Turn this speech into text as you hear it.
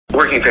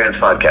Working Fans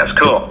Podcast.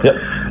 Cool. Yep.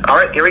 All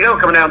right, here we go.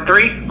 Coming down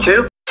 3,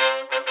 2.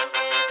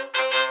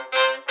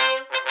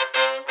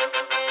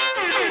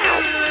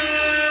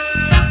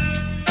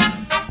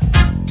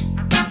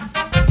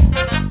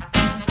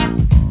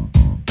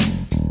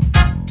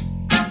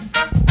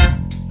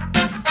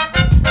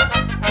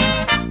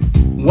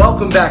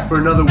 Welcome back for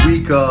another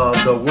week of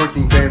the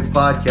Working Fans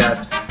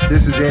Podcast.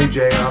 This is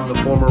AJ. I'm the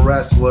former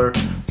wrestler.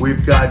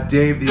 We've got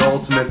Dave, the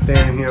ultimate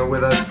fan, here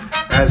with us.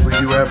 As we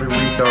do every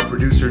week, our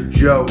producer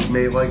Joe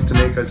likes to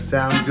make us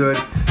sound good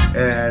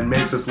and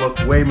makes us look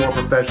way more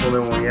professional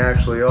than we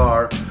actually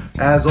are.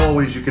 As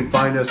always, you can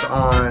find us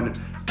on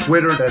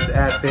Twitter, that's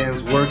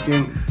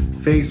 @FansWorking,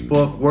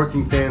 Facebook,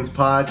 Working Fans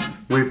Pod.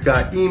 We've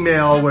got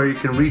email where you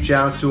can reach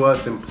out to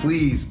us and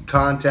please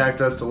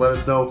contact us to let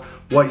us know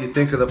what you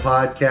think of the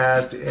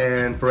podcast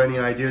and for any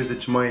ideas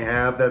that you might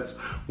have. That's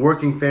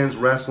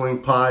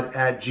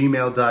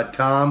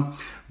workingfanswrestlingpod@gmail.com.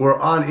 We're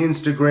on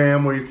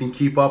Instagram where you can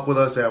keep up with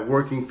us at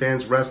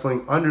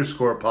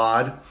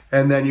workingfanswrestling_pod.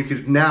 And then you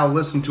can now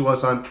listen to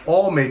us on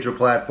all major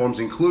platforms,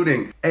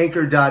 including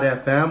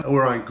Anchor.fm.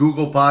 We're on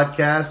Google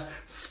Podcasts,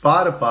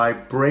 Spotify,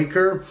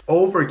 Breaker,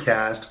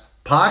 Overcast,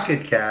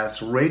 Pocket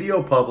Casts,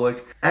 Radio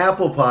Public,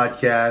 Apple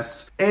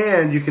Podcasts,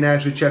 and you can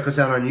actually check us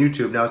out on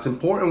YouTube. Now, it's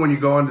important when you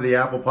go onto the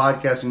Apple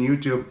Podcasts and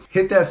YouTube,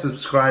 hit that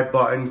subscribe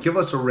button, give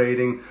us a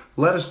rating,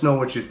 let us know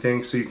what you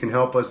think so you can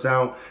help us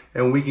out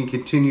and we can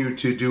continue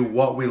to do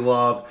what we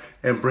love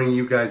and bring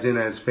you guys in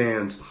as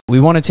fans. We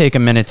want to take a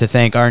minute to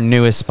thank our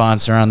newest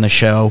sponsor on the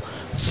show,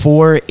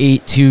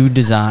 482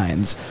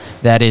 Designs.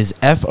 That is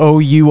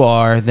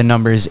FOUR, the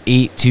numbers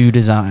 82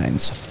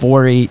 Designs,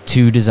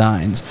 482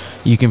 Designs.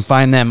 You can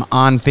find them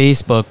on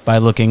Facebook by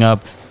looking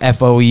up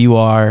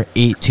FOUR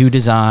 82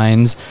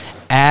 Designs,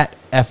 at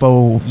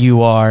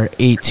FOUR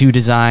 82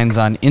 Designs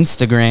on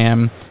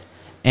Instagram.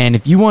 And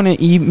if you want to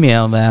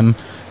email them,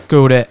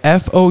 go to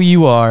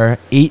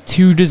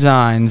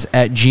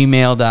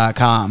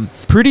FOUR82designs@gmail.com.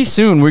 Pretty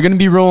soon, we're going to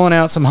be rolling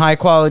out some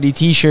high-quality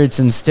t-shirts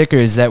and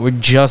stickers that were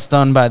just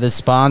done by the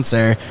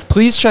sponsor.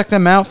 Please check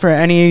them out for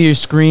any of your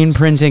screen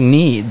printing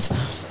needs.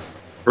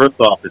 First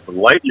off, it's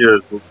light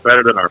years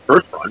better than our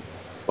first run.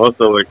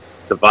 Also, it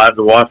survived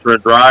the washer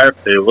and dryer.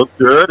 They look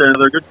good, and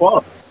they're good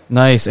quality.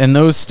 Nice. And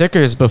those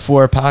stickers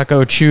before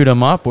Paco chewed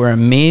them up were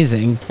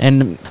amazing.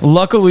 And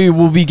luckily,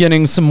 we'll be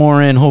getting some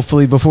more in,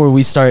 hopefully, before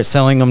we start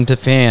selling them to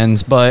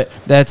fans. But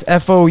that's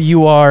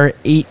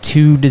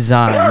FOUR82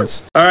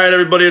 Designs. All right,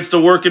 everybody, it's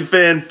the Working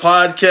Fan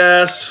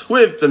Podcast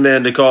with the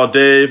man they call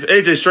Dave,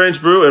 AJ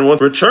Strangebrew, and one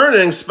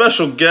returning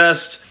special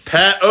guest,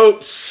 Pat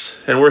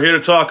Oates. And we're here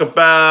to talk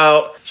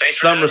about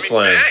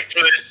SummerSlam.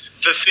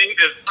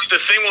 The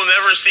thing we'll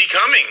never see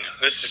coming.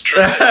 This is true.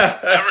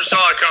 Never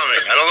saw it coming.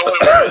 I don't know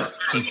what it was.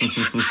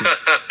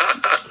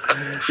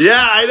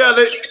 Yeah, I know.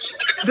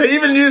 They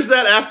even used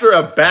that after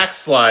a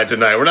backslide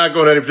tonight. We're not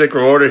going in any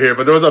particular order here,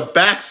 but there was a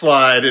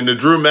backslide in the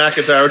Drew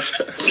McIntyre,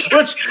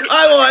 which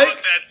I like.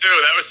 That too.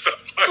 That was so funny.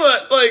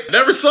 But,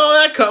 never saw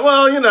that come.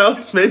 Well,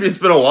 maybe it's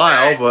been a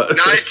while, but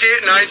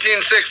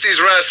 1960s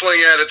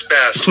wrestling at its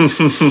best.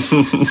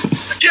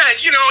 Yeah,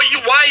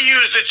 why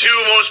use the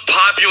two most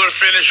popular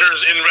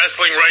finishers in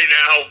wrestling right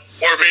now,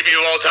 or maybe of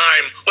all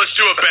time? Let's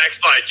do a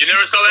backslide. You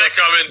never saw that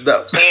coming?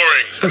 No.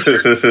 Boring.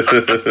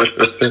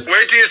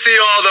 Wait till you see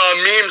all the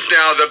memes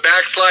now, the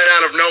backslide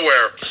out of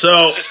nowhere.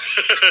 So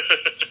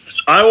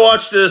I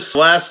watched this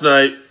last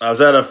night. I was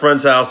at a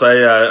friend's house.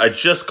 I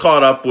just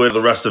caught up with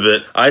the rest of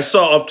it. I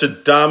saw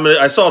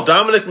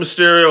Dominic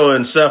Mysterio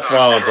and Seth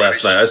Rollins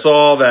last night. I saw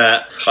all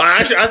that.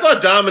 I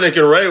thought Dominic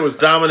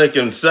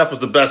and Seth was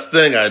the best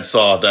thing I'd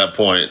saw at that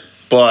point.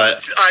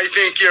 But I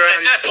think you're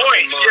at that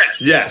point.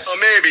 Yes. Oh,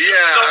 maybe.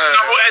 Yeah.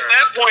 So at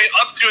that point,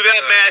 up to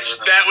that match,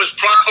 that was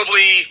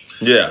probably.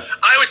 Yeah.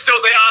 I would still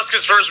say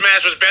Asuka's first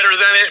match was better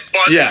than it,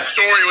 but the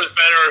story was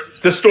better.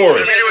 The story.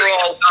 The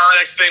overall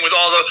next thing with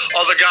all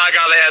the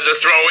gaga they had to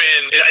throw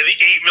in. I think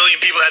 8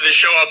 million people had to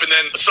show up, and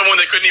then someone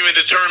they couldn't even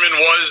determine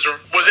was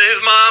it his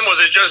mom?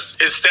 Was it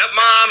just his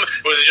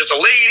stepmom? Was it just a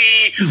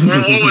lady?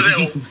 What was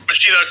it? Was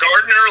she the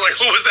gardener?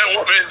 Who was that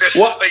woman?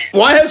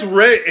 Why has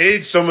Ray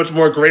aged so much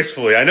more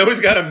gracefully? I know he's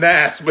got a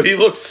mask, but he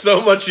looks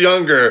so much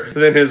younger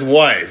than his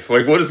wife.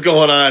 What is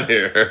going on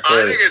here?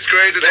 I think it's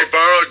great that they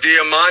borrowed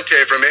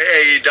Diamante from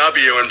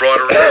AEW and brought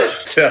her in.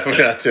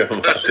 Definitely not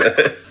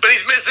Diamante. But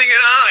he's missing an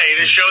eye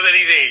to show that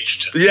he's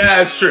aged.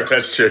 Yeah, that's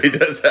true. He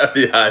does have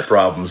the eye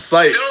problem.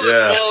 Sight.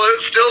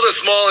 Still the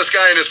smallest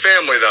guy in his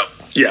family, though.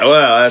 Yeah,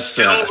 well, that's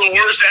still the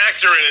worst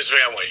actor in his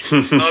family.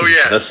 Oh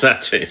yeah, that's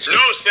not changing.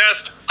 No,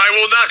 Seth, I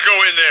will not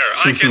go in there.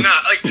 I cannot.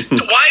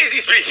 Why is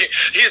he speaking?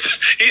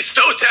 He's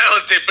so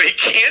talented, but he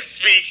can't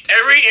speak.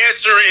 Every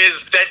answer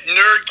is that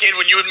nerd kid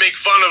when you would make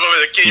fun of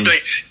him as a kid. You'd be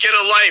like, "Get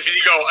a life," and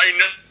you go, "I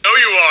know." know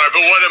you are,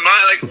 but what am I?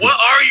 Like, what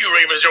are you,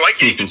 Rey Mysterio? I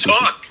can't even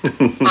talk.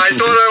 I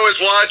thought I was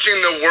watching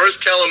the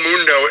worst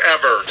Telemundo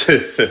ever.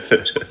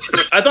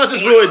 I thought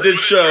this really did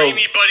show.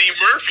 Rainy Buddy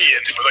Murphy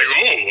in it. Like,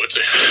 ooh, what's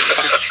it?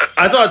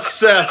 I thought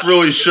Seth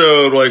really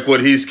showed like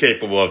what he's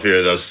capable of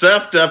here, though.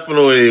 Seth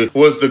definitely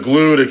was the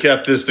glue that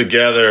kept this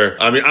together.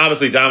 I mean,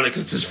 obviously Dominic,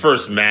 it's his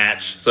first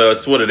match, so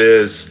it's what it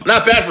is.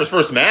 Not bad for his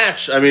first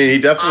match. I mean, he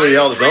definitely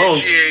held his own.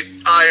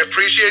 I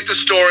appreciate the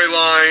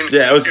storyline.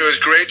 Yeah, it was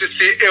great to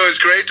see. It was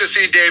great to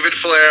see David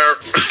Flair,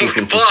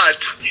 but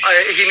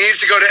he needs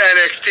to go to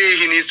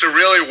NXT. He needs to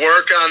really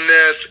work on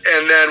this,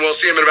 and then we'll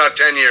see him in about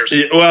 10 years.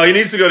 Yeah, well, he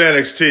needs to go to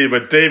NXT,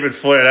 but David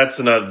Flair,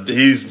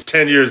 he's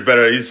 10 years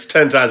better. He's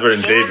 10 times better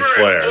than David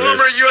Flair.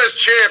 Former U.S.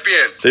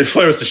 champion. David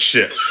Flair was the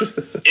shits.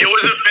 It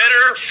was a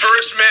better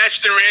first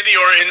match than Randy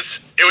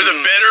Orton's. It was a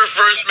better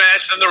first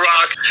match than The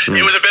Rock.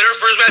 It was a better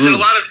first match than a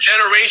lot of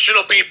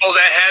generational people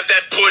that have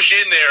that push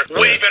in there.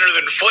 Way better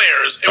than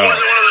Flair's. It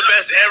wasn't one of the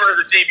best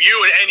ever to debut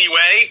in any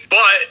way,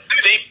 but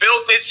they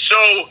built it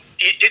so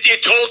it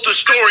told the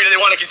story that they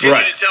want to continue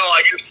to tell,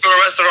 I guess, for the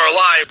rest of our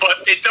life.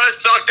 But it does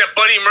suck that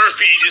Buddy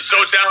Murphy is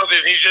so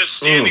talented. He's just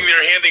standing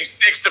there handing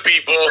sticks to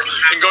people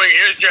and going,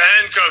 "Here's your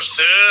handcuffs,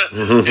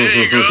 sir. Here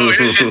you go.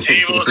 Here's your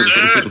table,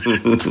 sir."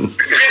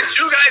 We had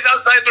two guys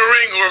outside the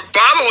ring who were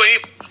probably,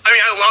 I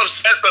mean, I love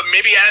Seth, but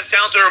maybe as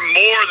talented or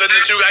more than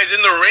the two guys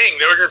in the ring.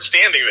 They were just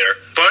standing there.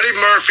 Buddy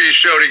Murphy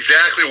showed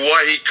exactly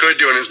what he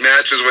could do in his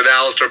matches with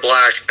Aleister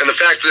Black, and the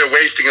fact that they're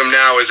wasting him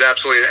now is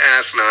absolutely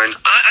asinine.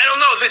 I don't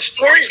know. The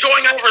story's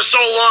going on for so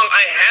long,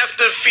 I have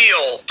to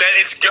feel that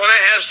it's going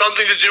to have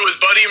something to do with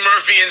Buddy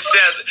Murphy and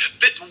Seth.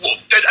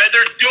 That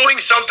they're doing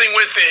something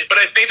with it,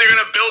 but I think they're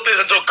going to build this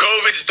until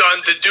COVID's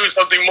done to do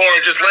something more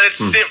and just let it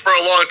sit for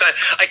a long time.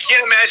 I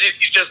can't imagine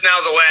he's just now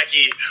the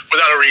lackey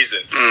without a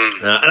reason.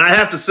 And I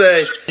have to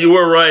say, you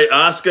were right.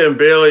 Asuka and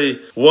Bayley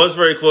was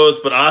very close,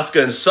 but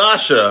Asuka and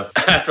Sasha,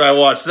 after I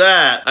watched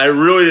that, I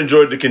really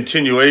enjoyed the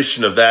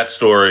continuation of that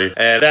story.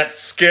 And that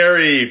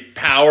scary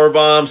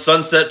powerbomb,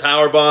 sunset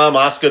powerbomb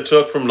Asuka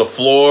took from the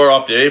floor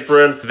off the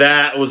apron,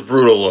 that was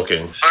brutal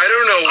looking. I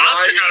don't know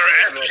why. Asuka got her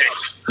ass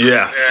kicked.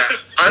 Yeah.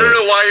 I don't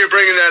know why you're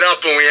bringing that up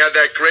when we had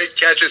that great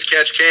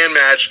catch-as-catch-can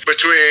match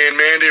between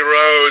Mandy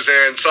Rose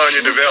and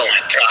Sonya Deville.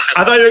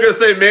 I thought you were going to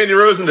say Mandy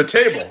Rose and the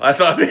Table. I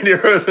thought Mandy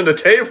Rose and the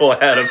Table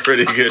had a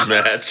pretty good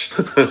match.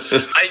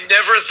 I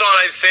never thought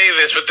I'd say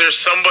this, but there's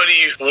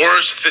somebody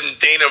worse than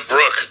Dana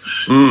Brooke.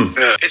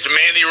 It's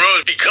Mandy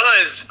Rose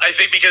because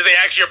they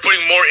actually are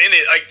putting more in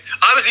it. Like,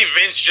 obviously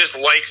Vince just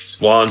likes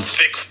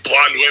thick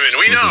blonde women.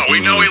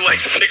 We know he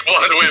likes thick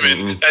blonde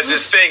women. That's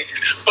his thing.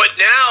 But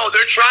now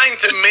they're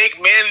trying to make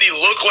Mandy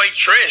look like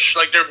Trish.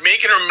 Like, they're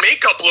making her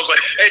makeup look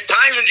like. At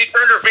times when she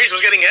turned her face,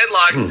 was getting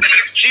headlocks.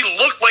 She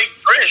looked like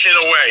Trish in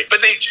a way. But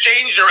they've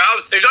changed her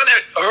out. They've done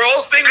that. Her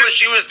whole thing was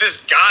she was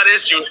this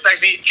goddess. She was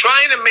sexy.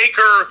 Trying to make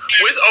her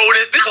with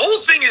Otis. This whole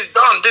thing is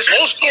dumb. This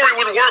whole story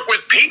would work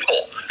with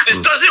people. This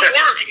doesn't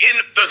work in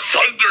the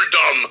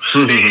Thunderdome.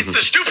 It's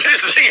the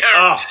stupidest thing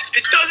ever.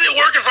 It doesn't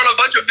work in front of a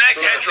bunch of Max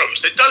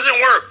Headrooms. It doesn't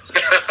work.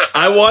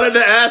 I wanted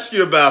to ask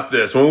you about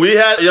this. When we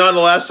had you on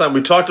the last time,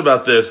 we talked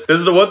about this. This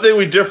is the one thing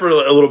we differ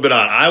a little bit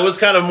on. I was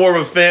kind of more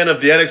of a fan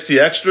of the NXT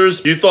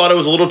extras. You thought it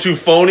was a little too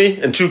phony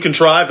and too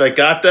contrived. I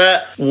got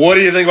that. What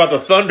do you think about the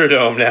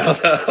Thunderdome now,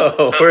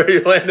 though? Where are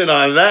you landing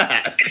on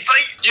that? It's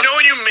like, you know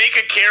when you make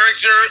a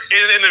character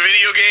in the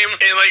video game,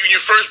 and like when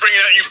you first bring it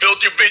out, you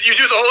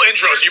do the whole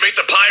intro. So you make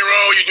the pyro,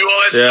 you do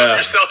all that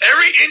stuff yourself.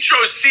 Every intro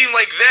seemed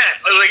like that.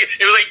 Like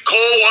it was like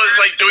Cole was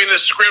like doing the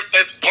script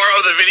that's part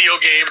of the video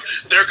game.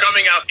 They're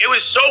coming out. It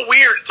was so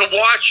weird to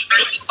watch.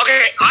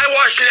 Okay, I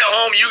watched it at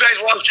home. You guys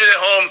watched it at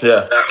home.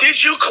 Yeah. Did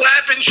you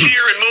clap and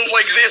cheer and move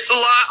like this a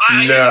lot?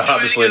 No,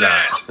 obviously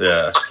not.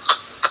 Yeah.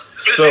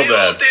 So they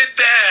bad. all did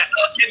that.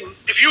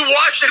 If you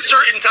watched at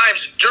certain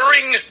times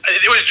during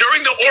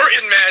the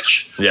Orton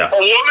match, a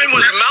woman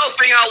was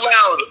mouthing out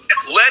loud,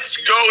 "Let's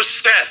go,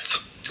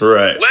 Seth."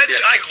 Right.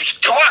 I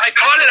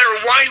caught it, I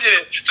rewinded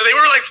it. So they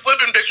were like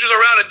flipping pictures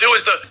around and doing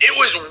stuff. It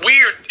was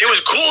weird. It was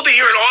cool to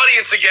hear an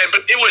audience again,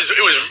 but it was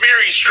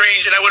very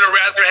strange, and I would have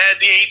rather had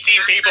the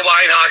 18 people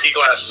behind hockey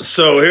glasses.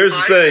 So here's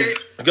the thing.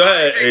 Go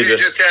ahead,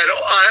 AJ.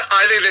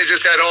 I think they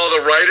just had all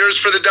the writers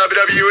for the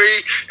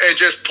WWE and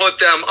just put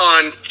them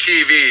on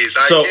TVs.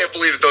 I can't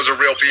believe that those are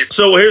real people.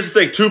 So here's the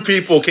thing. Two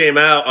people came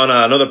out on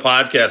another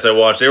podcast I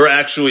watched. They were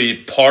actually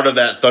part of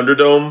that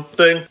Thunderdome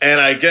thing.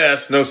 And I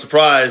guess, no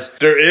surprise,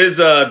 there is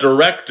a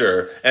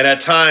director. And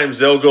at times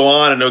they'll go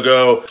on and they'll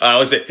go,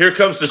 let's say, here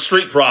comes the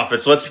Street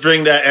Profits. Let's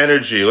bring that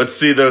energy. Let's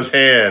see those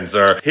hands.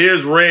 Or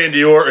here's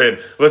Randy Orton.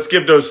 Let's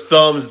give those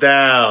thumbs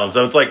down.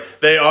 So it's like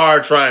they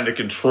are trying to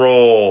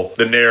control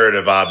the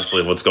narrative,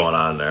 obviously, of what's going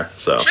on there.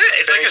 So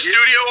It's like a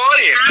studio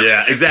audience.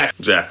 yeah,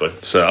 exactly.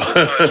 So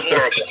It's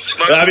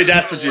horrible. I mean,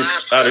 that's what you.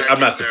 I'm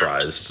not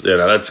surprised. You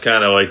know, that's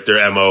kind of like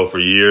their MO for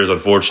years,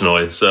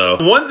 unfortunately. So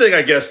one thing,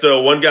 I guess,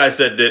 though, one guy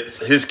said that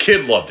his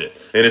kid loved it.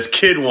 And his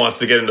kid wants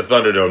to get into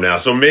Thunderdome now.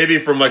 So maybe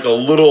from like a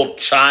little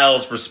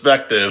child's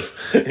perspective,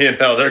 you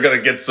know, they're going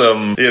to get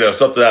some, you know,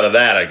 something out of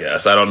that, I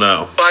guess. I don't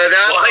know. By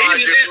that Why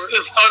logic, is it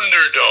the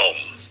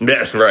Thunderdome?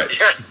 Yeah, right.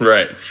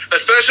 Right.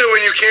 especially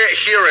when you can't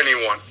hear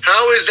anyone. How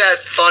is that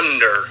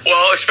thunder?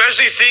 Well,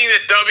 especially seeing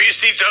that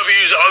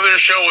WCW's other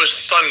show was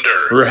Thunder.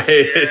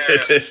 Right.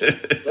 Yes.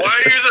 Why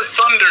are you the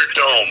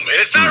Thunderdome? And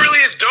it's not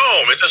really a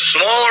dome. It's a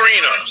small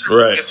arena.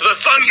 Right. It's the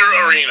Thunder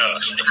Arena.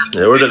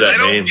 Yeah, where did that I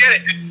don't mean? get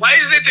it. Why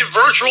isn't it the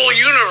virtual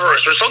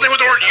universe or something with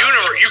the word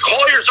universe? You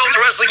call yourself the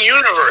wrestling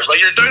universe.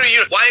 Like you're doing a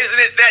Why isn't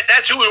it that?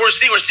 That's who we're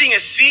seeing. We're seeing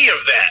a sea of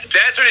that.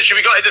 That's what it should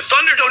be called. The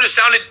Thunderdome just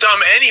sounded dumb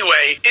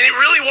anyway. And it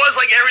really was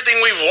like everything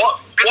we've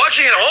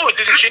watching at home. It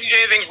didn't change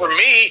anything for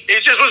me.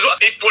 It just was, what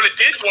it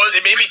did was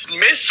it made me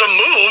miss some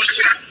moves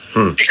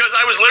because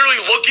I was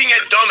literally looking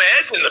at dumb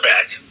heads in the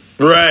back.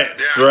 Right,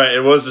 Yeah. right.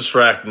 It was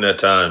distracting at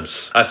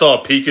times. I saw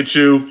a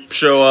Pikachu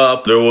show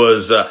up. There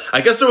was,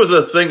 I guess there was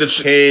a thing that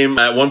came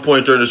at one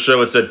point during the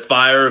show. It said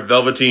Fire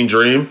Velveteen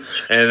Dream,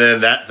 and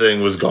then that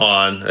thing was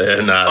gone.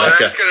 And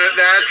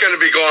That's gonna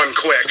be gone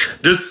quick.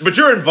 but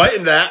you're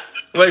inviting that.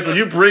 Like, when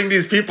you bring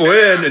these people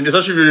in, and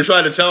especially if you're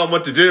trying to tell them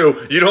what to do,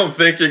 you don't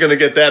think you're going to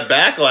get that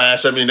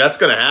backlash. I mean, that's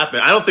going to happen.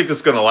 I don't think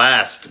it's going to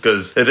last,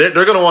 because they're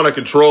going to want to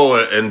control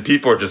it, and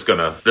people are just going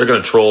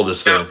to troll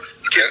this thing.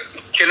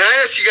 Can I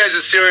ask you guys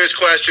a serious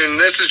question?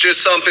 This is just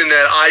something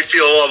that I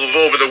feel of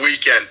over the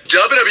weekend.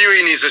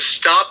 WWE needs to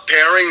stop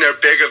pairing their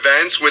big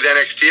events with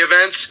NXT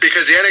events,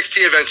 because the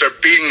NXT events are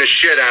beating the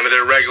shit out of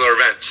their regular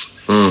events.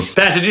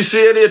 Pat, did you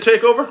see any of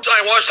TakeOver?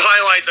 I watched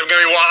highlights. I'm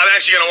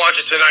actually going to watch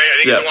it tonight. I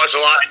think I'm going to watch a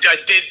lot. I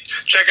did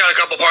check out a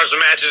couple parts of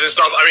matches and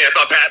stuff. I mean, I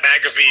thought Pat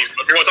McAfee,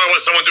 if you want to talk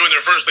about someone doing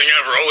their first thing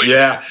ever, holy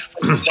Yeah.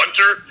 shit.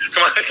 Punter?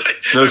 Come on.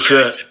 No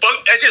shit. But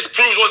it just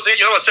proves one thing.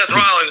 You know what, Seth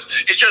Rollins,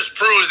 it just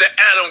proves that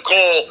Adam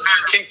Cole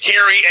can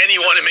carry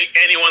anyone and make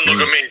anyone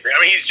look amazing. I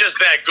mean, he's just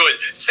that good.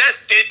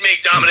 Seth did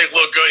make Dominic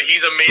look good.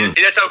 He's amazing.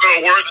 That's how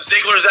good it works.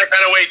 Ziggler's that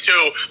kind of way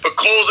too. But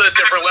Cole's at a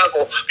different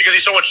level because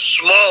he's so much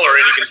smaller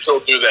and he can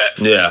still do that.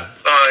 Yeah.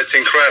 It's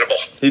incredible.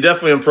 He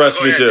definitely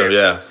impressed me, too.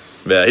 Yeah.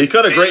 Yeah, he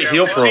cut a great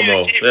heel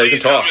promo. Yeah, he can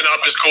talk. Coming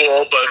up is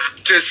cool, but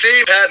To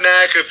see Pat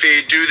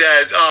McAfee do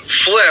that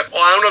flip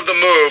out of the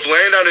move,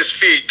 land on his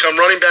feet, come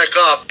running back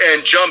up,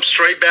 and jump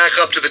straight back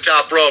up to the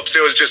top ropes,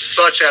 it was just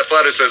such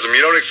athleticism.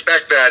 You don't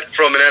expect that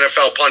from an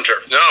NFL punter.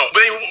 no.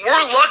 But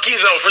we're lucky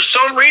though. For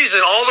some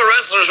reason, all the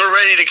wrestlers were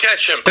ready to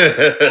catch him.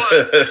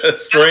 But,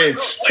 Strange.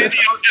 Maybe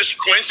just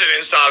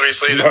coincidence,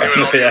 obviously, that they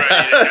would all be ready to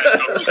catch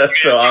him.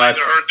 That's so trying odd.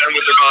 to hurt them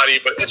with their body,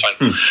 but it's fine.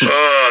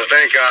 Oh,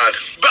 thank God.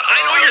 But I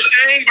know what you're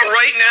saying, but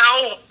right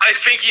now, I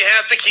think you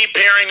have to keep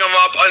pairing them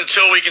up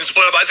until we can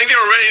split up. I think they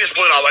were ready to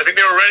split up. I think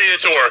they were ready to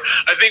tour.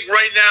 I think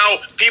right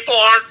now, people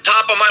aren't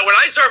top of mind. When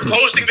I start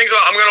posting things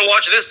about, I'm going to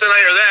watch this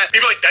tonight or that,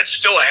 people are like, that's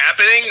still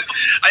happening?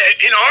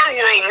 In our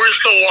world, we're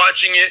still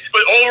watching it,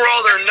 but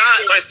overall, they're not.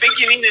 So I think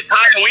you need to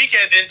tie a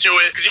weekend into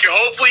it, because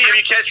hopefully, if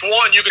you catch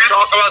one, you can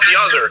talk about the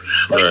other.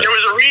 Like, Right. there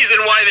was a reason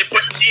why they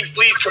put Keith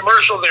Lee's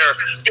commercial there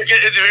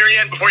at the very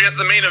end, before you get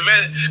to the main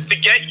event, to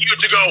get you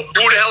to go,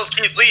 who the hell's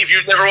Keith Lee if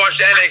you've never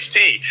watched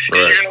NXT? And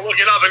Right. you're going to look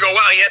it up and go,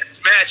 wow, he had this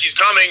match, he's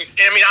coming.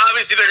 And I mean,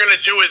 obviously, they're going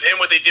to do with him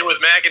what they did with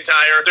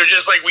McIntyre. They're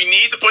just like, we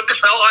need to put the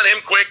belt on him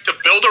quick to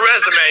build a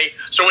resume,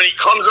 so when he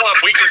comes up,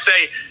 we can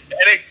say,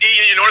 NXT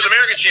North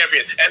American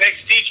champion,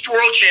 NXT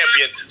World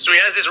champion. So he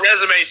has this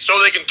resume so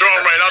they can throw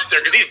him right up there,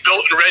 because he's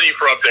built and ready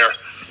for up there.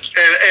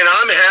 And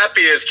I'm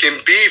happy as can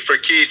be for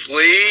Keith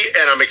Lee,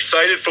 and I'm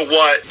excited for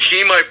what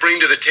he might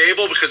bring to the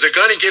table, because they're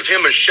going to give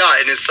him a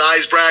shot in his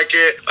size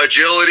bracket,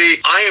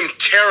 agility. I am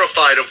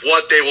terrified of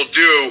what they will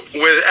do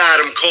with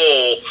Adam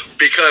Cole,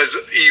 because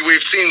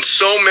we've seen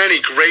so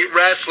many great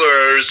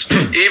wrestlers,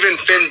 even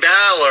Finn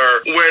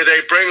Balor, where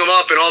they bring him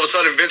up and all of a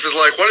sudden Vince is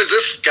like, what is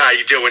this guy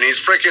doing? He's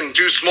freaking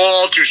too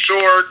small, too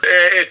short.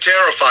 It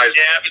terrifies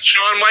me. Yeah, but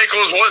Shawn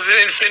Michaels wasn't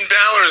in Finn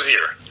Balor's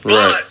here.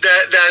 But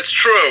that's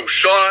true.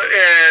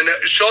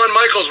 Shawn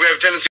Michaels, we have a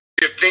tendency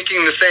of thinking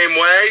the same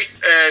way,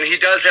 and he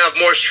does have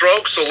more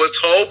strokes, so let's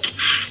hope.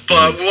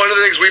 But one of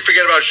the things we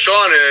forget about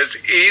Shawn is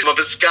he's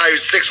this guy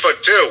who's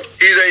 6'2".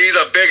 He's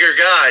a bigger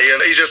guy,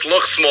 and he just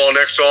looks small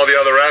next to all the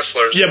other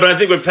wrestlers. Yeah, but I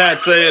think what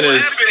Pat's saying What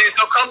is... will happen is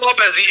they'll come up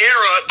as the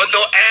era, but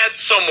they'll add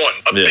someone,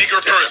 a Yeah. bigger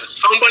person.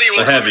 Somebody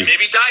will A heavy.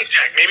 maybe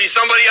Dijak, maybe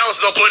somebody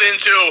else they'll put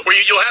into where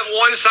you'll have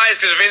one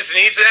size because Vince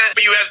needs that,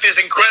 but you have this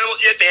incredible,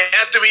 yet they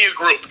have to be a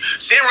group.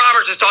 Sam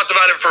Roberts has talked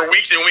about it for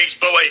weeks and weeks,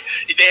 but like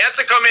they have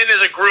to come in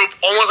as a group,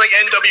 almost like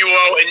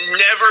NWO, and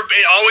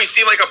it always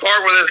seem like a part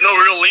where there's no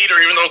real leader,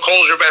 even though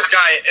Cole's your best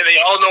guy, and they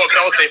all know what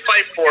belts they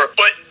fight for,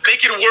 but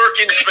make it work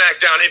in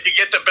SmackDown. If you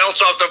get the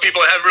belts off the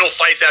people that have real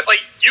fights, that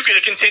like you can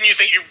continue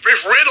thinking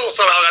if Riddle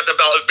somehow got the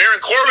belt, if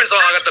Baron Corbin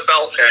somehow got the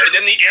belt, and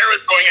then the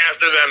era's going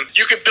after them,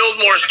 you can build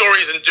more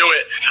stories and do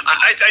it.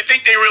 I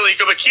think they really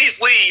could. But Keith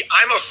Lee,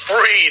 I'm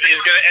afraid,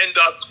 is going to end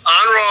up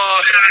on Raw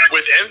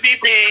with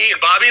MVP and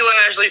Bobby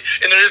Lashley,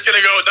 and they're just going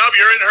to go, nope,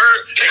 you're in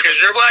hurt because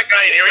you're a black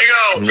guy, and here we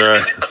go.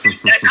 Right.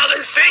 That's how they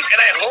think, and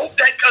I hope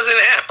that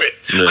doesn't happen.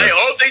 Yeah. I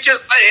hope they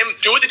just let him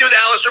do what they do with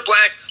Aleister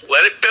Black,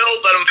 let it build,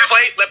 let him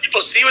fight, let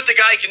people see what the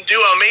guy can do,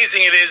 how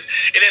amazing it is,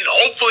 and then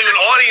hopefully when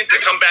audiences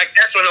come back,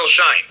 that's when he'll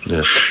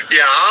shine.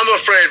 Yeah, I'm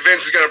afraid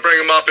Vince is going to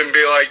bring him up and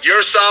be like,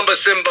 you're Samba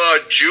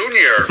Simba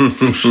Jr.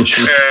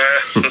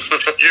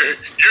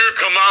 You're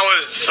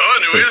Kamala's son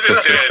who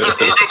isn't dead.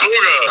 Booga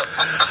booga.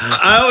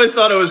 I always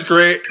thought it was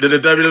great that the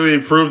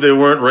WWE proved they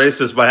weren't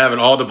racist by having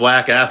all the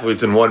black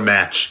athletes in one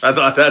match. I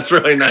thought that's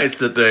really nice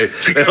that they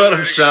let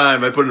them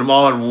shine by putting them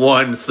all in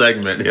one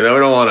segment. You know, we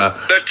don't want to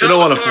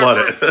flood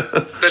it.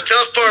 The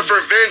tough part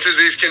for Vince is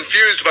he's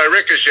confused by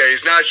Ricochet.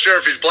 He's not sure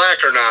if he's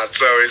black or not,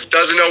 so he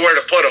doesn't know where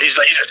to put him. He's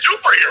a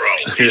superhero.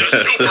 He's a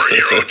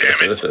superhero,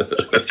 damn it.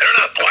 They're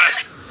not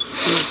black.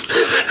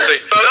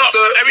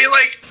 I mean,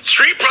 like,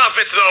 Street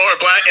Profits, though, are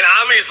black, and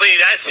obviously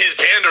that's his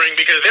pandering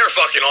because they're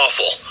fucking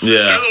awful.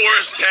 Yeah. They're the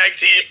worst tag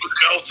team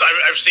belts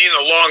I've seen in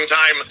a long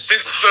time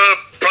since the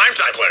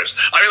primetime players.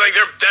 I mean, like,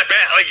 they're that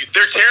bad. Like,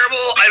 they're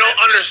terrible. I don't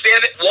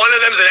understand it. One of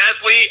them's an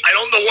athlete. I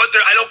don't know what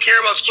I don't care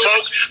about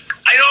smoke.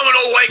 I know I'm an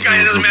old white guy.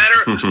 It doesn't matter.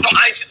 But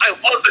I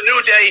love the New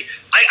Day.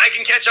 I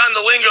can catch on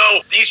the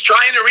lingo. He's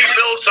trying to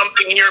rebuild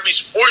something here. He's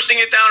forcing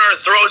it down our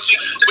throats.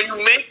 When you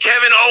make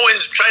Kevin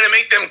Owens try to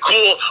make them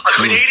cool, a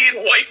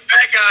Canadian white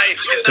fat guy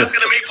is not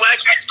going to make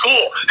black guys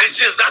cool. It's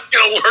just not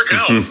going to work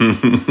out.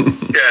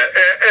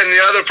 Yeah, and the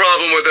other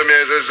problem with them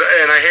is,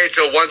 and I hate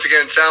to once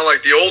again sound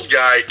like the old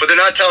guy, but they're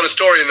not telling a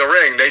story in the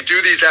ring. They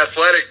do these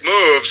athletic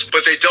moves,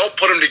 but they don't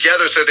put them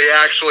together so they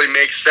actually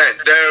make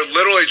sense. They're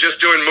literally just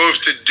doing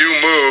moves to do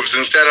moves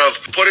instead of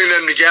putting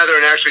them together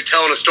and actually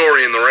telling a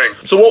story in the ring.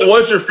 So what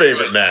was your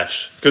favorite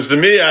match? Because to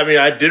me, I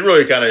mean, I did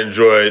really kind of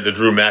enjoy the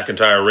Drew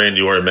McIntyre-Randy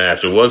Orton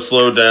match. It was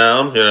slowed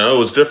down. You know, it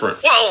was different.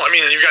 Well, I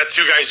mean, you got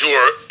two guys who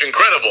are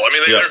incredible. I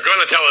mean, they're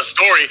going to tell a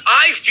story.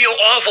 I feel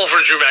awful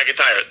for Drew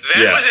McIntyre.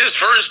 That was his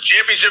first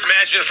championship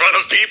match in front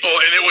of people,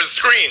 and it was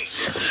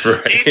screens.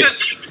 Right.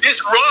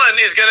 This run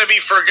is going to be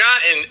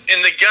forgotten,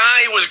 and the guy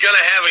was going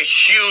to have a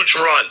huge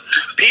run.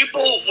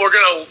 People were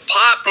going to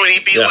pop when he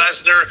beat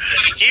Lesnar.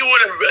 He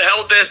would have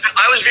held this.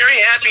 I was very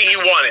happy he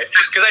won it,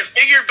 because I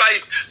figured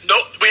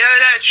we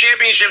haven't had a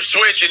championship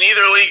switch in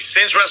either league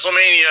since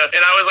WrestleMania, and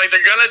I was like,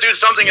 they're going to do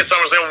something at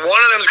SummerSlam.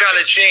 One of them's got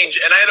to change,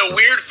 and I had a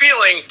weird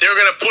feeling they were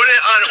going to put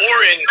it on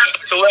Orton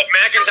to let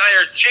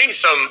McIntyre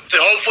chase him to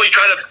hopefully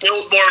try to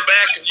build more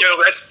back. You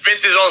know, that's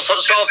Vince's all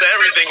solved to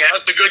everything.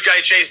 Have the good guy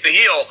chase the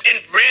heel,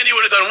 and Randy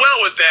would have done well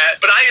with that.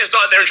 But I just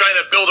thought they were trying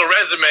to build a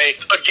resume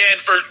again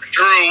for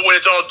Drew when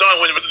it's all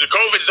done. When the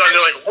COVID's done,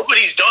 they're like, look what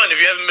he's done. If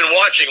you haven't been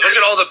watching, look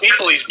at all the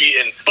people he's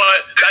beaten. But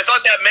I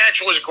thought that match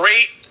was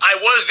great. I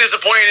was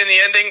disappointed in the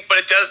ending, but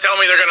it does tell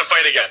me they're going to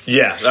fight again.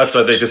 Yeah, I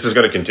think this is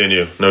going to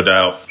continue, no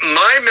doubt.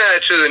 My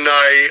match of the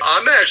night,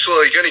 I'm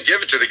actually going to give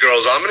it to the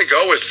girls. I'm going to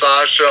go with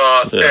Sasha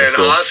and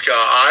Asuka.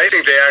 I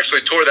think they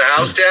actually tore the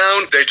house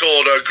down. They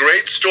told a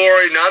great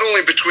story, not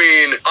only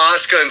between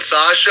Asuka and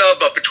Sasha,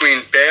 but between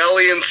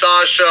Bayley and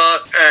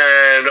Sasha,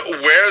 and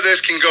where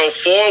this can go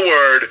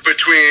forward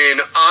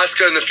between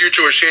Asuka in the future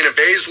with Shayna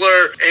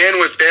Baszler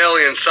and with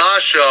Bayley and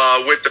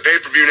Sasha with the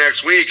pay-per-view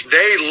next week.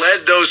 They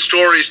led those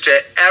stories to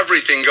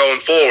everything going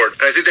forward.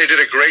 And I think they did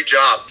a great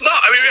job. No,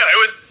 I mean, it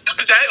was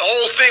that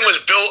whole thing was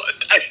built.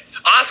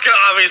 Asuka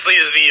obviously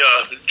is the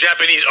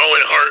Japanese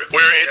Owen Hart,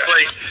 where it's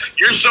like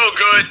you're so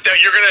good that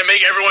you're gonna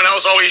make everyone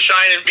else always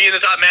shine and be in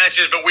the top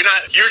matches, but we're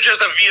not. You're just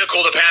a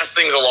vehicle to pass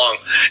things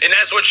along, and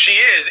that's what she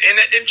is.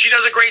 And she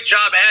does a great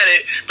job at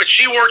it. But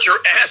she worked her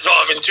ass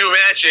off in 2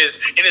 matches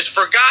and is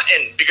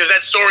forgotten because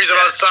that story's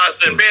about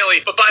Sasha and Bayley.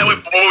 But by the way,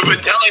 we've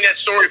been telling that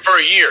story for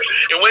a year.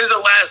 And when's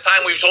the last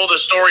time we've told a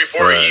story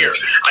for a year?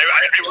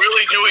 I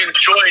really do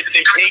enjoy that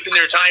they've taken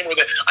their time with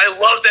it. I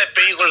love that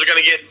Baszler's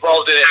going to get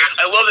involved in it.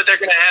 I love that they're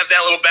going to have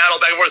that little battle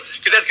back and forth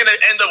because that's going to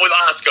end up with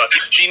Asuka.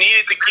 She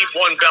needed to keep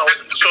one belt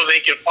so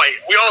they could fight.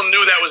 We all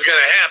knew that was going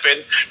to happen.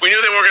 We knew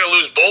they were going to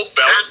lose both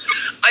belts.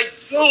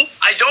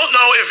 I don't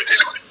know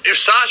if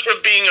Sasha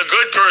being a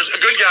good person,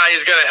 a good guy,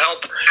 is going to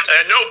help.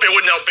 No, it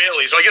wouldn't help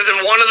Bayley. So I guess if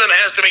one of them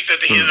has to make the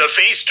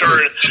face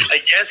turn, I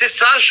guess it's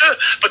Sasha.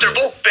 But they're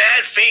both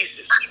bad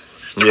faces.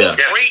 They're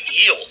both great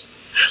heels.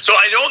 So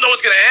I don't know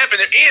what's going to happen.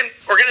 And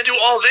we're going to do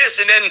all this,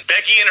 and then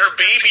Becky and her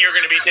baby are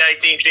going to be tag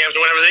team champs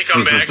whenever they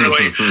come back, or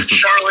like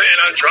Charlotte and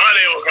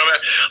Andrade will come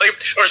back, like,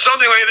 or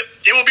something like that.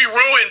 it will be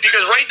ruined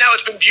because right now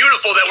it's been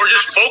beautiful that we're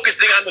just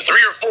focusing on the 3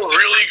 or 4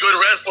 really good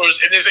wrestlers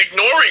and is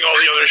ignoring all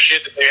the other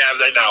shit that they have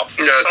right now.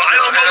 Yeah, so I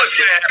don't know what's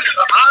going to happen.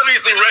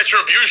 Obviously,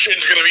 Retribution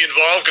is going to be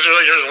involved because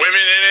there's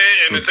women in it,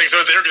 and it's like, so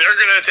they're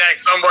going to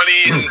attack somebody,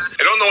 and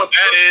I don't know what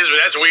that is, but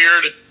that's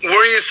weird.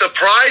 Were you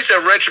surprised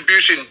that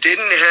Retribution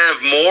didn't have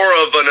more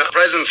of a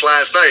presence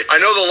last night? I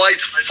know the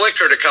lights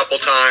flickered a couple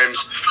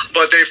times,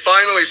 but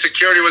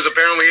security was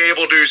apparently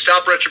able to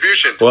stop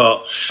Retribution.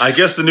 Well, I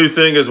guess the new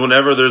thing is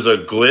whenever there's a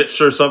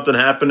glitch or something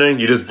happening,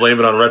 you just blame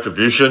it on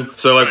Retribution.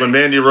 So like when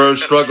Mandy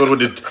Rose struggled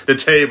with the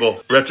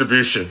table,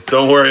 Retribution.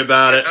 Don't worry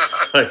about it.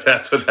 Like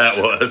that's what that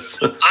was.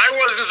 I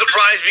wasn't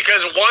surprised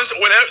because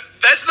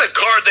that's the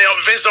card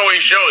Vince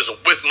always shows.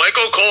 With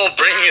Michael Cole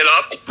bringing it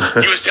up,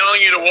 he was telling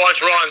you to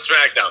watch Raw and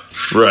SmackDown.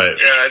 Right.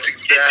 Yeah, that's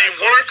exactly.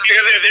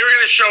 If they were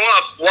going to show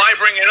up, why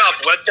bring it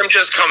up? Let them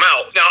just come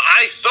out. Now,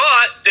 I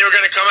thought they were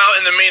going to come out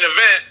in the main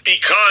event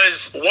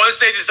because once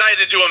they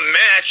decided to do a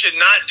match and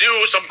not do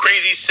some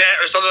crazy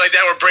set or something like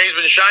that where Bray's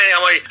been shining,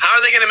 I'm like, how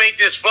are they going to make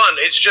this fun?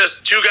 It's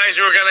just 2 guys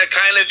who are going to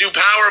kind of do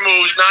power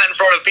moves, not in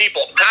front of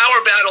people. Power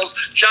battles,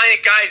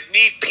 giant guys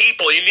need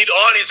people. You need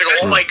audience to go,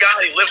 oh my God,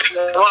 he's lifting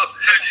them up.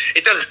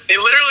 It doesn't. It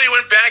literally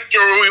went back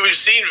to where we've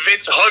seen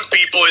Vince hug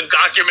people in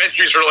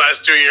documentaries for the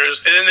last 2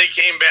 years, and then they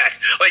came back.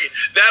 Like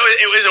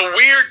it was a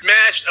weird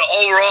match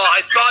overall.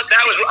 I thought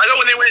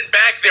when they went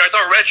back there, I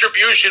thought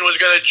Retribution was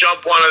going to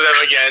jump one of them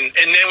again,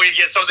 and then we'd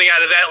get something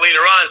out of that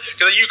later on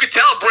because you could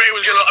tell Braun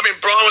was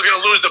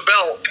going to lose the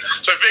belt.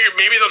 So I figured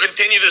maybe they'll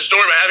continue the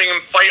story by having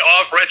him fight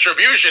off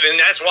Retribution, and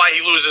that's why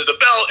he loses the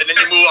belt, and then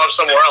you move off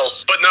somewhere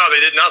else. But no,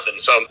 they did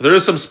nothing. So there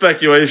is some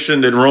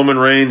speculation that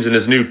Roman Reigns and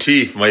his new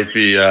teeth might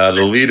be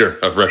the leader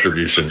of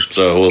Retribution.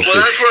 So we'll see. Well,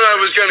 that's where I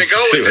was going to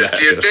go with this.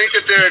 Do you think that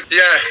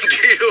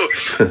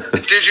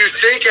did you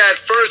think at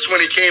first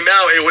when he came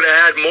out it would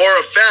have had more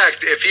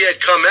effect if he had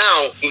come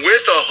out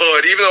with a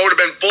hood, even though it would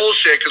have been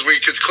bullshit because we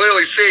could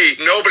clearly see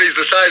nobody's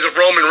the size of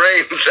Roman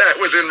Reigns that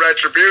was in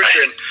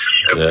Retribution.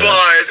 Yeah.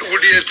 But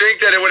do you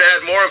think that it would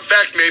have had more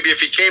effect maybe if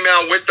he came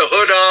out with the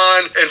hood on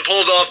and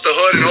pulled off the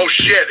hood and oh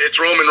shit, it's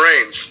Roman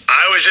Reigns?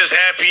 I was just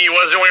happy he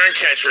wasn't wearing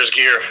catcher's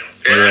gear.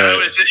 Yeah.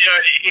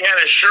 He had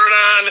a shirt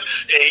on.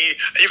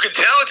 You could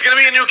tell it's going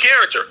to be a new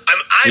character.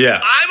 I'm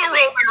a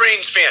Roman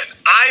Reigns fan.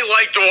 I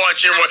like to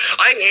watch him.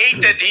 I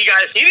hate that he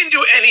didn't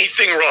do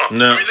anything wrong.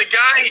 No. I mean, the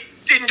guy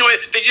didn't do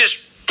it. They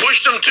just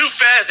pushed him too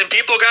fast, and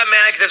people got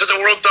mad because that's what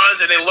the world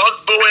does, and they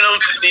loved booing him.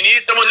 They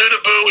needed someone new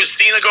to boo. With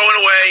Cena going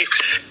away,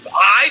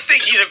 I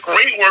think he's a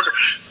great worker.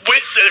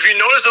 If you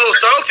notice the little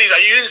subtleties,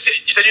 you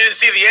said you didn't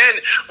see the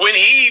end when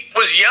he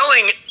was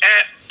yelling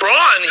at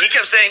Braun, he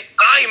kept saying,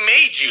 I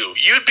made you.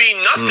 You'd be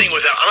nothing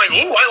without. I'm like,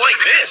 ooh, I like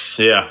this.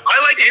 Yeah. I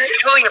like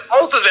telling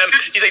both of them.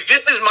 He's like,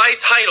 this is my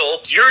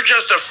title. You're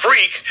just a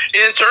freak. And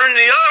then turned to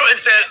the other one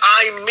and said,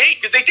 I made.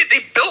 They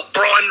built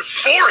Braun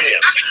for him.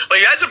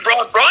 Like, that's a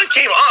Braun. Braun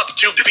came up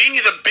to be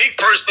the big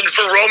person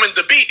for Roman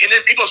to beat. And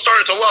then people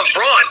started to love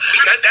Braun.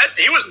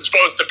 He wasn't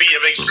supposed to be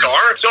a big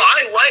star. So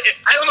I like it.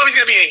 I don't know if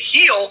he's going to be a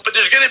heel, but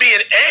there's going to be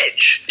an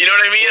edge. You know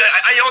what I mean?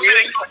 I don't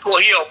think they go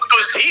heel.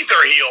 Those teeth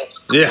are heel.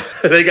 Yeah,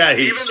 they got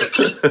heat. Even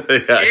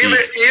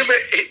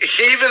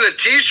the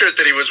T-shirt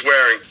that he was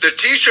wearing,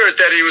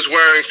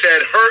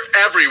 said "Hurt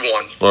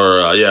everyone" or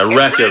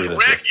wreck everything.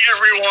 Wreck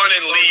everyone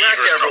and leave. Wreck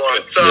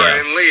everyone.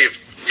 Sorry, and leave.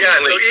 Yeah,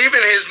 so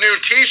even his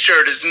new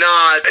T-shirt is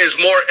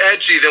more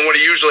edgy than what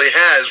he usually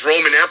has.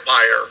 Roman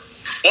Empire.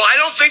 Well, I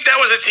don't think that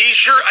was a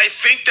T-shirt. I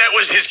think that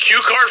was his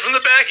cue card from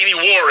the back, and he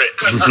wore it.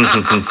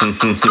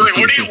 Like,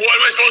 what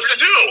am I supposed to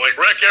do? Like,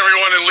 wreck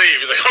everyone and leave.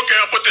 He's like, okay,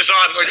 I'll put this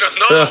on. Like,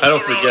 no, I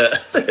don't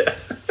forget.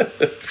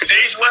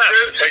 Stage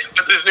left. Like,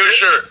 that's his new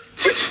shirt.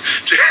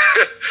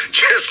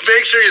 Just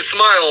make sure you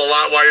smile a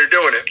lot while you're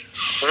doing it.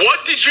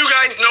 What did you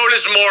guys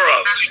notice more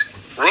of?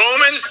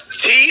 Roman's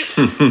teeth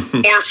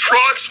or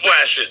frog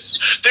splashes?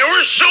 There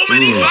were so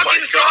many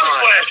fucking frog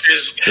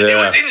splashes. Yeah. It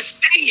was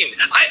insane.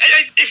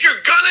 If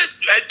you're gonna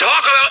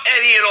talk about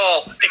Eddie at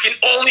all, it can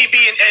only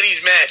be in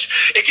Eddie's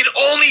match. It can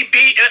only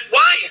be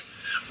why.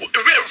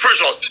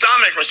 First of all,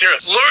 Dominic Mysterio,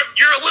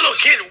 you're a little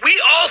kid.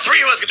 All 3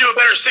 of us could do a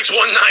better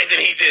 619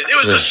 than he did. It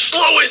was the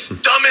slowest,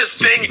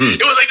 dumbest thing. It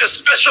was like the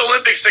Special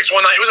Olympics 619.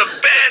 It was a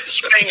bad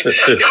swing.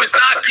 It was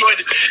not good.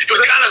 It was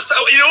like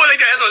when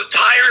they had those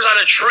tires on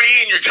a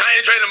tree and you're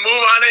kind of trying to move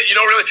on it. You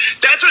don't really.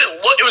 That's what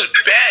it looked. It was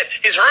bad.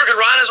 His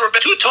Hurricane Ranas were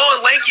too tall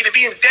and lanky to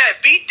be his dad.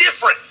 Be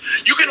different.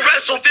 You can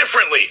wrestle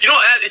differently. You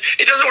know,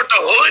 it doesn't work. The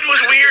hood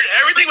was weird.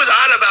 Everything was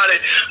odd about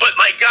it. But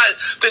my God,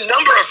 the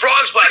number of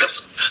frog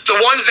splashes, the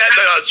ones that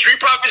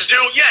Street Profits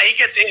do, yeah, he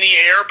gets in the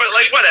air, but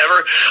like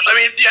whatever. I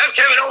mean, you have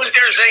Kevin Owens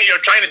there saying,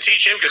 trying to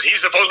teach him because he's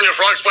supposedly a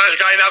frog splash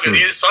guy now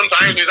because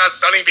sometimes he's not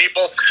stunning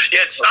people. You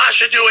had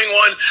Sasha doing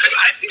one.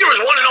 I think there was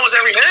one in almost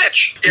every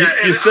match. Yeah,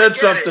 you said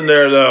something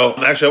there, though.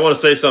 Actually, I want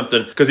to say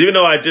something because even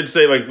though I did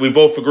say, like, we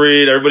both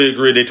agreed, everybody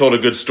agreed, they told a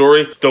good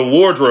story. The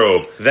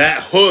wardrobe,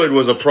 that hood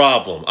was a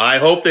problem. I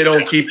hope they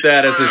don't keep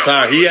that as his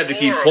tire. He had to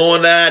keep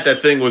pulling that.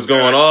 That thing was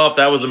going off.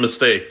 That was a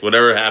mistake.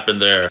 Whatever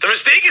happened there. The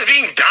mistake is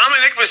being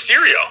Dominic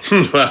Mysterio.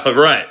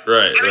 Right.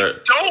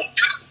 Don't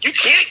You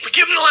can't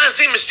give him the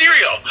last name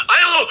Mysterio. I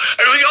don't know. I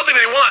mean, we all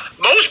think they want.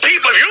 Most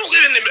people, if you don't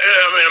live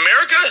in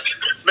America,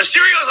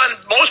 Mysterio's on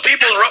most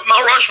people's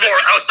Mount Rushmore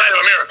outside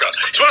of America.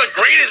 He's one of the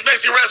greatest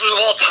Mexican wrestlers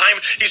of all time.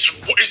 He's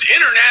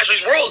international.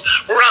 He's world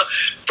renowned.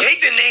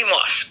 Take the name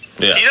off.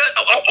 Yeah.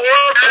 Or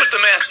put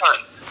the mask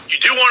on. You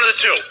do one of the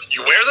two.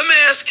 You wear the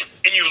mask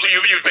and you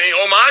pay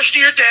homage to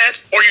your dad,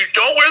 or you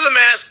don't wear the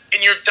mask and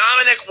you're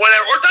Dominic,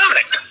 whatever, or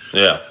Dominic.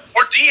 Yeah.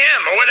 Or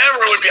DM, or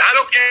whatever it would be. I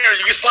don't care.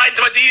 You can slide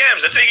into my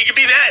DMs. I think it could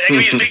be that. That could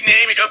be his big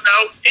name. He comes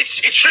out. It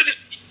shouldn't.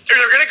 They're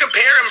going to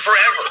compare him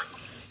forever.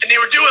 And they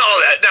were doing all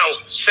that.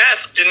 Now,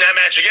 Seth, in that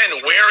match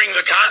again, wearing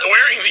the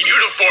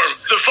uniform,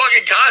 the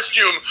fucking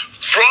costume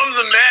from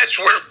the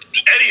match where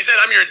Eddie said,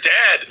 "I'm your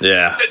dad."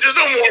 Yeah. There's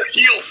no more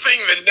heel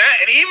thing than that.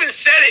 And he even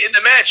said it in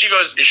the match. He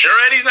goes, "You sure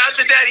Eddie's not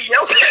the dad?" He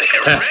yelled at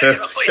him. Right?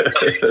 I was like,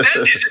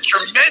 Seth is a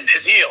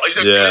tremendous heel. He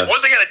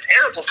wasn't got a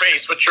terrible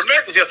face, but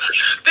tremendous heel.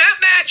 That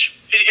match,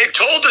 it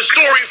told the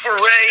story for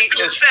Ray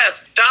and Seth.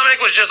 Dominic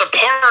was just a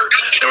part.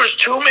 There was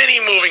too many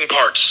moving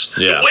parts.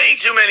 Yeah. Way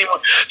too many.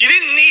 You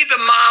didn't need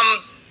the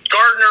mom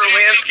gardener,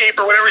 landscape,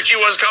 or whatever she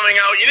was coming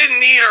out. You didn't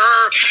need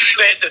her.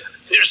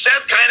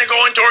 Seth kind of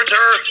going towards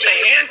her. The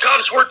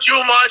handcuffs were too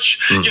much.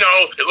 You know,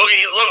 look.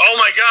 Oh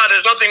my God,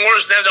 there's nothing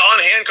worse than to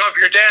unhandcuff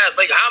your dad.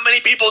 Like, how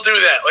many people do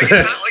that? Like,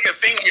 it's not like a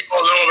thing people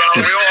know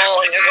about. We don't all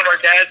handcuff our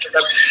dads.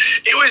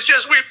 It was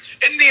just weird.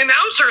 And the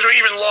announcers were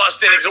even lost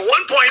in it. At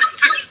one point,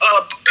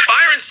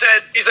 Byron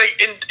said, he's like,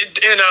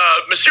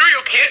 Mysterio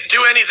can't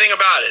do anything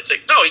about it. It's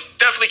like, no, he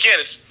definitely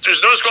can.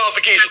 There's no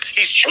disqualification.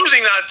 He's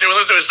choosing not to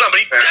unless there's something.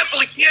 He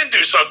definitely can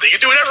do something. He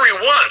can do whatever he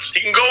wants.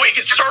 He can go. He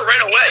can start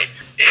right away.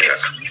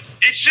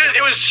 It's just, it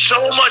was so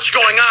much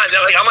going on.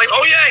 Like, I'm like,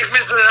 oh yeah, he's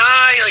missing an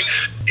eye. Like,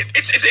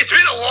 it's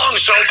been a long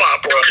soap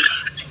opera,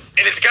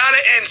 and it's got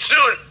to end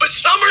soon. But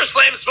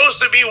SummerSlam's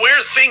supposed to be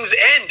where things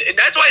end, and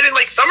that's why I didn't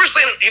like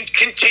SummerSlam. It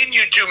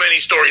continued too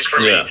many stories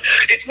for me.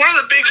 It's one of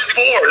the big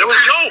four. There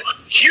was no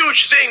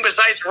huge thing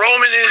besides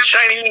Roman and his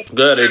Chinese.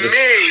 To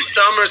me,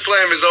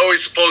 SummerSlam is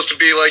always supposed to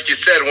be, like you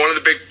said, one of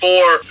the big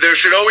four. There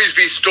should always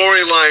be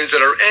storylines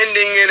that are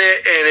ending in it,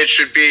 and it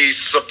should be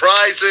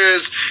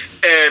surprises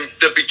and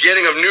the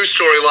beginning of new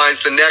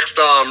storylines the next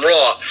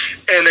Raw.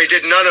 And they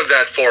did none of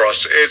that for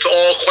us. It's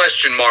all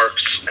question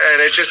marks,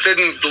 and it just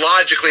didn't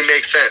logically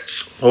make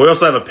sense. Well, we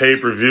also have a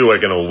pay-per-view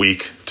like in a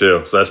week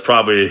too, so that's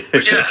probably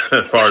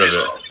part of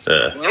it.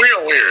 Yeah.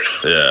 Real weird.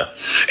 Yeah.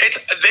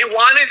 They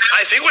wanted.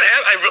 I think what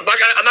happened. I'm not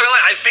gonna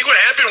lie. I think what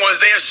happened was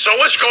they have so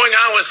much going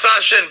on with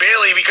Sasha and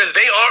Bayley because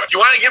they are.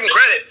 You want to give them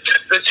credit.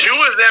 The two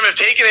of them have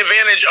taken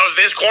advantage of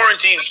this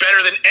quarantine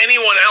better than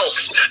anyone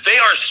else. They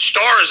are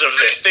stars of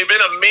this. They've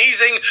been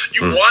amazing.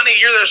 You want to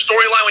hear their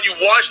storyline when you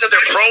watch them.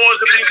 Their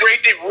promos have been great.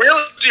 They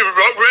really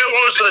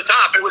rose to the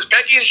top. It was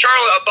Becky and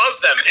Charlotte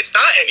above them. It's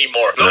not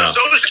anymore. Those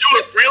two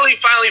have really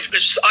finally.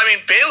 I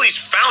mean,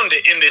 Bayley's found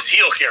it in this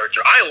heel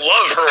character. I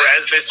love her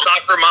as this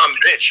soccer mom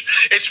bitch.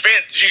 It's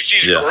fantastic.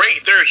 She's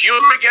great. Their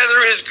humor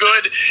together is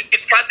good.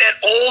 It's got that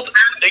old,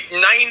 like,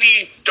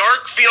 90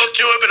 dark feel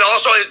to it, but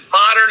also it's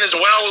modern as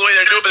well, the way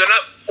they do it, but they're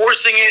not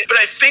forcing it. But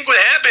I think what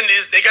happened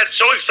is they got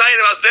so excited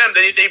about them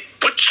that they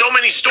put so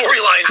many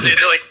storylines in.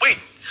 They're like,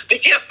 wait,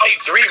 they can't fight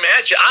 3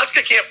 matches.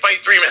 Asuka can't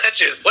fight 3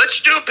 matches. Let's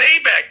do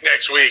Payback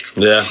next week.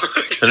 Yeah.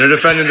 And they're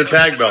defending the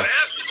tag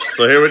belts.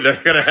 So here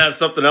they're going to have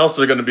something else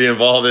they're going to be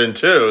involved in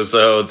too.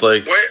 So it's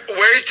like,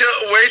 wait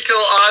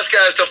till Asuka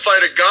has to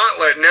fight a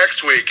gauntlet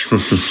next week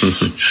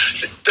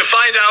to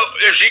find out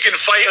if she can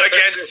fight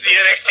against the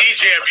NXT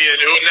champion,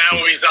 who now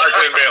will be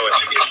Sasha and Bayley.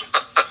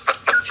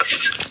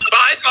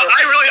 But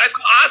I really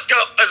Asuka,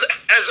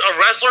 as a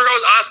wrestler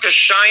goes, Asuka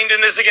shined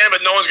in this again,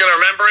 but no one's going to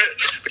remember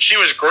it. But she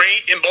was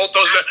great in both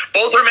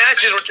her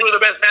matches were 2 of the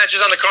best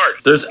matches on the card.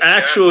 There's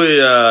actually,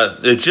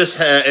 it just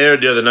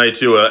aired the other night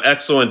too, an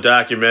excellent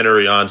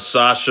documentary on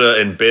Sasha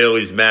and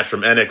Bayley's match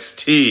from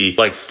NXT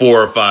like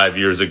 4 or 5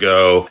 years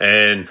ago.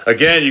 And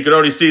again, you could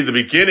already see the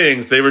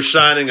beginnings. They were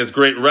shining as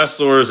great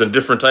wrestlers and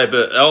different type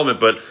of element,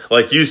 but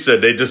like you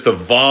said, they just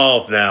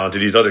evolved now into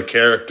these other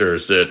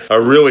characters that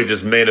are really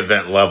just main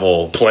event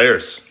level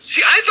players.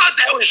 See, I thought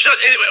that was just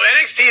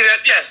NXT.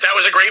 That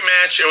was a great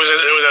match. It was a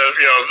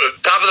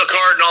top of the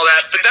card and all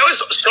that. But that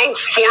was so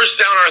forced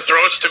down our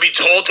throats to be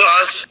told to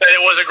us that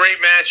it was a great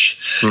match.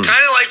 Kind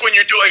of like when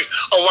you're doing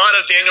a lot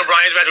of Daniel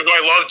Bryan's matches, which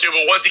I love to.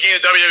 But once he came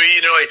to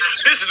WWE, and they're like,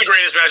 "This is the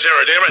greatest match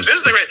ever." This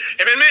is the great.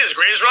 Him and Miz,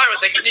 greatest rivalry.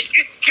 It's like,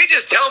 you can't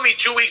just tell me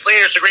 2 weeks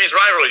later it's the greatest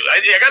rivalry.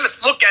 I got to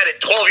look at it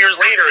 12 years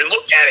later and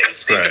look at it and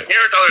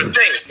compare it to other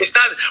things. It's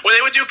not when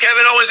they would do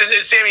Kevin Owens and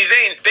Sami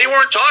Zayn. They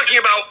weren't talking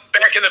about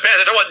back in the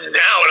past. I don't want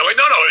now. And I'm like,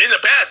 no, in the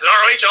past, in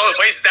ROH, all those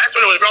places, that's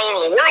when it was all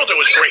over the world. It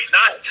was great,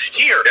 not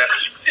here.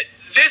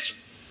 This,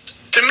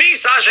 to me,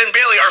 Sasha Sasha and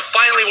Bayley are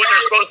finally what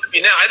they're supposed to be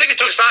now. I think it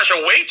took Sasha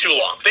way too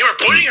long. They were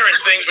putting her in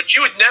things, but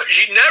she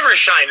never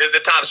shined at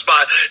the top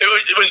spot.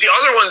 It was the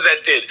other ones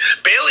that did.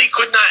 Bayley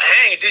could not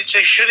hang.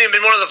 She shouldn't have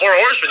been one of the four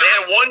horsemen. They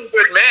had one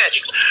good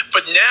match,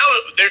 but now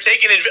they're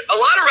taking a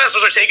lot of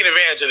wrestlers are taking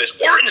advantage of this.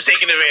 Orton's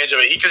taking advantage of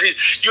it because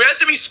you have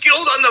to be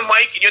skilled on the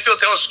mic and you have to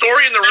tell a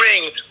story in the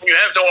ring when you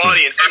have no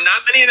audience, and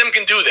not many of them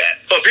can do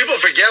that. But people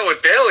forget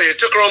with Bayley,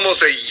 it took her almost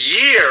a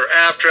year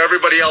after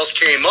everybody else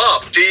came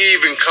up to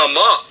even come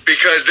up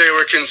because they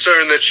were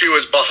concerned that she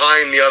was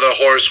behind the other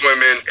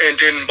horsewomen and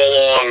didn't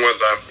belong with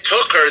them. It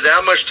took her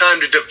that much time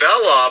to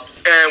develop.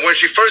 And when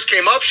she first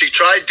came up, she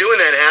tried doing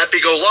that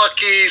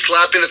happy-go-lucky,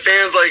 slapping the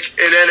fans like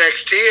in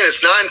NXT. And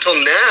it's not until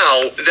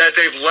now that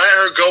they've let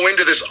her go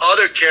into this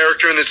other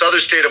character in this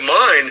other state of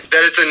mind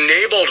that it's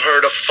enabled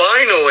her to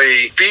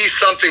finally be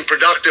something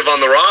productive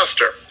on the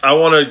roster. I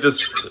want to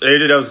just,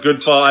 AJ, that was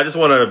good follow. I just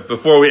want to,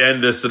 before we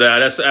end this today,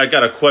 I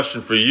got a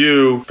question for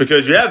you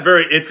because you have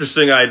very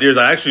interesting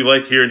ideas. I actually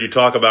like hearing you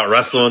talk about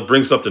wrestling,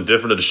 bring something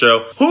different to the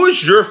show. Who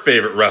is your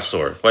favorite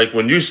wrestler? Like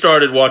when you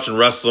started watching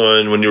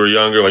wrestling when you were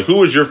younger, like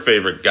who was your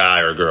favorite guy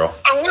or girl?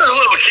 When I was a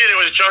little kid, it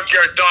was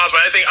Junkyard Dog,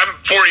 but I think I'm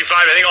 45.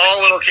 I think all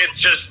little kids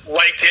just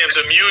liked him,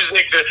 the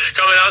music, the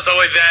coming out, stuff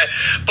like that.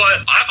 But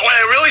when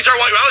I really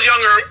started watching, when I was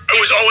younger, it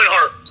was Owen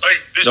Hart. Like,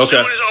 just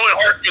doing his own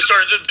Hart, he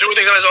started doing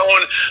things on his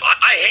own.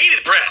 I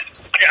hated Bret.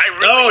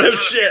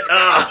 Shit.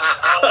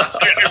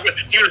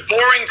 He was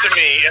boring to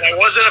me, and I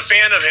wasn't a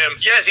fan of him.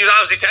 Yes, he was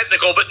obviously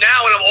technical, but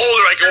now when I'm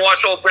older, I can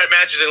watch old Bret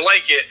matches and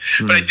like it.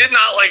 But I did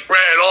not like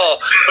Bret at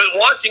all. But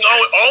watching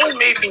Owen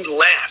made me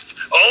laugh.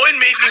 Owen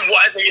made me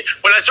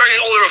when I started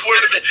getting older, before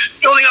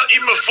building up,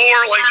 even before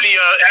like the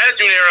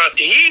Attitude Era.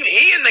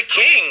 He and the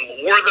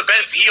King were the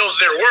best heels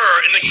there were,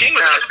 and the King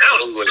was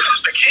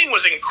the King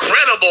was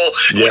incredible.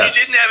 When he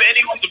didn't have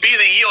anyone to be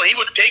the heel, he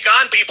would take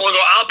on people and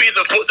go, "I'll be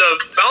the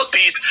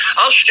mouthpiece.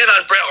 I'll shit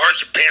on Bret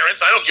Hart's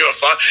parents. I don't give a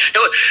fuck."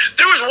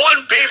 There was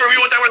one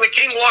pay-per-view one time where the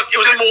King walked. It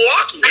was in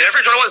Milwaukee,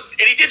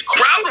 and he did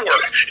crowd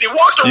work. And he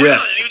walked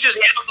around, and he just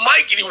had a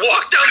mic, and he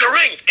walked down the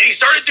ring, and he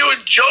started doing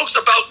jokes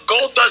about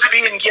Goldust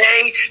being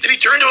gay. Then he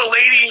turned to a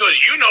lady and goes,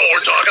 "You know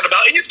what we're talking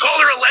about." He just called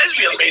her a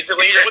lesbian,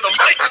 basically, with a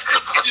mic.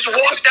 He just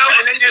walked out,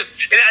 and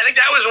I think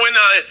that was when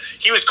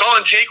he was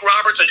calling Jake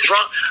Roberts a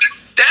drunk.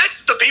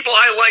 That's the people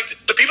I liked,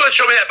 the people that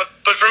showed me that.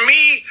 But for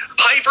me,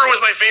 Piper was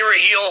my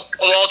favorite heel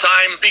of all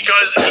time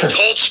because he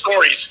told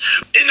stories.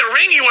 In the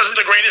ring, he wasn't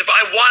the greatest, but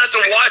I wanted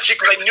to watch it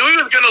because I knew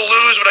he was going to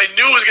lose, but I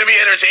knew it was going to be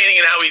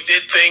entertaining in how he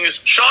did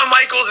things. Shawn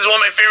Michaels is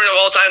one of my favorites of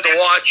all time to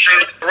watch.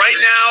 Right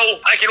now,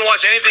 I can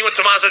watch anything with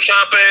Tommaso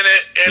Ciampa in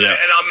it, and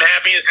I'm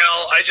happy as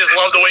hell. I just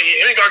love the way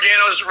him and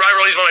Gargano's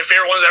rivalry is one of my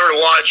favorite ones ever to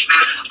watch.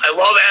 I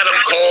love Adam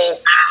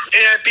Cole.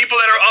 And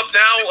people that are up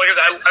now, like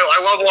I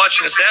love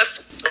watching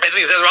Seth. I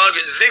think Seth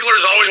Rollins. Ziggler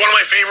is always one of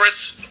my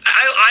favorites.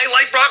 I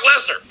like Brock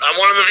Lesnar. I'm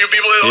one of the few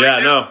people that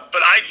like him.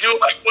 But I do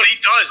like what he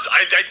does.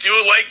 I do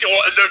like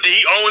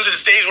he owns and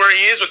stays where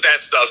he is with that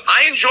stuff.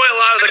 I enjoy a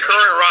lot of the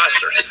current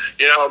roster.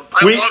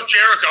 I love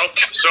Jericho.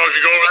 So if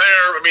you go over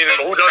there, I mean,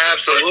 who doesn't?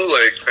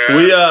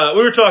 Absolutely. Yeah.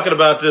 We were talking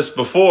about this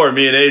before,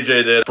 me and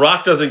AJ, that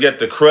Brock doesn't get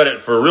the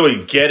credit for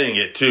really getting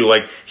it too.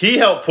 Like he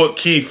helped put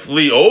Keith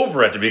Lee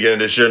over at the beginning of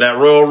this year in that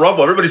Royal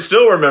Rumble. Everybody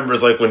still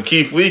remembers like when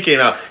Keith Lee came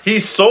out. He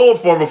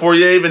sold for him before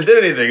he even did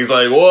anything. He's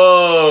like,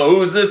 "Whoa,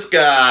 who's this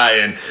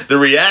guy?" And the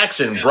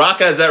reaction, Brock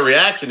has that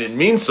reaction. It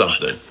means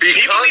something.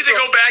 People need to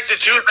go back to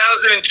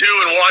 2002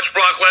 and watch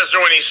Brock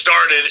Lesnar when he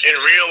started and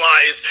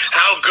realize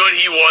how good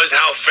he was,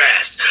 how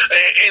fast.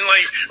 And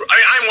like,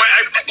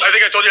 I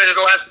think I told you guys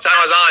the last time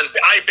I was on,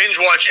 I binge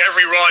watch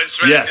every Raw and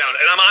SmackDown,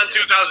 and I'm on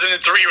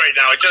 2003 right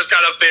now. I just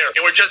got up there,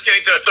 and we're just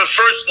getting to the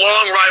first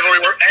long rivalry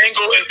where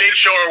Angle and Big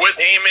Show are with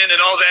Heyman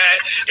and all that,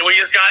 and we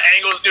just got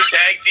Angle's new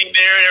tag team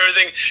there and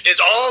everything. It's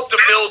all to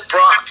build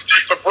Brock,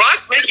 but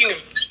Brock's making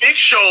Big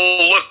Show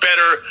look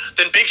better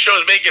than Big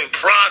Show's making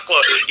Brock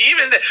look.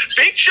 Even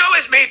Big Show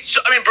has made,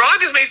 Brock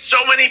has made so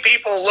many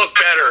people look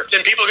better than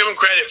people give him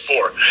credit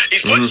for.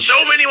 He's put so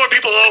many more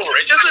people over.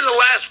 And just in the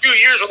last few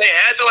years when they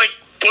had to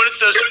put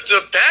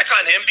the back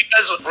on him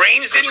because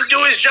Reigns didn't do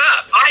his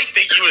job. I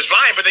think he was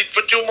fine, but they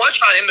put too much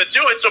on him to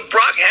do it. So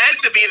Brock had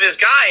to be this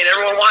guy, and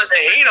everyone wanted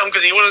to hate him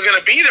because he wasn't going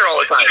to be there all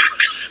the time.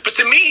 But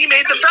to me, he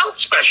made the belt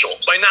special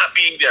by not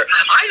being there.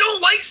 I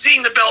don't like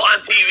seeing the belt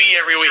on TV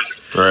every week.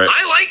 Right.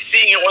 I like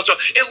seeing it once.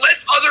 It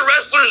lets other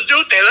wrestlers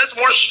do things. Lets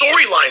more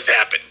storylines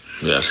happen.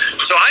 Yeah.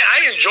 So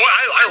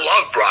I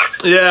love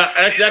Brock. Yeah,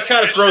 that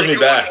kind of throws me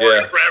back. Yeah.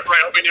 I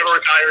hope he never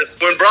retires.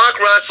 When Brock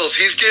wrestles,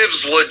 he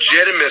gives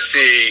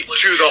legitimacy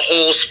to the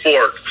whole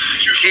sport.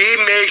 He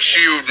makes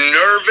you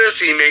nervous.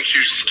 He makes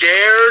you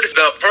scared.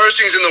 The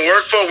person he's in the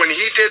work for, when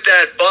he did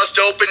that bust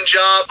open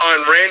job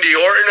on Randy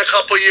Orton a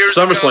couple years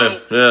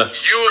SummerSlam, ago,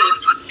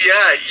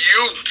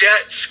 you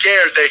get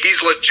scared that he's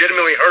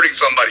legitimately hurting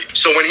somebody.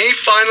 So when he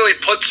finally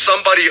puts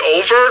somebody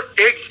over,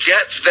 it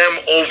gets them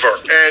over.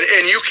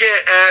 And you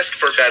can't ask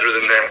for better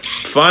than that.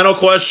 Final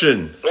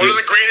question. One of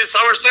the greatest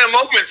SummerSlam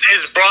moments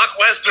is Brock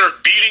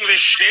Lesnar beating the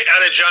shit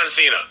out of John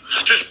Cena.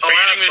 Just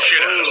beating the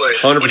shit out of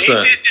him. 100%. When he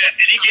did that,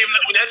 and he gave him,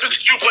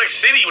 Suplex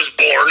City was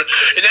born,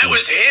 and that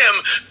was him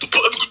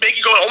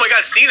making going, oh my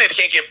God, Cena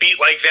can't get beat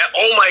like that.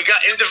 Oh my God.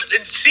 And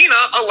Cena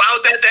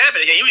allowed that to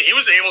happen. He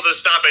was able to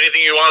stop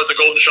anything he wanted with the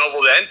Golden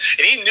Shovel then,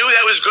 and he knew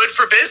that was good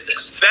for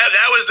business.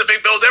 That was the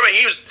big build there.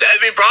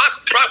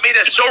 Brock made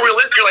that so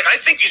realistic. You're like, I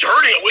think he's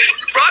hurting it.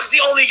 Brock's the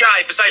only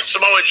guy besides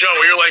Samoa Joe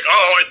where you're like,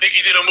 oh, I think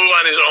he did a move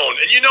on his own.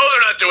 And you know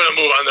they're not doing a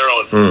move on their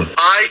own.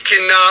 I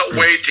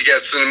cannot wait to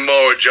get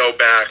Samoa Joe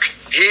back.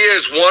 He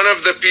is one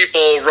of the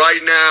people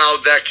right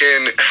now that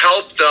can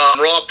help the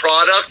Raw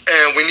product,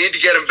 and we need to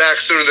get him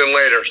back sooner than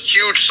later.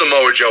 Huge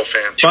Samoa Joe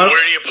fan. Where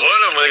do you put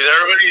him? Like,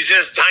 everybody's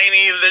just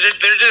tiny.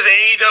 They're just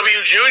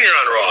AEW Junior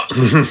on Raw.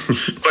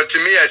 But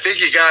to me, I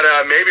think you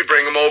gotta maybe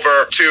bring him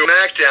over to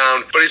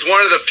SmackDown. But he's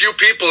one of the few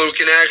people who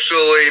can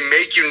actually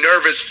make you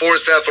nervous for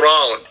Seth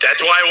Rollins.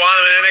 That's why I want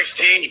him in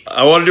NXT.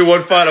 I want to do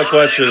one final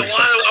question. I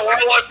want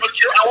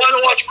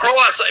to watch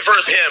Cross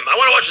versus him. I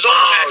want to watch those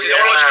matches.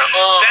 I want to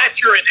watch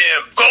Thatcher and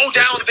him. Go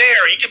down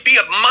there. He could be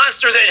a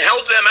monster that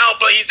help them out,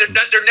 but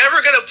they're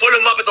never going to put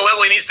him up at the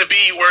level he needs to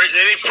be where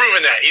they've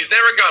proven that. He's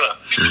never going to.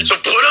 So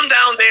put him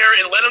down there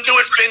and let him do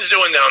what Finn's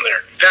doing down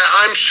there. Pat,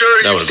 I'm sure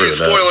you've seen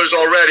spoilers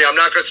already. I'm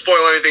not going to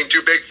spoil anything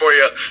too big for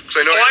you.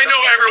 I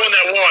know everyone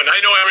that won. I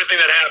know everything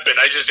that happened.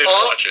 I just didn't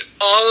watch it.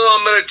 All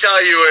I'm going to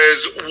tell you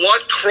is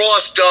what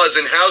Cross does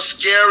and how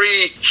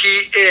scary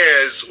he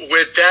is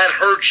with that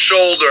hurt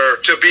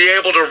shoulder to be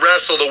able to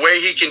wrestle the way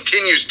he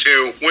continues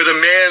to with a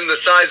man the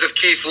size of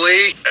Keith Lee.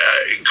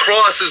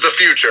 Cross is the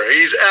future.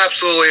 He's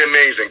absolutely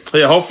amazing.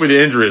 Yeah, hopefully the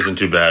injury isn't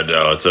too bad,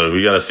 though. So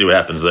we got to see what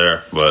happens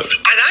there. But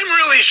and I'm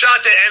really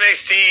shocked at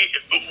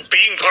NXT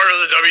being part of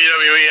the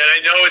WWE, and I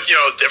know it's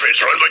different, it's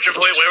run by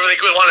Triple H, whatever they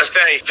could want to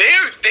say.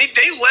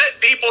 They let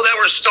people that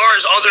were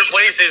stars other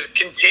places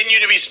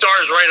continue to be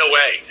stars right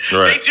away.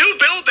 Right. They do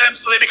build them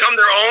so they become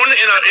their own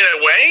in a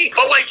way.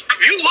 But like,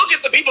 if you look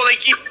at the people they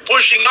keep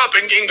pushing up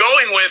and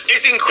going with,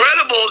 it's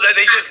incredible that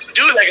they just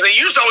do that. Because they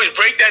used to always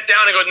break that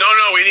down and go, no,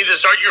 we need to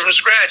start you from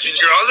scratch. And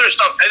your other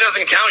stuff, that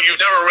doesn't count. You've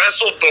never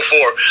wrestled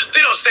before.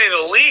 They don't say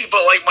the league,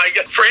 but like, my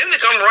God, for him to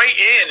come right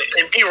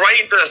in and be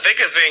right into the thick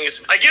of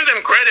things, I give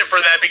them credit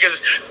for that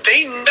because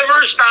they never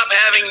stop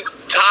having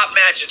top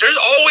matches. There's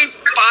always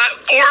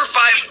 4 or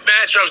 5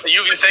 matchups that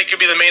you can say could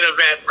be the main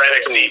event for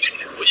NXT.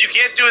 You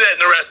can't do that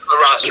in the rest of the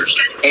rosters.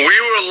 We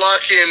were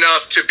lucky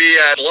enough to be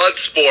at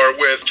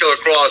Bloodsport with Killer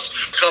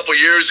Cross a couple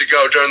years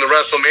ago during the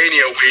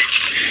WrestleMania week,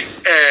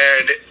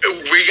 and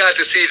we got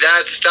to see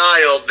that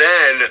style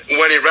then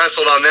when he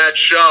wrestled on that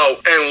show,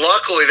 and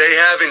luckily they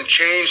haven't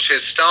changed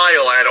his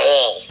style at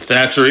all.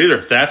 Thatcher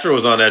either. Thatcher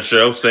was on that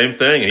show, same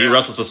thing. He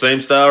wrestles the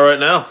same style right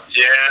now.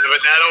 Yeah, but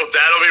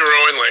that'll be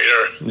ruined later.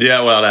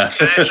 Yeah, well,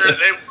 Thatcher,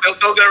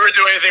 they'll never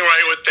do anything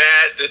right with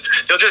that.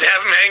 They'll just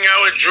have him hang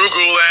out with Drew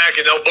Gulak,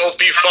 and they'll both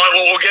be fun.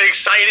 We'll get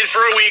excited for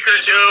a week or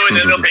two, and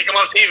then they'll take him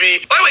off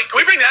TV. By the way, can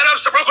we bring that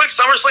up real quick?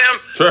 SummerSlam?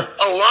 Sure.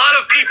 A lot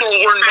of people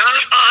were not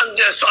on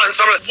this on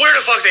SummerSlam. Where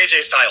the fuck's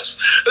AJ Styles?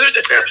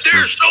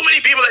 There's so many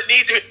people that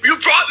need to be. You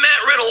brought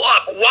Matt Riddle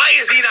up. Why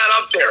is he not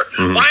up there?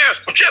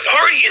 Jeff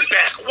Hardy is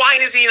back. Why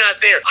is he not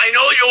there? I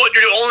know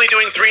you're only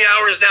doing 3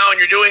 hours now, and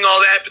you're doing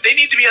all that, but they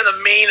need to be on the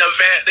main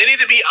event. They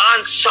need to be on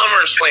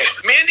SummerSlam.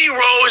 Mandy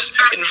Rose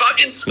and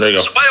fucking. There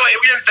you go. By the way,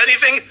 we haven't said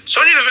anything.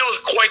 Sonya Deville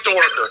is quite the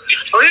worker.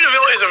 Sonya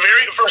Deville is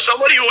for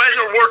somebody who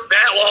hasn't worked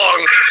that long,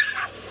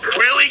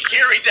 really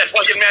carried that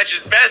fucking match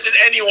as best as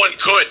anyone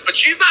could. But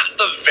she's not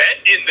the vet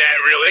in that,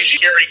 really. She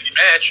carried the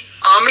match.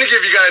 I'm going to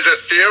give you guys a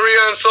theory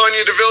on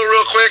Sonya Deville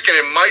real quick, and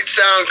it might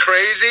sound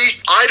crazy.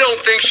 I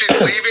don't think she's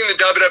leaving the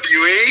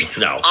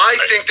WWE. No. I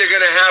think they're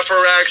going to have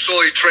her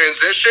actually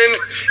transition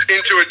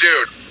into a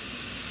dude.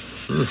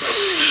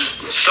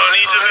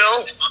 Sonny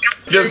Deville?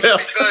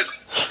 Because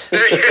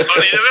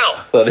Sonny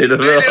Deville. They did a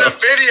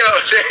video.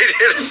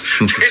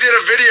 They did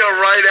a video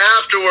right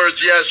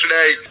afterwards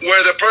yesterday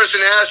where the person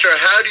asked her,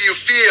 "How do you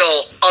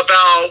feel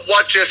about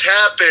what just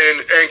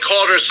happened?" and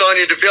called her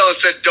Sonya Deville and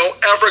said, "Don't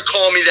ever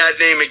call me that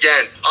name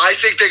again." I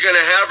think they're going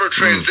to have her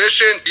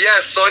transition.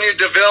 Yes, Sonya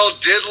Deville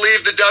did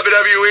leave the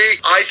WWE.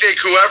 I think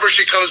whoever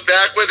she comes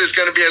back with is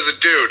going to be as a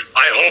dude.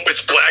 I hope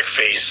it's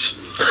blackface.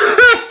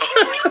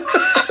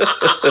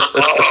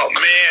 Oh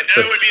man,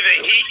 that would be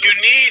the heat you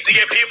need to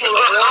get people to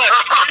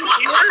watch.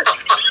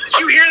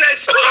 You hear that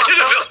Sonya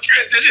Deville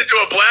transition to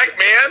a black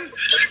man?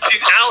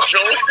 She's Al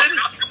Jolson.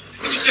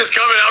 She's just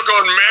coming out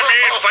going,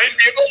 man, fighting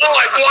people. Oh,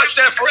 I've watched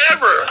that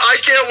forever.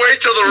 I can't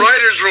wait till the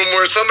writer's room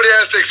where somebody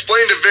has to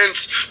explain to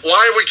Vince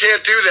why we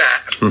can't do that.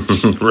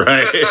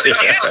 Right. We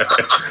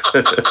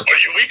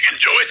can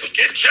do it.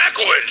 Get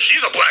Jacqueline.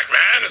 She's a black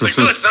man. It's like,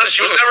 no, it's not.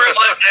 She was never a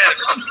black man.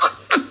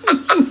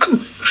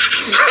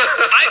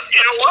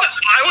 You know what?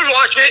 I would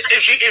watch it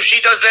if she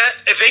does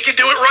that. If they could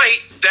do it right,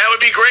 that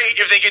would be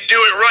great if they could do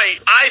it right.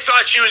 I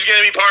thought she was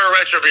going to be part of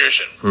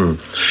Retribution.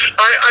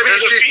 I mean,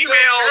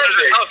 There's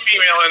a tough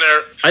female in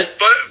there.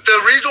 But the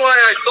reason why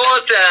I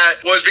thought that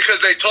was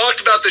because they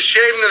talked about the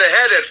shaving of the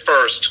head at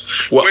first,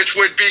 which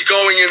would be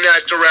going in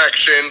that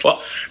direction.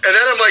 And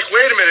then I'm like,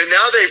 wait a minute,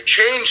 now they've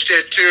changed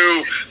it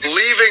to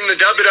leaving the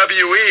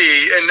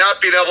WWE and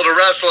not being able to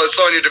wrestle as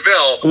Sonya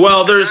Deville.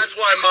 Well, that's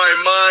why my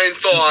mind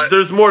thought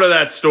there's more to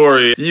that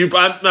story.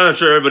 I'm not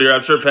sure everybody here.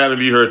 I'm sure Pat,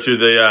 maybe you heard too.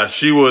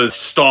 She was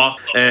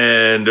stalked,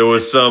 and there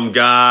was some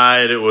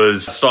guy that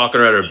was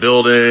stalking her at her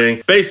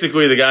building.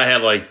 Basically, the guy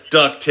had like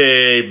duct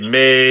tape,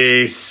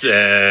 mace,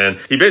 and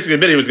he basically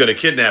admitted he was going to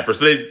kidnap her.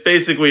 So they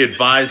basically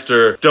advised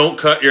her, don't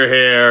cut your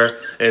hair,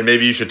 and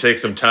maybe you should take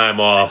some time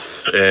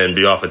off and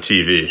be off of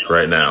TV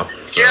right now.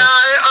 So. Yeah,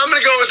 I'm going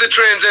to go with the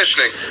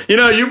transitioning. You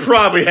know, you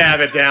probably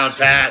have it down,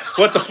 Pat.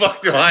 What the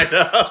fuck do I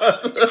know?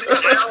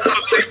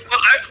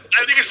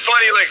 I think it's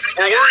funny, like,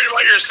 we're worried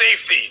about your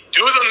safety.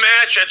 Do the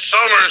match at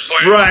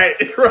SummerSlam. Right.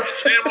 And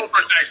we'll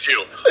protect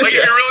you. Like, if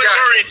you're really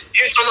worried,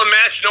 cancel the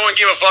match no one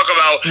gave a fuck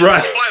about.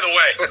 Right. Oh, by the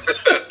way,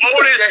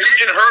 Otis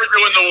and her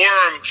doing the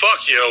worm,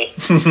 fuck you.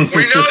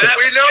 We know that.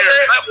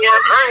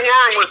 Her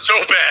worm was so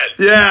bad.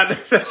 Yeah,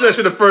 that's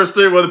actually the first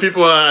thing one of the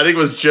people, I think it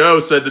was Joe,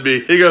 said to me.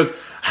 He goes,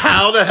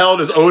 how the hell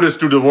does Otis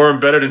do the worm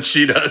better than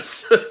she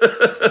does?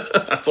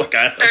 That's like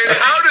and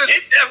how does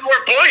it have more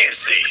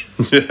buoyancy?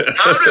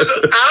 How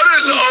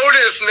does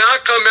Otis not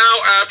come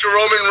out after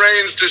Roman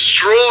Reigns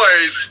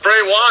destroys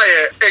Bray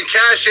Wyatt and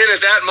cash in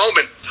at that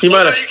moment? He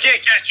might have. You can't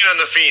catch it on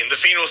the Fiend. The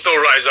Fiend will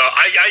still rise up.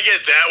 I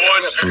get that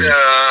one.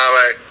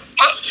 Right.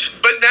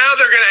 But now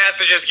they're going to have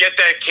to just get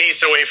that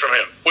case away from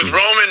him. With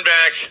Roman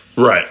back,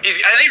 right?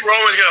 I think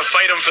Roman's going to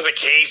fight him for the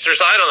case or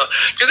something. I don't know.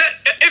 Because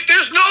if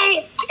there's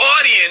no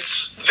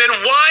audience, then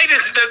why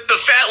does the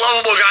fat,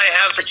 lovable guy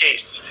have the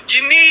case?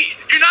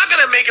 You're not going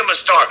to make him a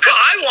star. What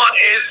I want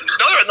is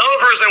another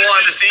person I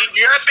wanted to see.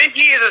 You have Big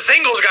E as a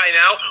singles guy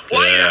now.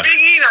 Why is Big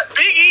E not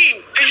Big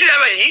E?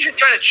 He should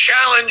try to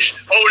challenge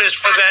Otis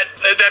for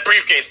that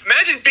briefcase.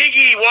 Imagine Big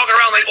E walking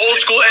around like old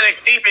school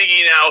NXT Big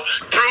E now,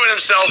 proving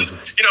himself.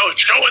 You know,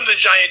 showing the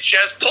giant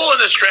chest, pulling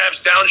the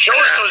straps down,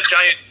 showing those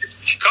giant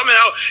coming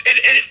out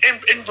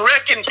and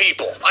wrecking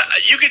people.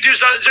 You could do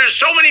something. There's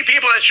so many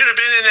people that should have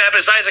been in that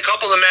besides a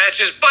couple of the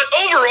matches. But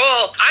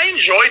overall, I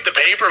enjoyed the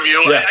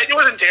pay-per-view. Yeah. It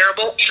wasn't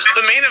terrible.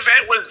 The main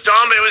event was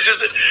dumb. It was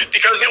just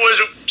because it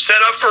was set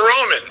up for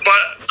Roman.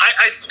 But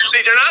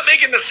they're not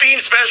making the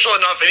Fiend special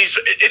enough. And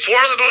it's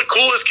one of the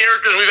coolest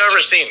characters we've ever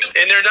seen.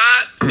 And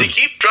they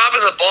keep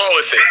dropping the ball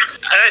with it.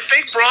 And I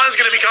think Braun's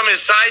going to become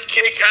his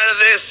sidekick out of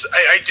this.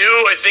 I do.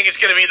 I think it's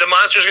going to be the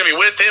Monster's going to be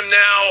with him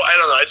now. I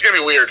don't know. It's going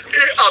to be weird.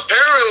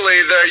 Apparently,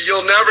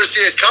 you'll never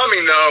see it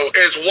coming, though,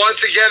 is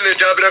once again the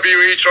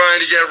WWE trying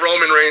to get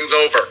Roman Reigns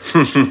over.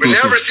 We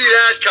never see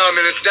that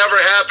coming. It's never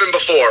happened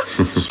before.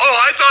 Oh,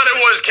 I thought it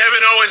was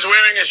Kevin Owens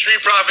wearing a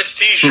Street Profits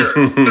t-shirt.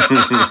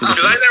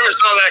 Because I never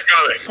saw that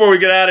coming. Before we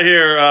get out of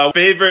here,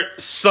 favorite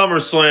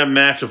SummerSlam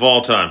match of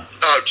all time?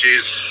 Oh,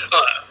 jeez.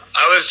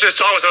 I was just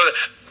talking about it.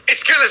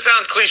 It's going to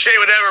sound cliche,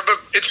 whatever, but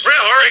it's Bret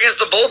Hart against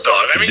the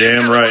Bulldog. I mean,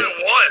 damn right. What it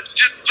was.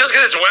 Just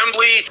because it's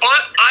Wembley.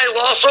 But I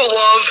also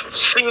love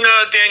Cena,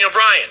 Daniel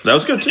Bryan. That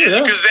was good too,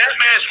 yeah. Because that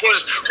match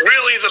was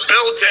really the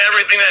build to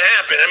everything that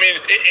happened. I mean,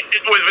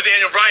 with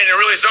Daniel Bryan, it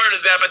really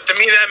started that. But to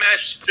me, that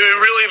match,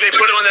 really, they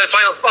put it on that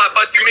final spot.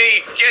 But to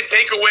me, you can't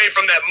take away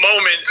from that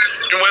moment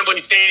in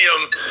Wembley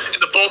Stadium and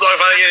the Bulldog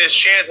finally getting his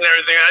chance and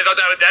everything. I thought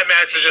that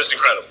match was just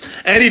incredible.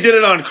 And he did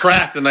it on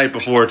crack the night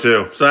before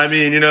too. So I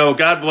mean,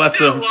 God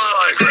bless him.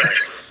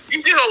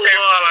 He did a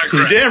lot of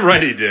crack. Damn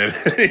right he did.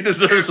 He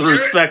deserves some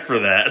respect for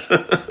that.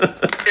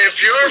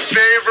 If your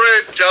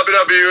favorite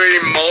WWE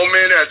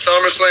moment at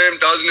SummerSlam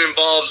doesn't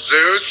involve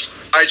Zeus,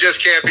 I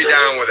just can't be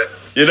down with it.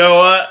 You know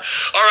what?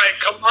 All right,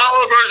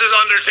 Kamala versus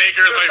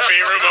Undertaker is my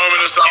favorite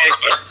moment of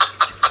SummerSlam.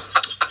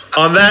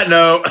 On that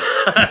note,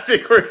 I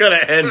think we're going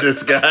to end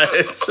this,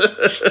 guys.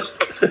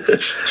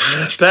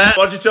 Pat,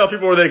 why don't you tell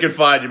people where they can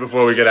find you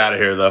before we get out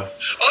of here, though?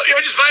 Oh,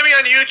 just find me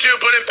on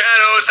YouTube. Put in Pat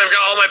Oates. I've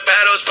got all my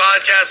Pat Oates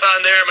podcasts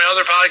on there. My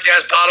other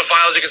podcast,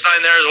 Podophiles, you can sign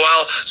there as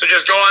well. So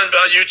just go on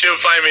YouTube,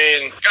 find me.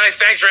 And guys,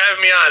 thanks for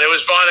having me on. It was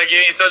fun.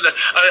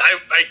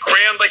 I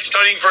crammed like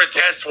studying for a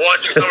test,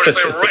 watching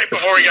SummerSlam right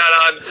before we got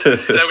on.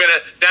 And I'm going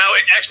to now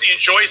actually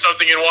enjoy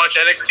something and watch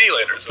NXT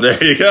later. So. There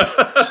you go.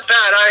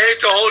 Pat, I hate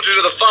to hold you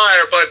to the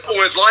fire, but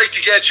would like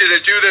to get you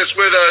to do this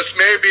with us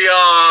maybe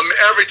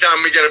every time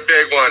we get a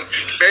big one.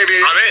 Maybe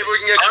we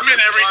can get I'm in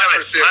every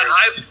time.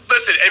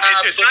 Listen,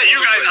 it's not you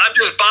guys. I'm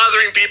just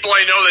bothering people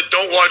I know that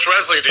don't watch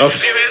wrestling. Did you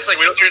see this? Like,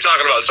 we don't know what you're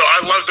talking about. So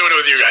I love doing it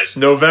with you guys.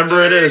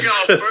 November it is.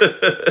 There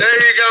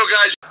you go,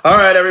 guys. All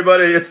right,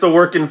 everybody. It's the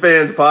Working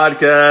Fans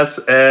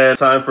Podcast, and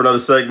time for another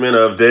segment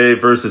of Dave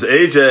versus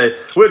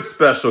AJ with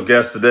special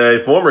guest today,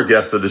 former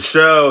guest of the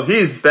show.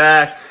 He's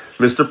back.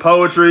 Mr.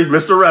 Poetry,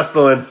 Mr.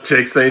 Wrestling,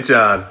 Jake St.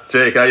 John.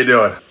 Jake, how you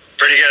doing?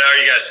 Pretty good. How are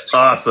you guys?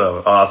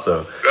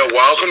 Awesome.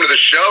 Welcome to the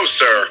show,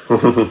 sir.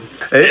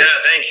 Yeah,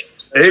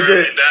 thanks.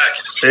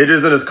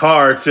 AJ's in his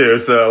car too,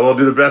 so we'll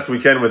do the best we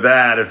can with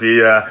that. If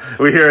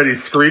we hear any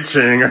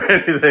screeching or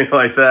anything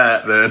like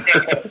that, then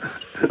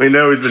we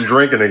know he's been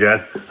drinking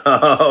again.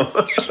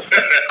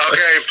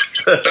 Okay,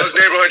 those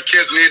neighborhood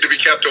kids need to be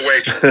kept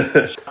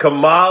awake.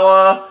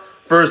 Kamala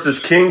versus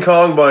King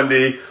Kong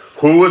Bundy.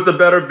 Who was the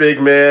better big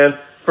man?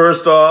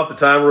 First off, the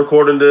time we're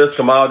recording this,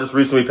 Kamala just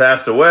recently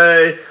passed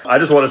away. I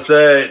just want to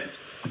say,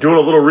 doing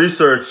a little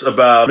research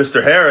about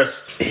Mr.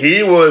 Harris,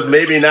 he was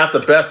maybe not the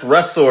best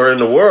wrestler in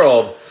the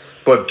world,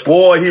 but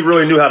boy, he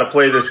really knew how to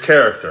play this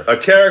character. A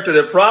character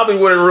that probably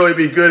wouldn't really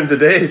be good in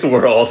today's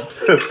world,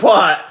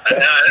 but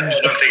I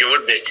don't think it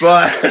would be.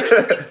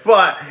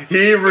 but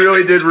he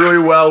really did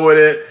really well with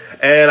it.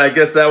 And I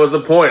guess that was the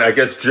point. I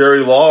guess Jerry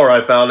Lawler, I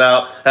found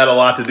out, had a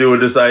lot to do with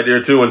this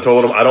idea too, and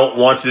told him, I don't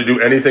want you to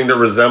do anything that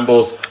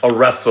resembles a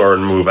wrestler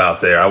and move out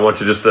there. I want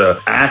you just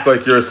to act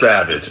like you're a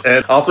savage.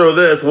 And I'll throw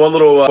this. One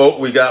little vote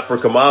we got for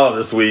Kamala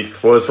this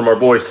week was from our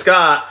boy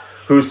Scott,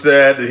 who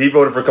said that he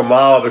voted for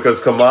Kamala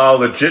because Kamala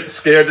legit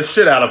scared the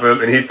shit out of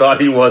him, and he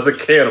thought he was a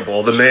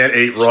cannibal. The man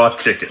ate raw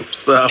chicken.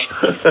 So,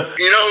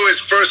 You know who his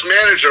first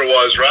manager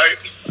was, right?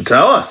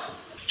 tell us.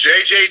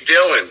 J.J.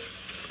 Dillon.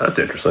 That's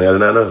interesting. I did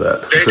not know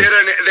that. They did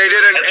an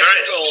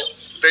angle.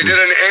 They did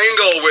an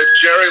angle with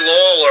Jerry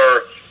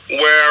Lawler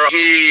where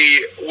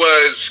he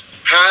was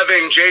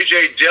having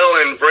J.J.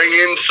 Dillon bring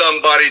in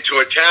somebody to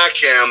attack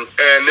him,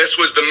 and this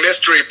was the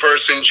mystery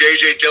person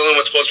J.J. Dillon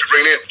was supposed to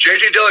bring in.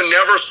 J.J. Dillon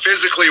never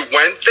physically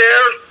went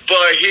there,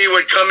 but he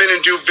would come in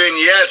and do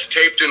vignettes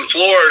taped in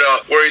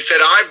Florida where he said,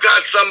 I've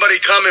got somebody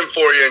coming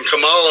for you, and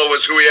Kamala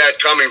was who he had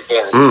coming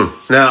for him.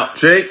 Now,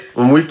 Jake,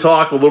 when we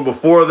talked a little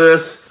before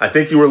this, I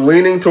think you were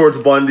leaning towards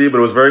Bundy, but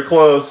it was very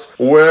close.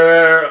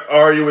 Where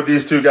are you with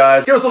these two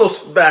guys? Give us a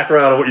little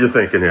background on what you're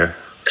thinking here.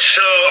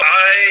 So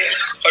I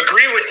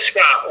agree with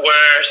Scott,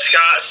 where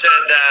Scott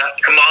said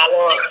that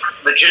Kamala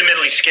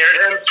legitimately scared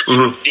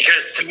him.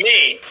 Because to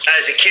me,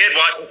 as a kid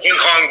watching King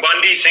Kong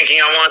Bundy,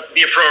 thinking I want to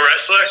be a pro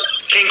wrestler,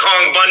 King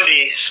Kong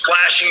Bundy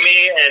splashing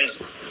me and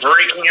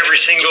breaking every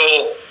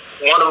single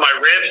one of my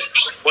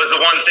ribs was the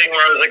one thing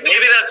where I was like,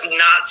 maybe that's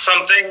not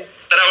something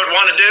that I would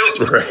want to do.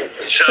 Right.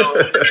 So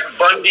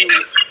Bundy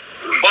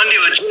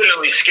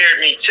legitimately scared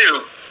me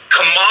too.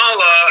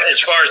 Kamala, as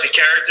far as the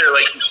character,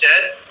 like you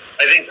said,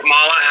 I think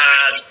Kamala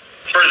had,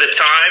 for the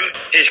time,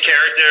 his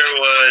character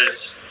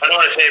was, I don't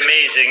want to say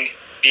amazing,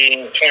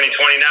 being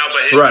 2020 now,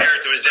 but his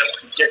character was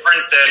definitely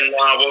different than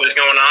what was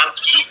going on.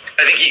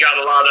 I think he got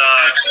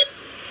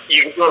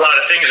you can do a lot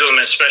of things with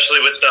him,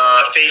 especially with the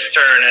face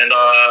turn and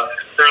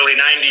early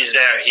 90s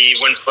there. He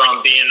went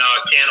from being a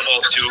cannibal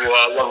to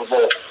a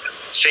lovable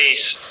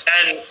face.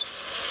 And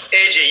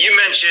AJ, you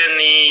mentioned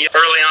the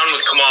early on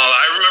with Kamala.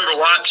 I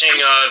remember watching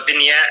a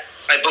vignette,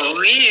 I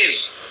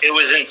believe it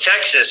was in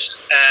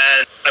Texas,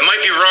 and I might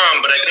be wrong,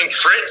 but I think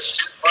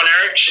Fritz on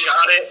Eric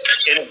shot it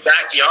in his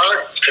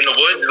backyard in the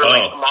woods with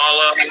like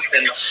Kamala,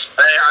 and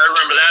I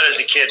remember that as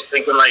a kid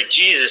thinking like,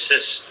 Jesus,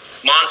 this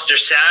monster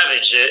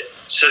savage.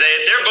 So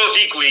they're both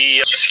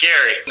equally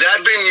scary.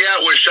 That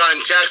vignette was shot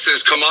in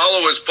Texas.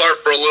 Kamala was part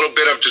for a little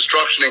bit of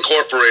Destruction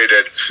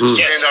Incorporated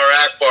and our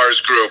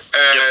Akbar's group.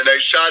 And they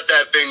shot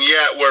that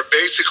vignette where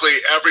basically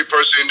every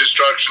person in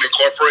Destruction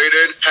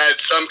Incorporated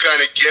had some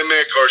kind of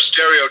gimmick or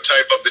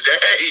stereotype of the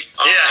day.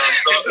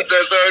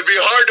 So it'd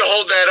be hard to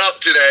hold that up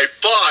today,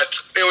 but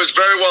it was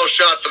very well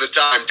shot for the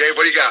time. Dave,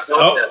 what do you got?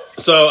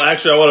 So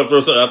actually, I want to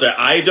throw something out there.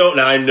 I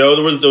know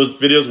those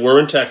videos were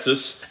in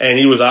Texas, and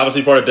he was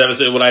obviously part of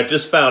Devastated. What I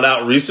just found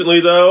out recently,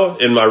 though,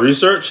 in my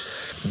research,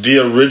 the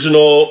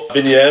original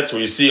vignettes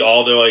where you see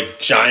all the like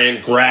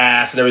giant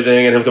grass and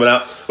everything and him coming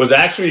out was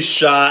actually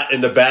shot in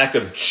the back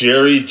of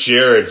Jerry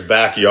Jarrett's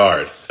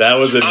backyard. That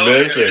was in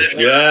Memphis.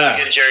 Yeah.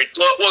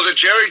 Well, the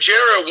Jerry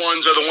Jarrett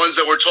ones are the ones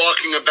that we're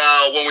talking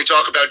about when we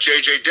talk about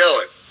J.J.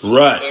 Dillon.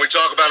 Right. When we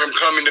talk about him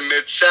coming to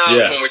Mid-South,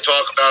 when we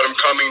talk about him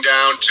coming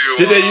down to...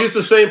 Did they use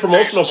the same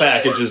promotional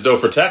packages, though,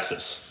 for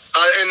Texas?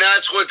 And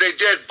that's what they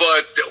did,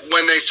 but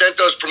when they sent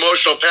those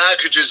promotional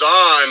packages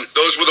on,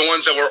 those were the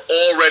ones that were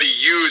already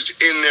used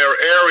in their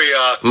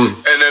area,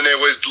 and then they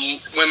would,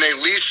 when they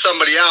leased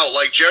somebody out,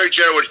 like Jerry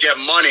Jarrett would get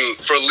money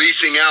for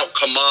leasing out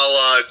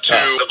Kamala to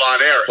the Von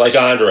Erich. Like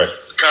Andre.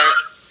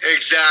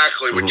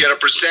 Exactly, would get a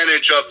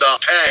percentage of the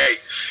pay.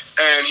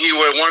 And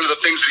one of the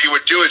things that he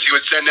would do is he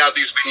would send out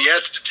these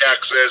vignettes to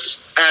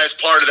Texas as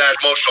part of that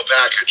promotional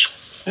package.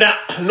 Now,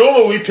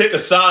 normally we pick a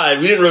side.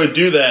 We didn't really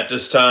do that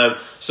this time.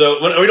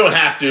 So we don't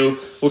have to.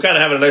 We're kind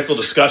of having a nice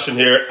little discussion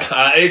here.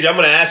 AJ, I'm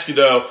going to ask you,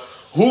 though,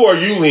 who are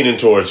you leaning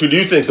towards? Who do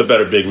you think's the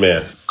better big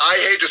man? I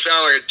hate to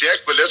sound like a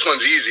dick, but this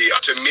one's easy.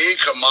 To me,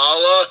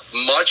 Kamala,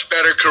 much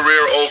better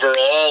career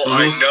overall.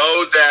 I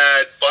know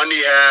that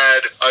Bundy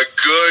had a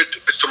good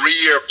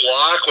 3-year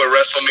block with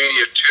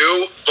WrestleMania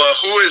 2, but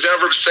who has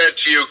ever said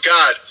to you,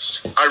 God,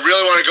 I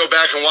really want to go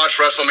back and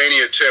watch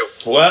WrestleMania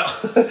 2? Well,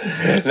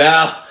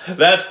 now...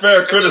 That's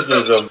fair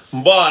criticism.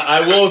 But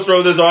I will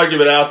throw this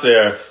argument out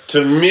there.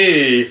 To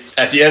me,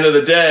 at the end of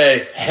the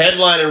day,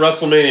 headlining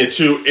WrestleMania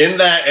 2 in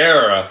that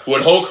era,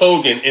 with Hulk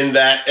Hogan in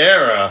that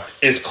era,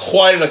 is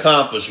quite an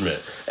accomplishment.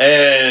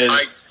 And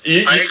I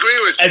agree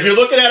with you. If you're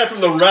looking at it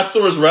from the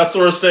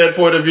wrestler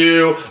standpoint of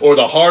view, or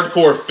the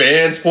hardcore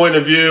fans' point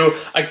of view,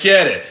 I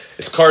get it.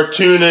 It's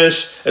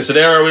cartoonish. It's an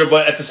era,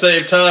 but at the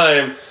same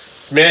time,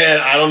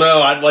 man, I don't know.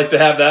 I'd like to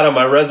have that on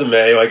my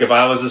resume. Like, if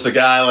I was just a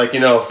guy, like,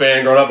 a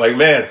fan growing up, like,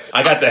 man,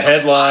 I got the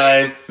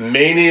headline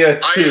Mania 2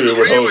 I agree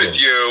with Hogan.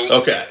 with you.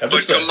 Okay.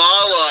 But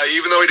Kamala,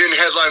 even though he didn't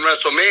headline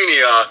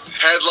WrestleMania,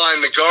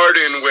 headlined the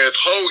Garden with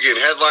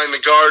Hogan, headlined the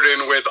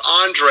Garden with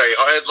Andre,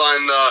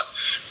 headlined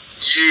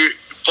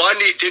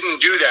Bundy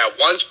didn't do that.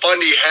 Once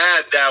Bundy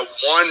had that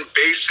one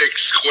basic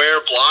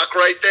square block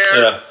right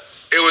there,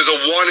 it was a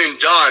one and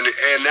done,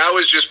 and that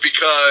was just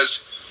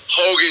because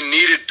Hogan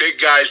needed big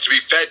guys to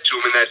be fed to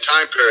him in that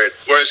time period.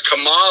 Whereas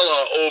Kamala,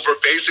 over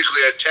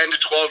basically a 10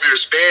 to 12 year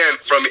span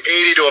from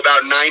 80 to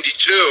about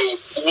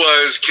 92,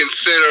 was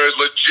considered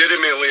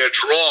legitimately a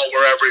draw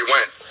wherever he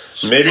went.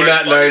 Maybe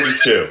not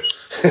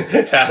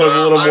 92. That was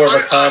a little more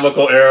of a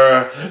comical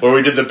era where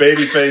we did the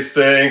babyface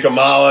thing.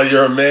 Kamala,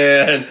 you're a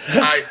man.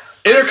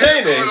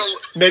 Entertaining.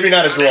 Maybe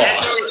not a draw.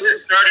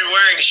 Started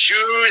wearing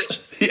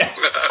shoes. Yeah.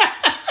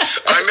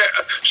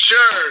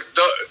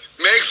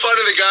 Make fun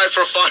of the guy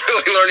for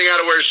finally learning how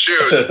to wear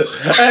shoes.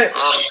 Hey,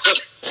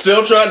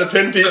 still trying to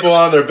pin people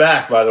on their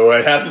back, by the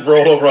way. Haven't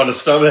rolled over on the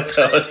stomach.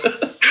 I was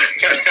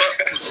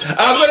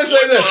going to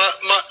say this.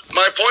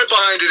 My point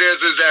behind it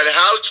is that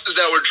houses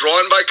that were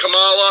drawn by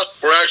Kamala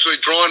were actually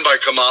drawn by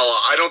Kamala.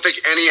 I don't think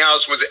any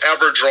house was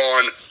ever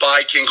drawn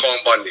by King Kong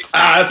Bundy.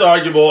 That's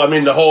arguable. I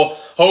mean, the whole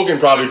Hogan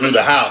probably drew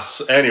the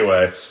house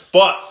anyway.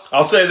 But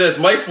I'll say this.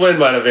 Mike Flynn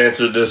might have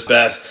answered this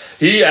best.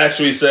 He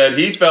actually said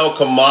he felt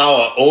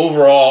Kamala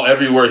overall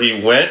everywhere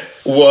he went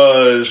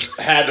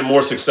had a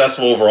more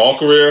successful overall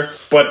career,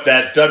 but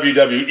that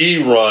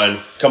WWE run,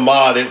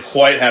 Kamala didn't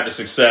quite have the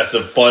success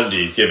of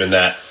Bundy given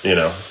that,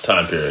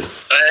 time period.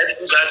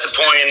 That's a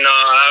point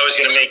I was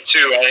going to make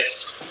too.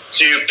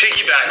 To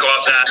piggyback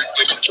off that,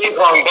 King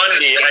Kong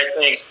Bundy, I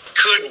think,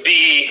 could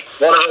be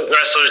one of those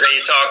wrestlers that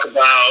you talk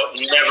about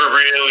never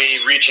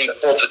really reaching the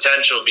full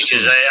potential,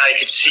 because I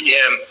could see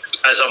him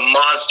as a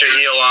monster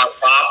heel on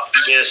top,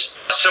 just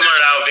similar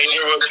to how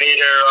Vader was.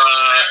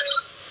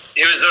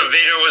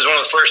 Vader was one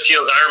of the first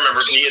heels I remember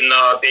beating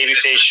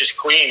babyface just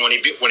clean when he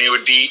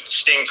would beat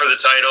Sting for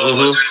the title.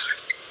 Mm-hmm.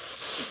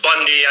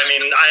 Bundy,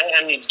 and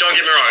don't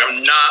get me wrong,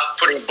 I'm not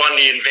putting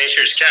Bundy in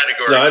Vader's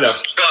category. No, I know.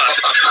 But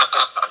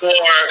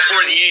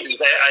for the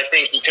 80s, I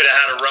think he could have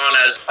had a run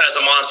as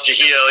a monster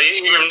heel,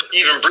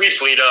 even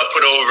briefly, to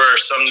put over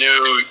some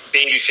new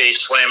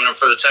babyface slamming him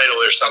for the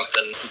title or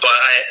something. But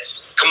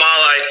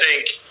Kamala,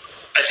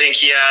 I think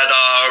he had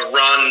a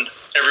run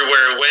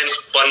everywhere he went.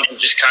 Bundy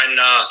was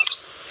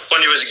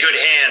a good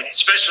hand,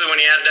 especially when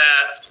he had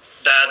that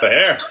thick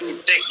hair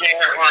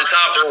on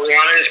top early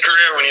on in his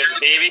career when he was a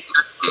baby.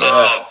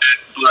 I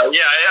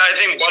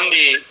think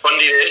Bundy,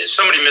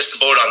 somebody missed the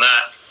boat on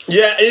that.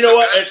 Yeah, and you know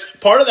what?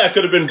 Part of that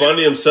could have been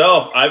Bundy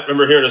himself. I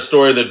remember hearing a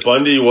story that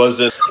Bundy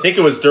wasn't, I think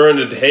it was during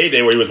the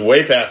heyday where he was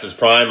way past his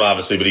prime,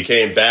 obviously, but he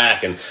came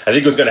back, and I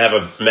think he was going to have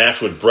a match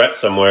with Brett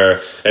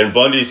somewhere, and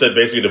Bundy said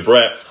basically to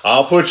Brett,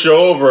 I'll put you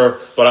over,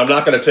 but I'm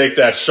not going to take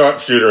that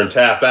sharpshooter and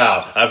tap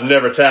out. I've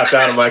never tapped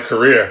out in my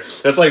career.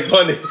 That's like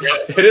Bundy.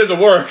 It is a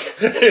work.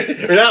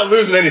 You're not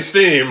losing any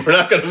steam. We're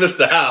not going to miss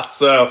the house.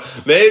 So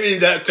maybe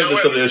that could be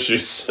some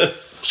issues.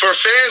 For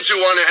fans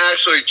who want to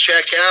actually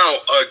check out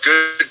a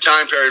good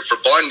time period for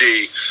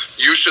Bundy,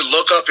 you should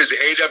look up his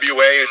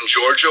AWA in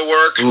Georgia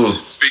work,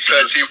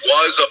 because he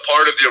was a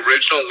part of the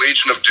original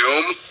Legion of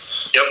Doom.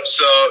 Yep.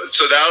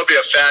 So that would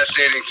be a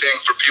fascinating thing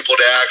for people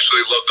to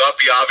actually look up.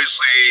 He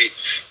obviously,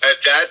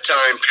 at that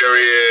time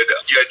period,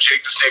 you had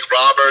Jake the Snake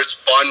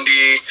Roberts,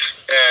 Bundy,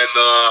 and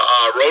the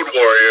Road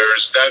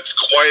Warriors. That's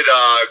quite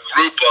a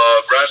group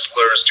of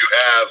wrestlers to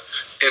have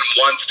in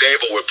one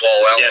stable with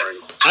Paul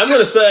Ellering. I'm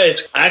going to say,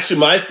 actually,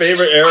 my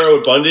favorite era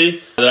with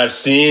Bundy that I've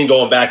seen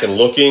going back and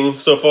looking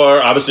so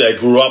far, obviously I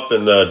grew up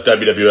in the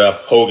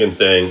WWF Hogan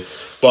thing,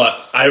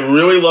 but I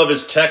really love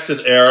his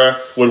Texas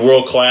era with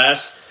World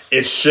Class.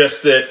 It's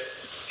just that,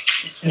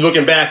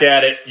 looking back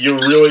at it,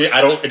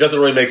 it doesn't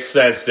really make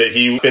sense that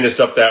he finished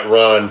up that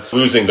run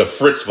losing to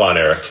Fritz Von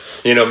Erich.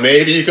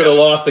 Maybe he could have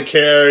lost to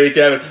Kerry,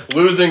 Kevin,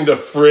 losing to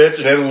Fritz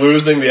and then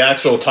losing the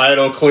actual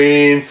title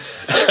clean.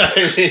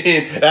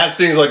 That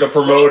seems like a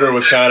promoter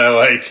was kind of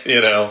like, He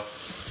may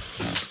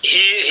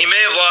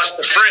have lost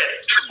to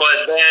Fritz,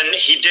 but then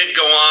he did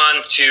go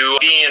on to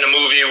be in a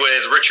movie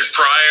with Richard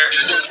Pryor,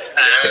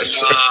 and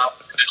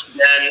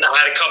then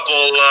had a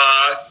couple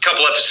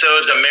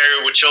episodes of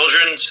Married with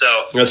Children.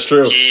 So that's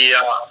true.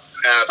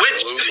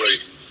 Absolutely.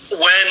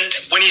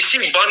 When you see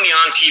Bundy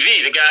on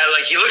TV, the guy,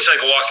 he looks like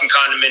a walking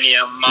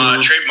condominium,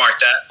 trademark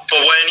that.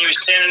 But when he was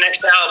standing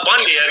next to Al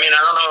Bundy, I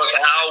don't know if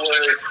Al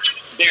was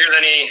bigger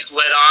than he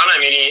let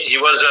on. He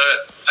was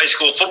a high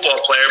school football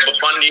player, but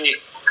Bundy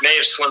may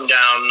have slimmed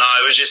down.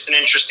 It was just an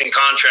interesting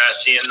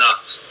contrast, seeing the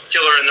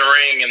killer in the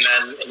ring and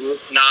then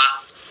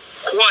not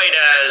quite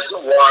as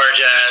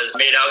large as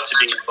made out to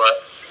be,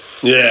 but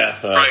Yeah.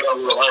 probably got a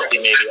little healthy,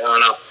 maybe. I don't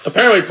know.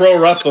 Apparently, pro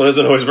wrestling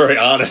isn't always very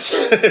honest.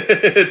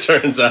 It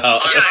turns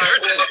out. Yeah, I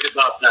heard that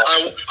about that.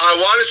 I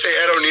want to say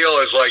Ed O'Neill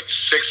is like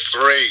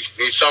 6'3".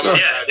 He's somewhere in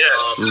that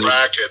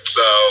bracket,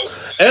 so.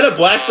 And a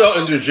black belt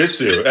in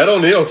jiu-jitsu. Ed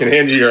O'Neill can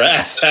hand you your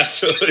ass,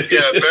 actually.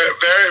 Yeah, very,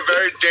 very,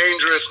 very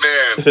dangerous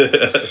man.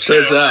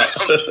 Turns out.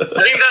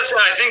 I think that's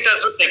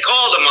what they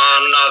called him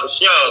on the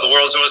show, the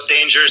world's most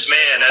dangerous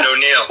man, Ed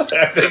O'Neill.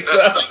 I think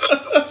so.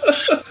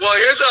 Well,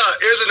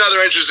 here's another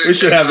interesting. We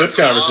should thing have this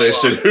about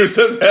conversation. Kamala. Who's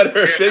a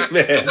better big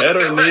man, Ed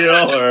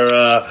O'Neill or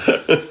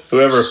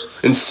whoever?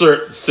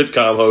 Insert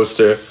sitcom host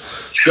here.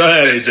 Go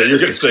ahead, AJ. You're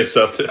going to say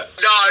something.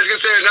 No, I was going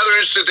to say another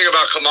interesting thing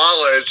about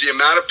Kamala is the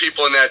amount of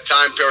people in that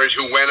time period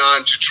who went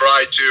on to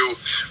try to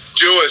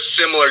do a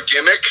similar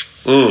gimmick.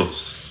 And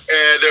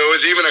there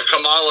was even a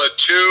Kamala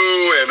 2,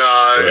 and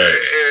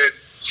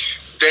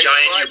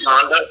Giant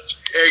Uganda.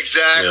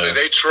 Exactly. Yeah.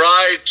 They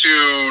tried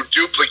to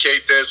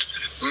duplicate this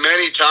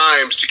many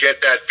times to get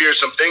that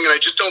fearsome thing, and I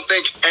just don't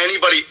think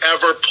anybody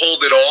ever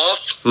pulled it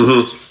off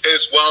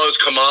as well as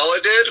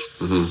Kamala did,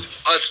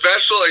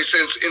 especially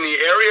since in the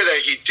area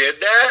that he did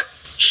that,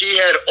 he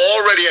had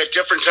already at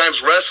different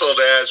times wrestled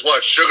as,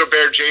 Sugar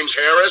Bear James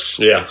Harris?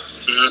 Yeah.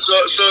 So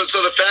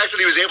the fact that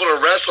he was able to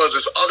wrestle as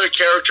this other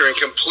character and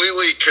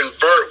completely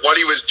convert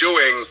what he was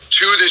doing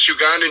to this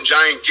Ugandan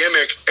giant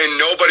gimmick, and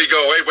nobody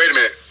go, wait a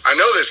minute, I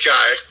know this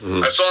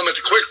guy. I saw him at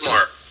the Quick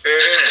Mart.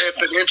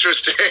 It's an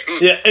interesting.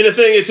 Yeah, and the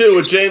thing too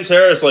with James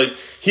Harris, like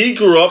he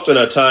grew up in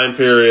a time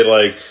period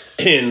like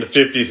in the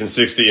 50s and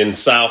 60s in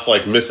South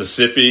like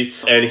Mississippi,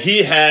 and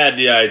he had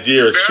the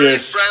idea,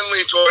 experience very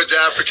friendly towards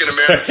African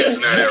Americans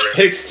in that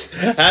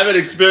area. having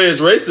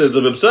experienced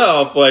racism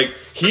himself, like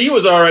he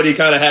was already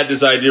kind of had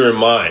this idea in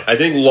mind. I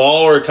think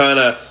Lawler kind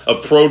of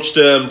approached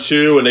them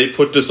too, and they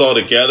put this all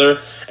together.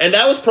 And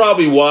that was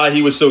probably why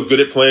he was so good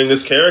at playing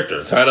this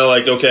character. Kind of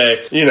like, okay,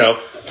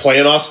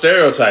 playing off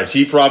stereotypes.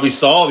 He probably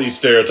saw these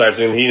stereotypes,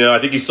 and I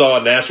think he saw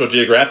a National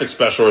Geographic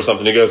special or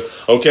something. He goes,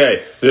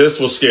 okay, this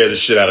will scare the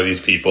shit out of these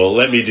people.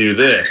 Let me do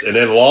this. And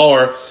then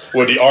Lawler,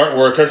 with the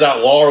artwork, turns out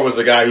Lawler was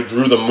the guy who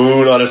drew the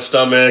moon on his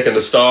stomach and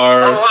the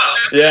stars. Oh, wow.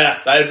 Yeah,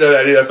 I didn't know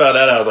that either. I found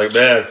that out. I was like,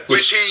 man.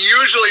 Which he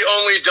usually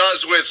only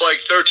does with like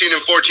 13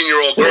 and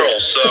 14-year-old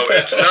girls. So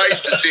it's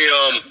nice to see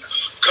him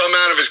come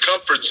out of his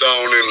comfort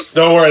zone. And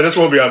don't worry, this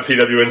won't be on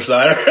PW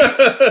Insider.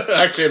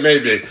 Actually, it may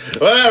be.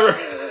 Whatever.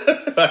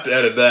 I have to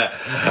edit that.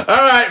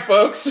 All right,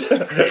 folks.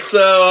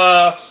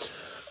 So,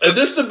 in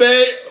this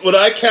debate, what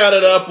I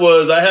counted up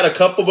was I had a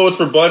couple votes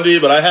for Bundy,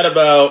 but I had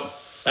actually,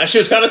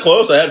 it was kind of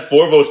close. I had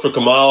 4 votes for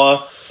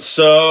Kamala.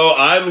 So,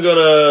 I'm going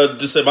to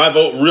just say my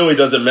vote really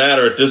doesn't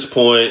matter at this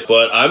point,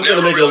 but I'm going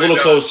to make it a little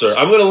closer.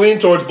 I'm going to lean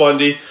towards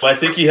Bundy. I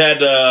think he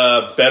had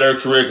a better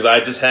career because I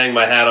just hang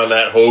my hat on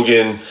that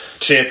Hogan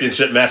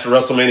championship match at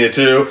WrestleMania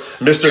 2.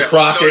 Mr.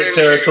 Crockett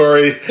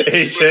territory.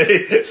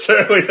 AJ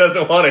certainly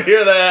doesn't want to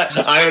hear that.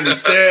 I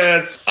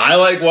understand. I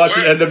like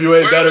watching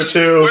NWA better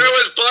too. Where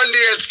was Bundy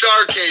at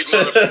Starrcade,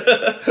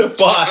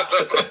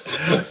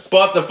 motherfucker?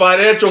 but the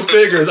financial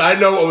figures, I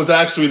know what was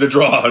actually the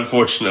draw,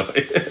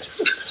 unfortunately.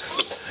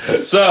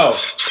 So,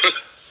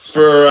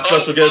 for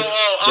special guest.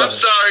 I'm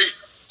sorry.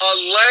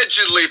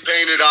 Allegedly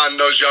painted on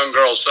those young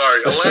girls.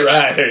 Sorry. Allegedly.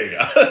 Right, here you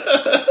go.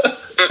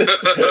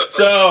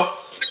 So,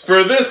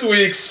 for this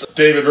week's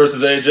David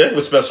versus AJ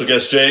with special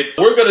guest Jake,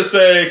 we're going to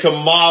say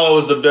Kamala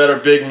was the better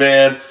big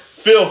man.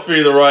 Feel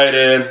free to write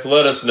in.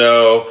 Let us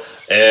know.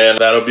 And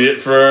that'll be it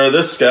for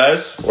this,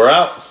 guys. We're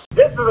out.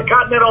 This is the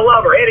Continental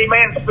Lover, Eddie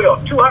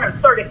Mansfield,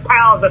 230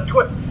 pounds of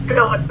twisted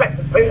steel and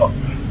Texas steel.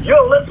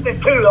 You're listening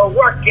to the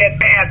Working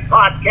Man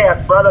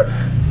Podcast, brother.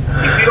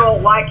 If you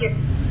don't like it,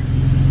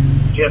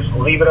 just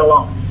leave it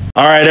alone.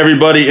 All right,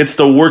 everybody, it's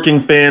the Working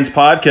Fans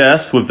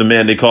Podcast with the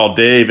man they call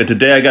Dave. And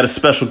today I got a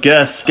special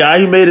guest, guy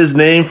who made his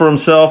name for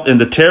himself in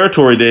the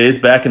territory days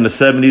back in the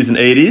 70s and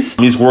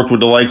 80s. He's worked with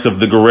the likes of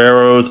the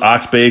Guerreros,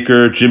 Ox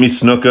Baker, Jimmy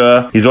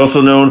Snuka. He's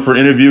also known for an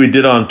interview he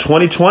did on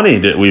 2020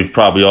 that we've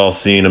probably all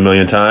seen a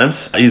million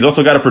times. He's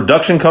also got a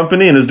production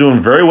company and is doing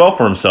very well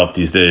for himself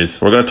these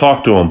days. We're going to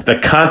talk to him. The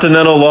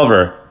Continental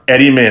Lover,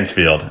 Eddie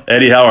Mansfield.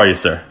 Eddie, how are you,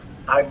 sir?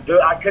 I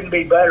couldn't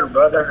be better,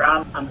 brother.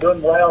 I'm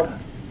doing well.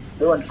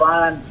 Doing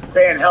fine,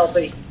 staying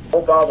healthy.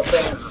 Hope all the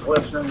fans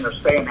listening are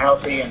staying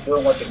healthy and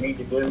doing what they need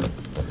to do.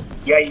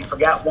 Yeah, you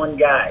forgot one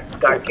guy,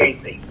 Scott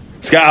Casey.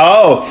 Scott,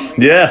 oh,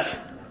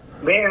 yes.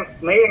 Me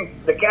and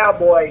the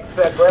Cowboy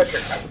set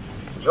records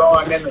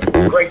drawing in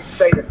the great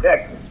state of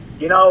Texas.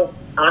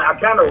 I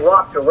kind of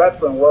rocked the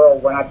wrestling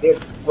world when I did,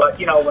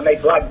 when they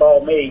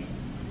blackballed me,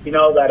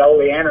 that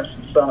Ole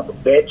Anderson son of a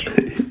bitch.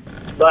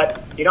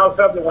 But,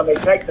 something, when they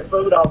take the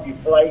food off your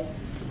plate,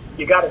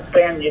 you got to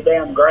stand your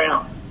damn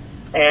ground.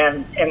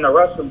 And in the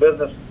wrestling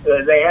business,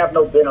 they have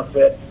no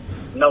benefits,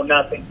 no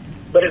nothing.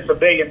 But it's $1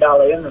 billion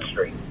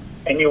industry.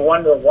 And you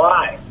wonder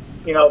why,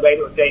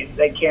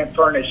 they can't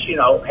furnish,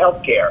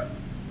 health care.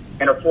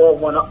 and a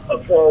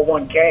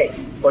 401k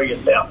for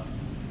yourself.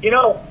 You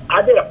know,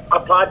 I did a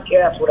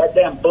podcast with that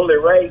damn Bully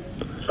Ray,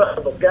 son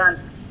of a gun.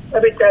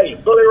 Let me tell you,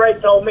 Bully Ray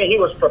told me he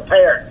was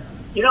prepared.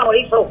 You know,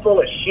 he's so full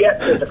of shit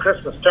with the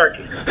Christmas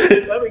turkey.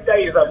 Let me tell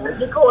you something. When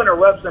you go in the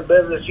wrestling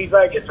business, you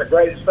think it's the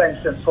greatest thing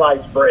since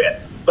sliced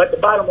bread. But the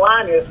bottom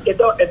line is, it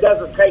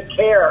doesn't take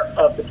care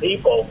of the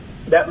people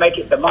that make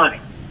it the money.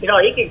 You know,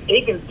 he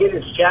can get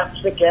his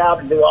chapstick out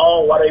and do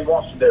all what he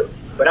wants to do.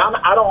 But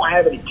I don't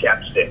have any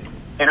chapstick.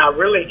 And it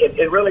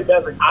really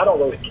doesn't, I don't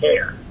really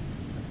care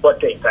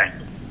what they think.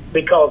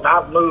 Because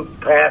I've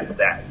moved past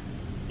that.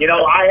 You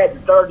know, I had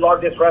the third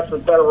largest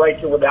wrestling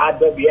federation with the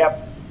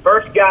IWF.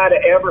 First guy to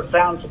ever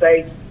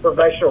soundstage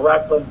professional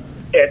wrestling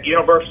at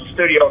Universal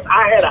Studios.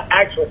 I had an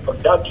actual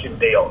production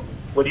deal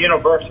with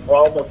Universal for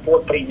almost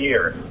 14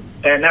 years.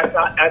 And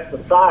that's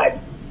besides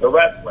the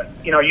wrestling.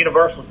 You know,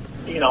 Universal,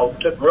 you know,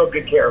 took real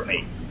good care of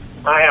me.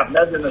 I have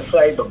nothing to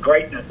say but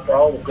greatness for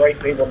all the great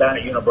people down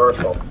at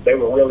Universal. They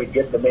were really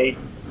good to me.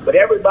 But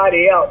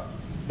everybody else,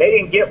 they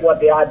didn't get what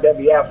the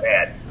IWF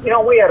had. You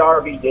know, we had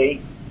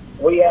RVD.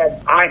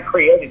 I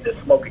created the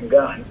Smoking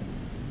Gun.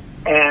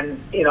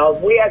 And, you know,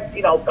 we had,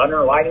 you know, Thunder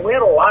and Lightning. We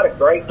had a lot of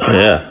great guys. Oh,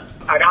 yeah.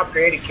 I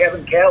created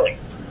Kevin Kelly.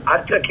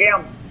 I took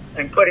him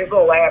and put his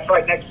little ass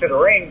right next to the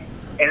ring.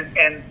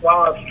 And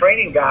while I was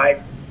training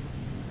guys,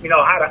 you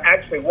know, how to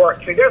actually work.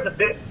 See, there's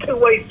two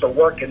ways to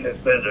work in this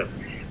business.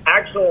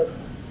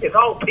 It's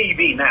all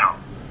TV now.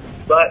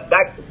 But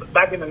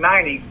back in the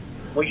 90s,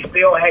 we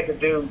still had to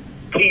do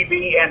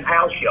TV and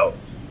house shows.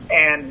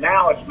 And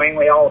now it's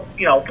mainly all,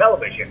 you know,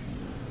 television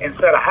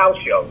instead of house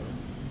shows.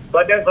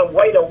 But there's a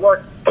way to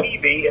work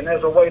TV and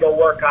there's a way to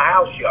work a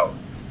house show.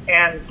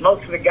 And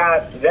most of the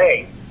guys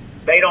today,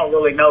 they don't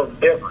really know the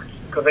difference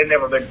because they've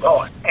never been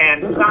taught.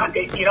 And it's not,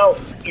 you know,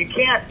 you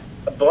can't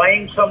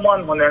blame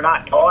someone when they're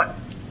not taught.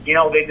 You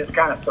know, they just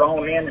kind of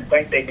thrown in and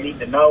think they need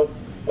to know.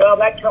 Well,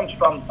 that comes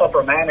from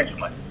upper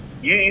management.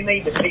 You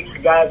need to teach the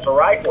guys the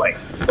right way.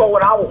 Well,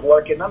 when I was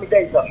working, let me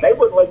tell you something. They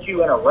wouldn't let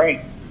you in a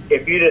ring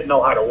if you didn't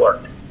know how to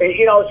work.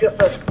 You know, it's just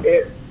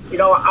you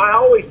know, I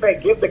always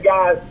say give the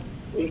guys,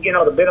 you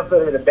know, the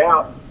benefit of the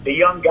doubt, the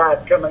young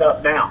guys coming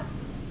up now.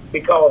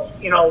 Because,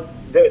 you know,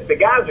 the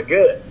guys are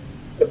good.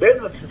 The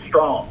business is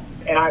strong.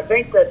 And I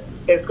think that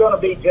it's going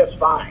to be just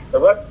fine. The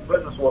rest of the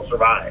business will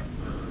survive.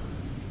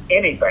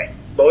 Anything,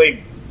 believe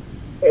me.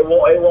 It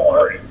won't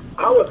hurt it.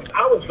 I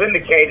was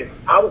vindicated.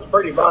 I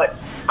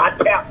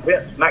tapped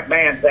Vince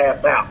McMahon's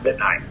ass out,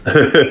 didn't I?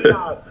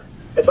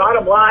 The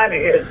bottom line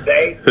is,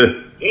 Dave,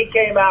 he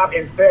came out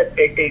and said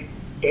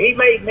he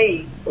made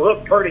me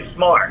look pretty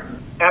smart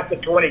after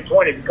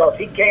 2020 because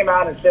he came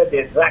out and said the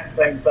exact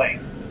same thing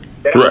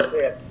that I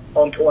said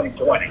on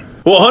 2020.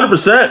 Well,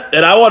 100%.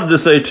 And I wanted to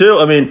say, too,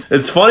 I mean,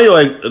 it's funny,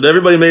 like,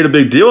 everybody made a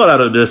big deal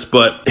out of this,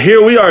 but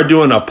here we are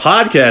doing a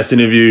podcast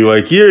interview,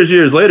 like,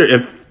 years later.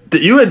 If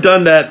you had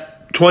done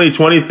that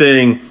 2020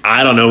 thing,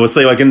 I don't know, let's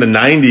say, like, in the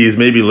 90s,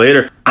 maybe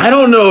later, I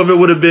don't know if it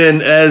would have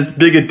been as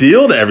big a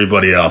deal to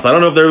everybody else. I don't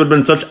know if there would have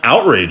been such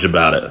outrage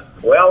about it.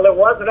 Well, there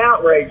was an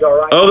outrage, all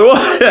right. Oh, there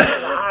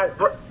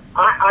was?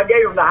 I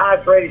gave them the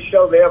highest rated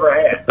show they ever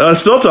had. I'm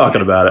still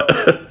talking about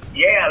it.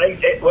 Yeah,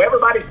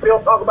 everybody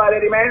still talk about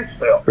Eddie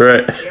Mansfield.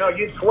 Right. You know,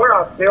 you'd swear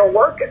I'm still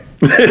working.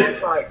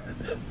 It's like,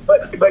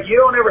 but you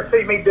don't ever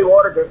see me do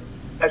autograph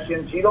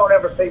sessions. You don't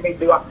ever see me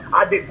do.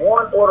 I did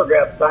one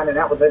autograph sign, and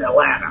that was in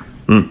Atlanta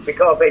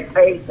because they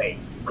paid me.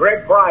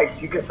 Greg Price.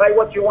 You can say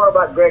what you want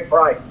about Greg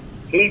Price.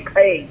 He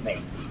paid me,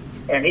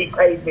 and he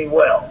paid me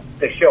well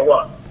to show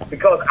up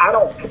because I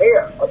don't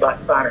care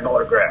about signing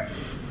autographs.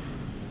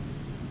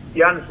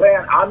 You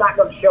understand? I'm not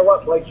going to show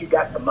up unless you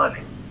got the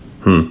money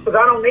because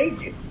I don't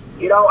need you.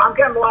 You know, I'm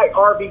kind of like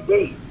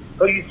RVD,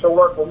 who used to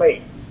work with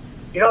me.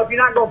 You know, if you're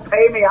not going to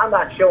pay me, I'm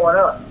not showing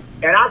up.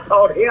 And I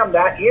told him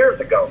that years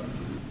ago.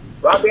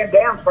 Rob Van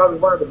Dam's probably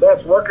one of the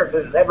best workers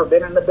that's ever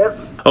been in the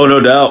business. Oh, no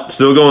doubt.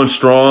 Still going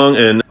strong.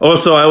 And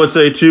also, I would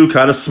say, too,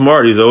 kind of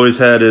smart. He's always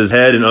had his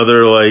head in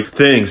other, like,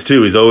 things,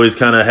 too. He's always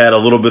kind of had a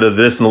little bit of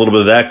this and a little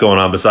bit of that going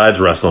on besides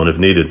wrestling if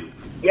needed.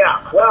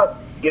 Yeah, well,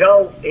 you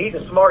know, he's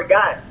a smart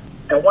guy.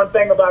 And one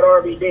thing about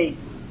RVD,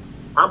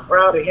 I'm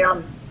proud of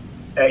him.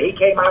 He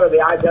came out of the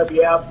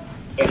IWF,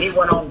 and he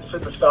went on to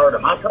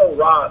superstardom. I told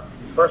Rob,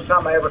 first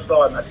time I ever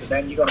saw him, I said,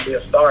 man, you're going to be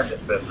a star in this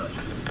business.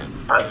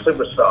 I'm a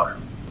superstar.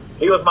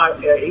 He was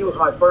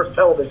my first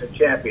television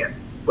champion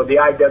with the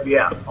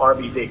IWF,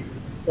 RVD.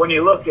 When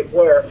you look at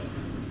where,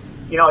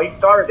 you know, he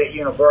started at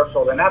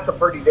Universal, and that's a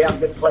pretty damn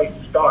good place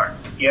to start,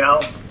 you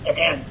know.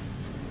 And,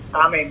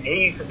 I mean,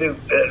 he used to do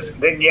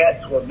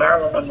vignettes with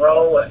Marilyn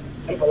Monroe and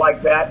people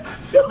like that.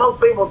 That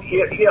most people,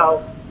 you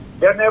know,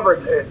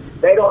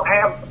 they don't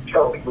have the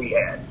show we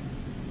had.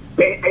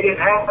 They didn't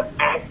have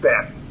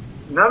access.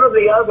 None of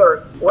the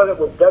other, whether it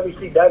was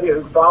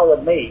WCW who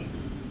followed me,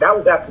 that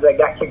was after they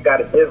got kicked out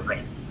of Disney.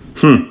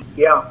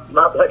 Yeah,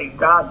 my buddy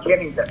Don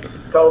Kennington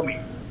told me,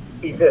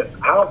 he says,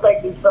 I don't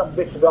think these some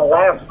bitches are going to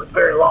last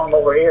very long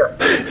over here.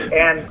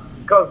 And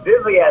because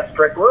Disney has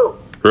strict rules.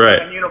 Right.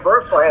 And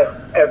Universal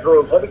has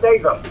rules. Let me tell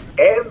you something.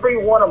 Every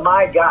one of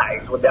my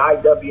guys with the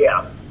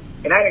IWF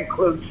and that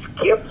includes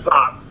Skip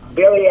Sock,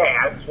 Billy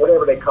Ass,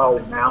 whatever they call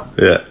him now.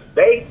 Yeah.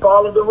 They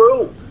followed the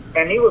rules.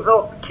 And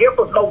Kip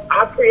was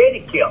I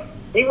created Kip.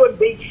 He wouldn't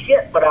be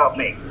shit without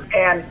me.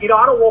 And, I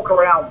don't walk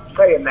around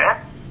saying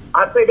that.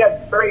 I say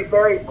that very,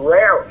 very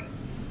rarely.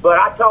 But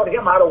I taught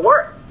him how to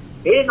work.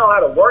 He didn't know how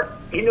to work.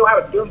 He knew how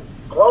to do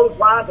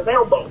clotheslines and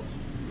elbows.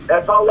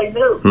 That's all they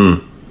knew.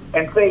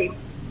 And see,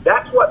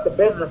 that's what the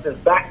business is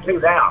back to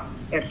now.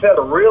 Instead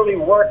of really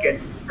working,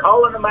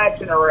 calling a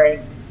match in the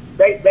ring,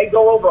 they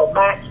go over a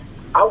match.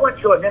 I went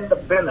to an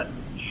independent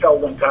show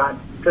one time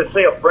to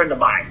see a friend of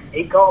mine.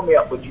 He called me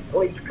up, would you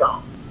please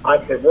come?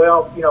 I said,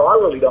 well, I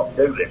really don't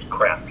do this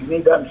crap. You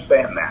need to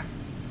understand that.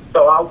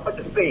 So I went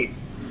to see him.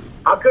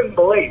 I couldn't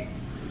believe it.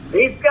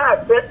 These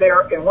guys sat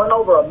there and went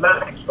over a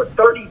match for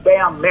 30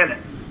 damn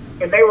minutes,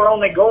 and they were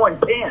only going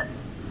 10.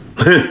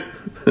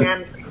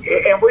 and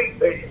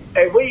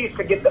we used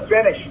to get the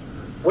finish.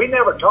 We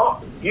never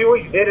talked. You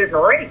always did it in the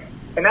ring,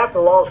 and that's a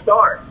lost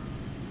art.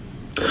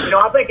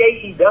 I think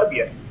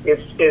AEW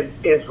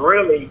is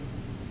really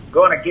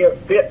going to give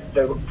fits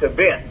to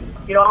Vince.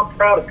 I'm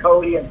proud of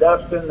Cody and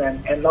Dustin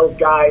and those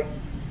guys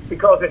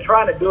because they're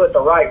trying to do it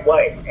the right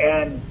way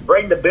and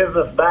bring the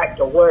business back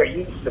to where it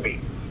used to be.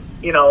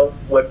 There's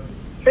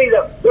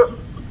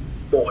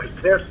boys.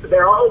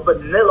 They're all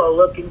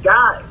vanilla-looking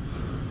guys.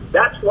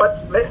 That's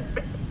what's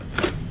missing.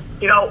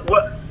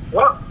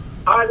 What?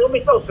 All right, let me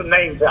throw some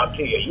names out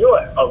to you. You're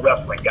a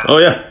wrestling guy. Oh,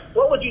 yeah.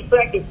 What would you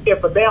think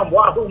if a damn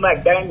Wahoo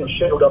McDaniel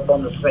showed up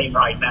on the scene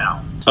right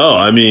now? Oh,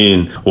 I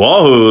mean,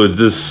 Wahoo is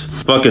this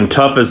fucking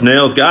tough as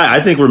nails guy.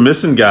 I think we're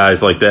missing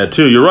guys like that,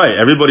 too. You're right.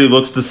 Everybody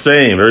looks the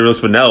same. Everybody looks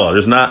vanilla.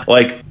 There's not,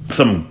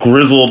 some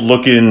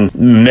grizzled-looking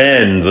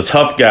men, the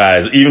tough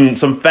guys, even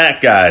some fat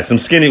guys, some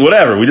skinny,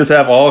 whatever. We just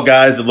have all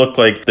guys that look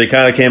like they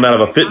kind of came out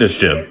of a fitness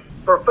gym.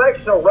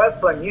 Professional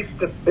wrestling used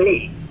to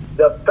be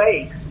the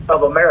face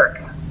of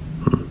America.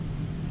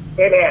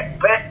 It had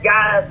fat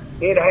guys.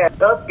 It had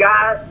tough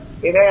guys.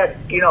 It had,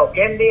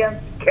 Indians,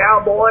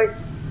 cowboys,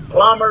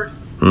 plumbers,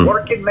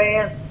 working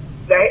men.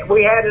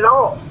 We had it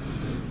all.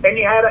 And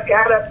you had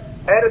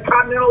a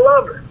continental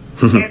lover.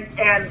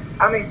 and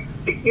I mean,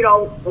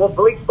 with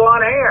bleached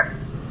blonde hair.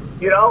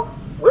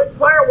 Ric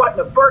Flair wasn't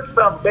the first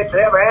son of a bitch to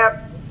ever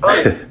have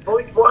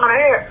bleached blonde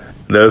hair.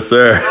 No,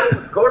 sir.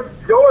 Gorgeous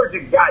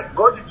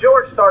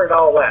George started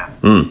all that.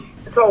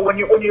 So when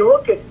you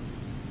look at,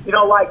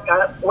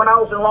 when I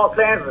was in Los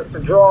Angeles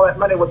and drew all that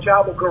money with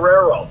Chavo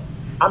Guerrero,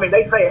 I mean,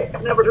 they say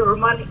I never drew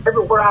money.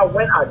 Everywhere I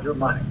went, I drew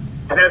money.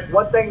 And there's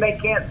one thing they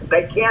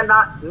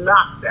cannot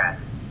knock that.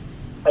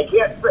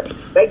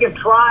 They can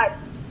try.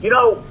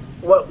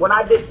 When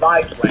I did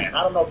Viceland,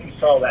 I don't know if you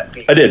saw that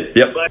piece. I did,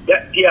 yep. But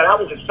that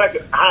was the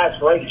second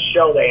highest rated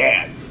show they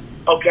had.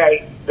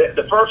 Okay,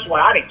 the first one,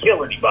 I didn't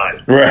kill anybody.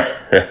 Right.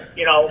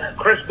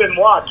 Chris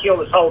Benoit killed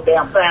his whole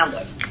damn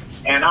family.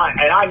 And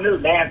I knew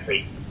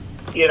Nancy,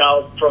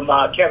 from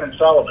Kevin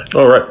Sullivan.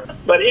 All right.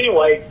 But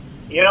anyway,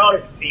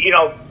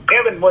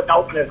 Kevin wouldn't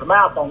open his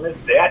mouth on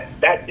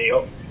that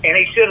deal, and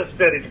he should have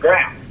stood his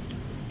ground.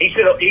 He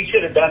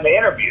should have done the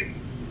interview,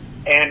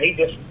 and he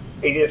just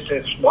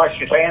washed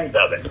his hands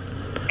of it.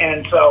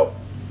 And so,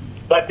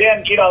 but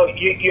then you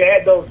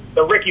had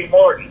the Ricky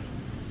Morton.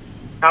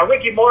 Now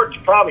Ricky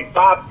Morton's probably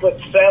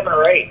 5'7"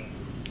 or 8.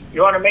 You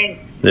know what I mean?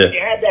 Yeah. You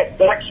had that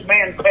Dutch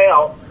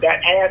Mantel,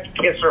 that ass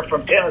kisser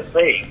from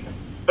Tennessee,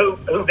 who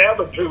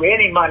never drew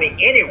any money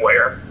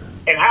anywhere,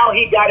 and how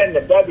he got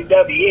into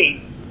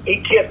WWE.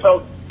 He kissed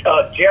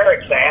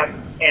Jarrett's ass,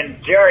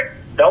 and Jarrett,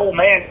 the old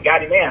man,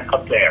 got him in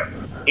up there.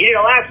 He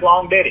didn't last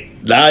long, did he?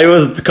 Nah, he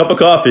was a cup of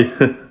coffee.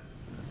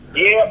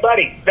 Yeah,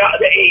 buddy.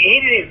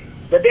 He didn't.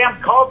 The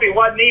damn coffee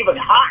wasn't even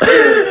hot.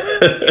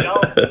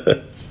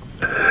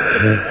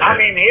 I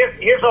mean,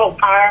 his old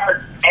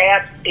tired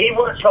ass. He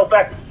wasn't so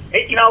bad.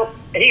 He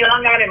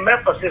hung out in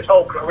Memphis his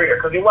whole career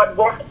because he wasn't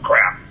worth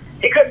crap.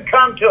 He couldn't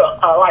come to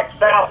like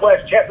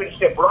Southwest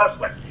Championship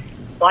Wrestling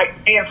like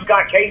me and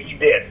Scott Casey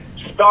did.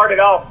 Started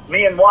off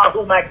me and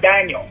Wahoo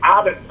McDaniel,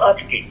 Alvin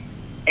Putski,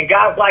 and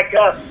guys like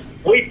us.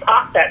 We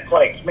popped that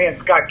place. Me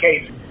and Scott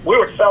Casey. We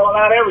were selling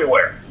out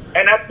everywhere,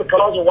 and that's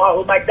because of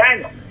Wahoo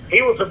McDaniel.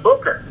 He was a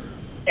booker,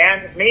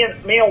 and me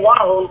and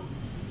Wahoo,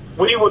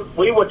 we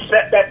would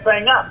set that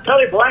thing up.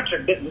 Tully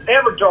Blanchard didn't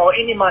ever draw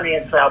any money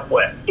in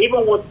Southwest.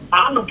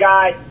 I'm the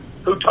guy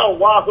who told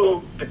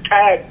Wahoo to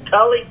tag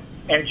Tully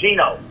and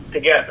Gino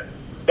together.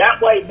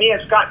 That way, me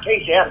and Scott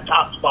Casey had a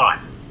top spot.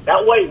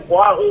 That way,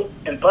 Wahoo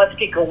and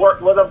Putski could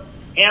work with him.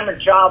 Him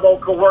and Chavo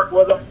could work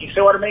with him. You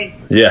see what I mean?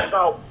 Yeah.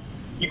 So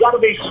you got to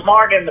be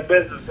smart in the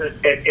business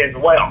as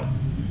well.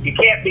 You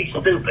can't be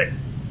stupid.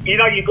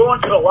 You go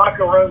into the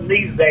locker room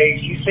these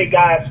days, you see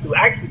guys who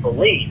actually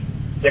believe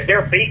that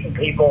they're beating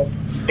people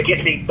to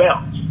get these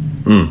belts.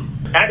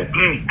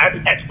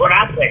 That's what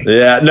I think.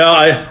 Yeah, no,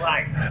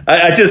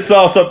 I just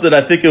saw something.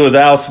 I think it was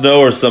Al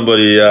Snow or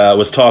somebody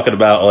was talking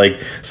about, like,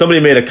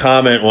 somebody made a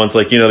comment once,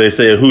 like, they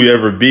say who you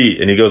ever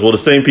beat, and he goes, well, the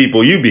same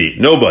people you beat,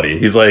 nobody.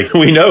 He's like,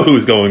 we know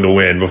who's going to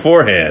win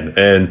beforehand.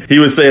 And he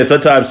was saying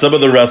sometimes some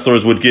of the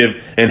wrestlers would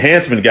give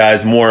enhancement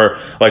guys more,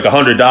 like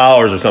 $100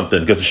 or something,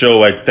 because to show,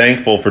 like,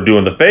 thankful for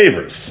doing the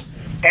favors.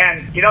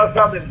 And you know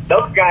something,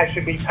 those guys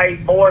should be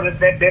paid more than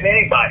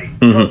anybody.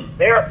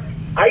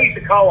 Mm-hmm. I used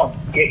to call them,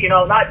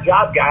 not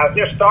job guys,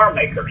 they're star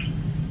makers.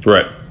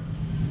 Right.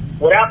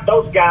 Without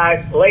those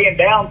guys laying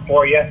down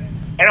for you,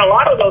 and a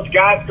lot of those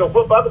guys go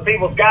whoop other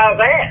people's guys'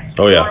 ass.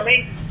 Oh, yeah. You know what I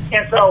mean?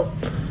 And so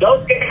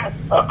those guys,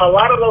 a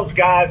lot of those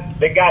guys,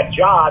 they got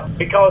jobs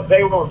because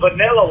they were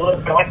vanilla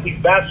looking like these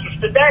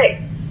bastards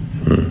today.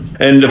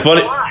 And the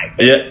funny,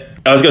 yeah,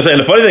 I was gonna say, and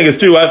the funny thing is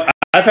too,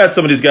 I've had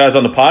some of these guys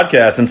on the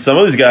podcast, and some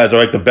of these guys are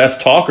like the best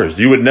talkers.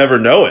 You would never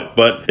know it,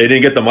 but they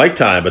didn't get the mic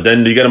time. But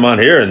then you get them on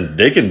here, and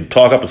they can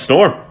talk up a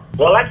storm.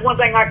 Well, that's one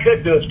thing I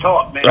could do is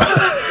talk, man.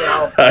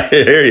 I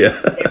hear you.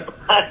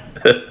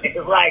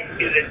 It's like,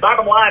 the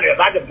bottom line is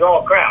I could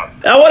draw a crowd.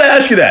 I want to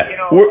ask you that.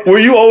 Were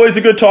you always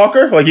a good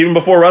talker? Like, even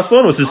before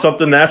wrestling? Was this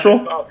something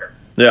natural?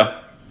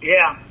 Yeah.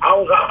 Yeah, I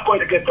was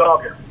always a good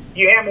talker.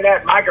 You hand me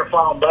that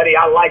microphone, buddy,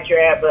 I'll light your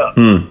ass up.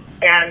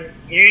 And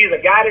you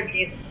either got it or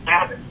you didn't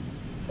have it.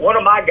 One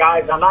of my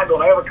guys, I'm not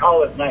going to ever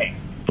call his name,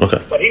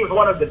 but he was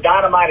one of the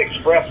Dynamite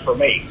Express for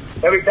me.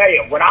 Let me tell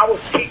you, when I was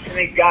teaching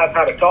these guys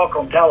how to talk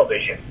on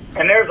television,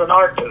 and there's an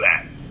art to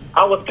that,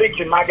 I was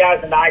teaching my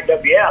guys in the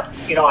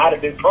IWF, how to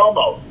do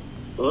promos.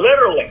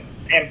 Literally.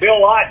 And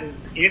Bill Otten,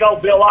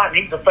 Bill Otten,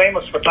 he's a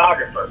famous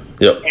photographer.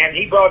 Yep. And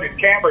he brought his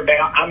camera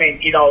down,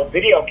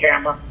 video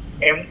camera,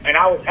 and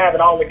I was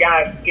having all the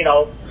guys,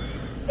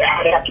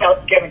 I'd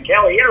have Kevin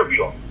Kelly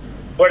interview them,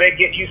 where they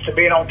get used to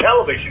being on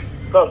television.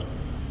 Because,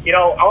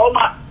 all of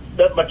my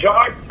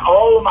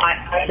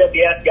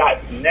IWF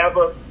guys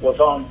never was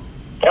on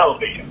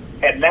television,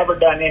 had never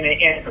done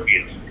any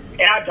interviews.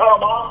 And I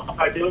told them all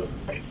I do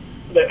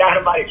the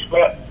Dynamite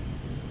Express.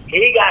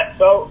 He got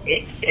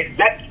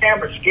that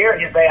camera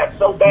scared his ass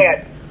so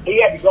bad, he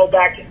had to go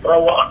back and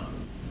throw up.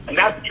 And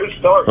that's a true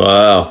story.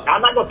 Wow.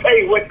 I'm not going to tell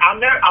you I'm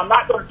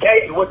not going to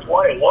tell you which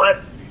one it was,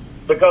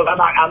 because I'm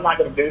not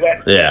going to do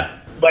that. Yeah.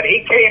 But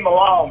he came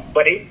along,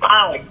 but he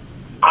finally,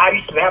 I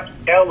used to have to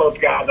tell those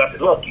guys, I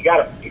said, look, you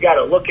got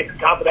to look at the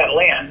top of that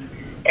lens,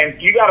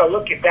 and you got to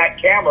look at that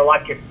camera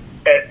like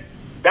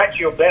that's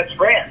your best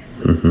friend.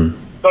 Mm-hmm.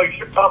 So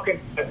you're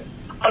talking to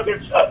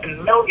hundreds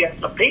and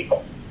millions of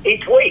people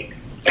each week.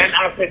 And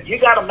I said, you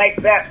got to make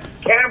that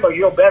camera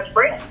your best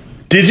friend.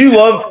 Did you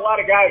love? That's what a lot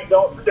of guys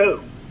don't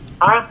do.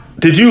 Huh?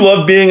 Did you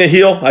love being a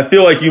heel? I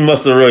feel like you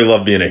must have really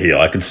loved being a heel.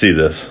 I can see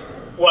this.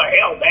 Well,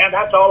 hell, man,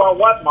 that's all I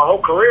was. My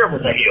whole career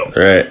was a heel.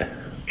 Right.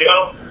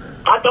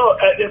 I thought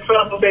this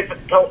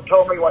fellow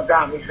told me one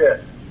time. He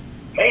said,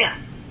 "Man,"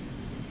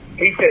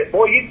 he said,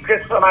 "boy, you can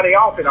piss somebody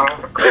off in our."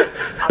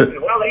 I said,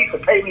 "Well, they used to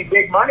pay me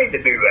big money to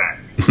do that."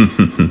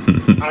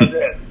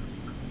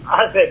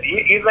 I said,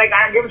 you think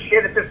I give a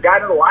shit if this guy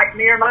doesn't like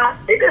me or not?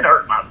 It didn't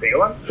hurt my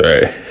feelings.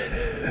 Right.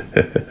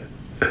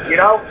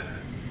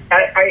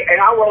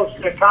 I rose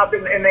to the top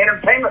in the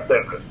entertainment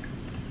business.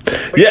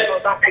 Yeah.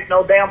 Because I take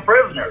no damn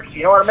prisoners.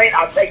 You know what I mean?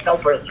 I take no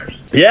prisoners.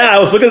 Yeah, I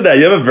was looking at that.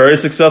 You have a very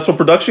successful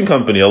production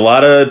company, a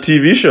lot of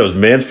TV shows,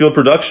 Mansfield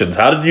Productions.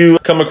 How did you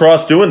come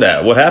across doing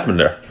that? What happened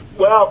there?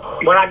 Well,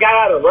 when I got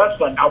out of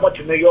wrestling, I went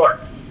to New York,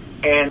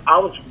 and I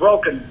was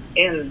broken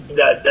in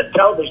the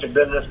television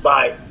business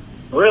by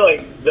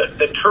really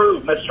the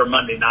true Mr.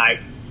 Monday Night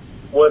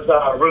was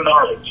Rune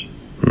Arledge.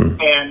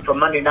 And from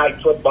Monday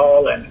Night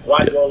Football and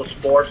White Roller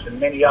Sports and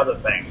many other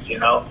things,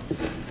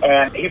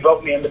 And he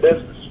broke me into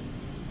business.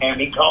 And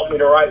he taught me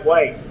the right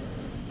way.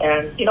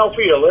 And,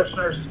 for your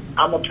listeners,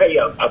 I'm going to tell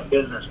you a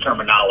business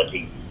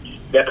terminology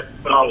that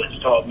Arledge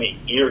taught me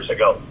years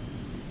ago.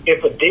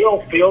 If a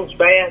deal feels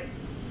bad,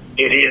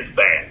 it is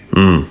bad.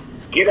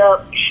 Get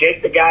up,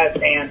 shake the guy's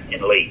hand,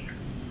 and leave.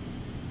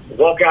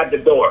 Walk out the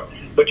door.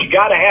 But you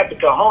got to have the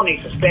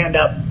cojones to stand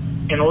up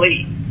and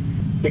leave.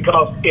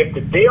 Because if the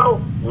deal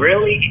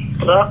really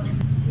sucks,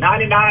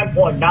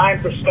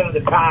 99.9% of the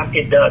time,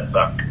 it does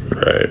suck.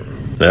 Right.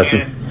 That's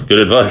good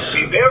advice.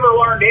 If you've ever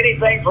learned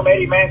anything from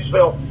Eddie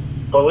Mansfield,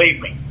 believe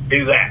me,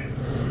 do that.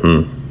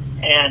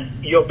 And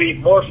you'll be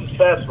more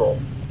successful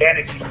than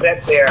if you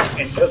sat there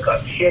and took a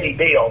shitty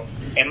deal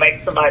and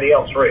make somebody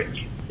else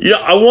rich. Yeah,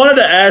 I wanted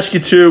to ask you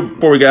too,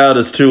 before we got out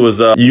of this too,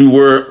 was you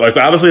were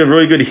obviously a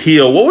really good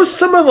heel. What was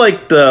some of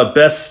the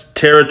best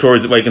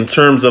territories in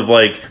terms of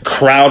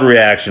crowd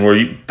reaction where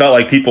you felt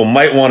like people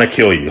might want to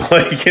kill you?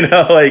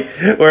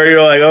 Where you're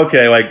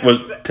okay, was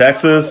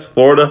Texas,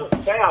 Florida?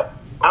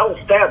 I was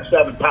stabbed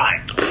 7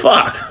 times.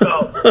 Fuck.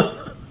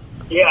 So,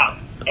 yeah,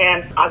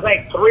 and I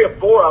think 3 or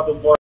 4 of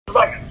them were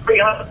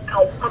 300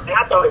 pounds.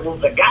 I thought it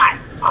was a guy.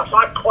 So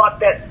I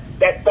clocked that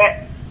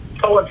fat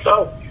so and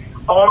so.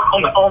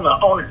 On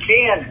the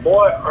chin,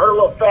 boy, her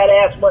little fat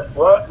ass went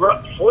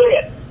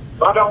slid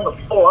right on the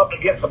floor up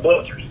against the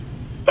bleachers.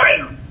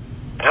 Bam!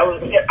 I was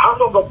going to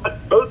go put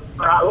the boots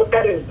on. I looked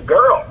at it as a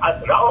girl. I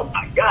said, oh,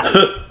 my God.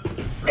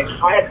 And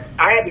so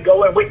I had to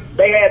go in.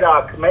 They had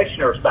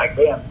commissioners back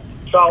then.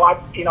 So,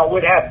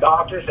 we'd have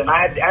doctors, and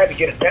I had to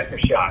get a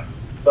tetanus shot.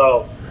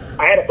 So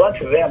I had a bunch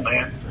of them,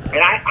 man. And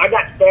I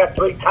got stabbed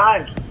 3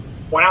 times.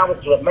 When I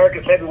was the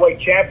America's heavyweight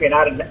champion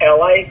out in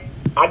L.A.,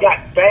 I got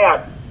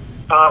stabbed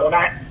when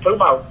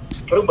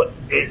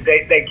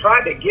they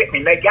tried to get me,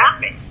 and they got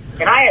me.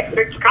 And I had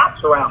 6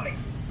 cops around me.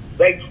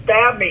 They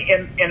stabbed me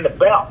in the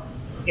belt,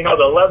 the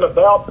leather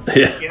belt,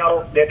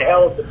 that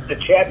held the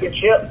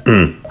championship.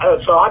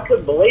 So I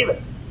couldn't believe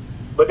it.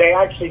 But they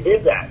actually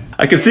did that.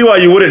 I can see why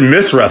you wouldn't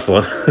miss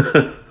wrestling.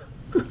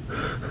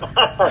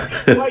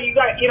 Well, you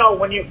got,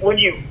 when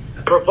you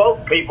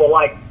provoke people,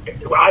 like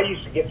I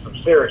used to get some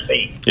serious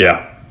heat.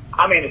 Yeah.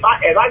 I mean, if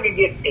I could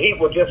get heat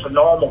with just a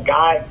normal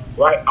guy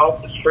right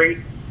off the street,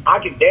 I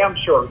could damn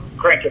sure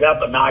crank it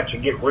up a notch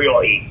and get real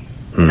heat.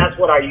 And that's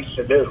what I used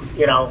to do,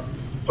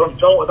 from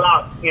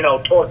without,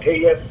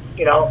 tortillas,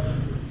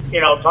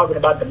 talking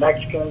about the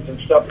Mexicans and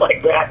stuff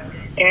like that.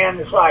 And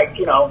it's like,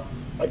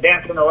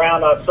 dancing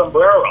around a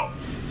sombrero,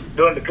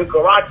 doing the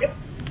cucaracha.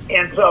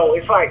 And so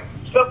it's like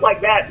stuff like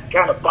that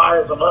kind of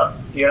fires them up,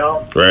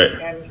 Right.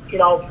 And,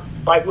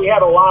 like we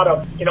had a lot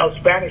of,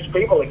 Spanish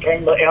people that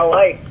came to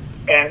L.A.,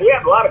 and we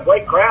had a lot of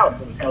great crowds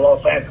in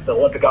Los Angeles, the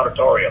Olympic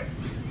Auditorium.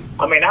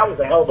 I mean, that was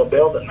a hell of a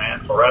building,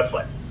 man, for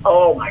wrestling.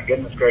 Oh, my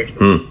goodness gracious.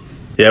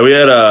 Yeah, we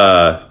had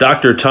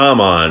Dr.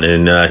 Tom on,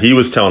 and he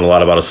was telling a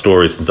lot about his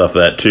stories and stuff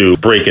like that, too,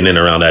 breaking in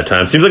around that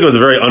time. Seems like it was a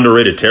very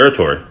underrated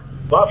territory.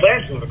 Los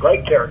Angeles was a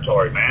great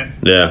territory, man.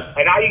 Yeah.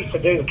 And I used to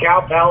do the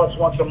Cow Palace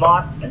once a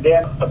month, and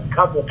then a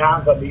couple of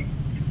times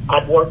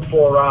I'd work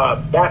for,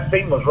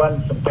 Bastien was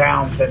running some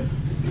towns, and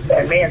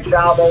me and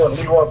Chavo and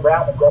Leroy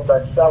Brown would go up there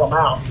and sell them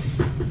out.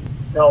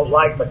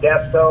 Like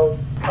Modesto,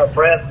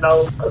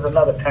 Fresno, there's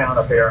another town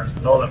up here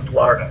in northern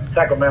Florida,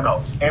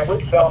 Sacramento. And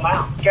we'd sell them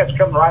out. Just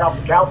coming right off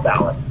the Cow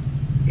Palace.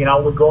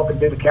 We'd go up and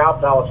do the Cow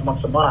Palace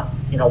once a month,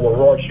 with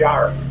Roy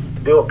Shire.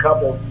 Do a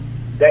couple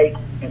dates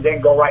and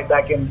then go right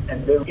back in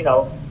and do,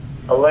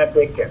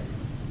 Olympic. And,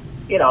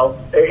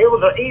 it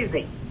was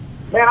easy.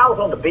 Man, I was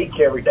on the beach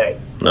every day.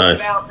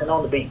 Nice. Out and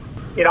on the beach.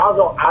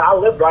 I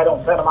lived right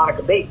on Santa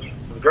Monica Beach.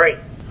 It was great.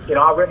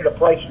 I rented a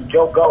place from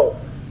Joe Gold.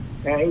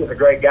 Man, he was a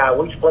great guy.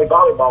 We used to play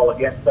volleyball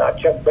against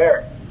Chuck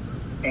Barrett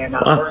and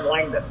Vern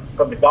Langdon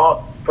from the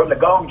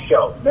Gong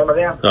Show. Remember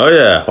them? Oh,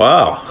 yeah.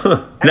 Wow.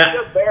 And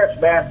Chuck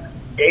Barrett, man,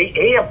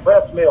 he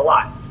impressed me a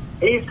lot.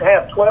 He used to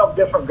have 12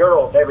 different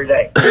girls every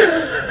day.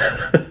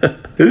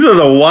 This was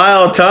a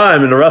wild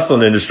time in the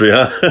wrestling industry,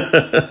 huh?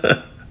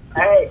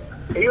 Hey,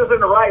 he was in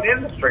the right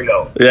industry,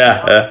 though.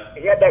 Yeah.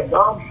 He had that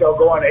Gong Show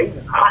going. He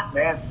was hot,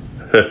 man.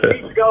 He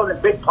used to go to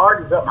big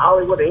parties up in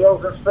Hollywood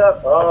Hills and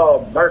stuff.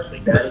 Oh, mercy,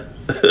 Daddy.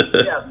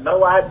 You have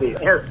no idea.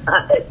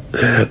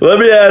 Let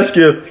me ask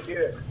you,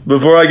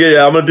 before I get you,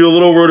 I'm going to do a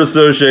little word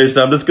association.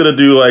 I'm just going to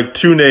do like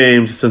 2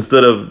 names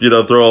instead of,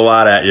 throw a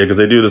lot at you because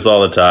they do this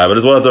all the time. I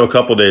just want to throw a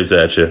couple names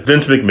at you.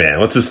 Vince McMahon.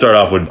 Let's just start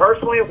off with.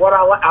 Personally, what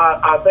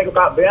I think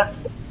about Vince,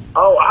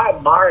 I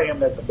admire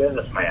him as a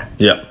businessman.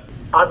 Yeah.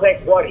 I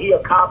think what he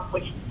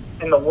accomplished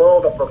in the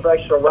world of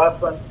professional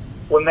wrestling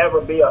will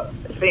never be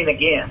seen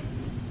again.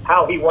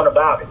 How he went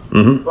about it.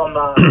 From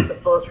the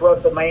first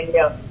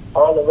WrestleMania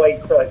all the way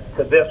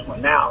to this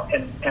one now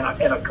in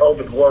a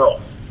COVID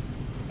world,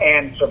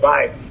 and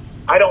survived.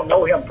 I don't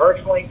know him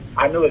personally.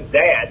 I knew his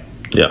dad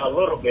a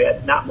little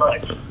bit, not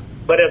much.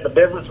 But as a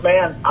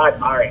businessman, I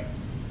admire him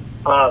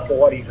for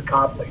what he's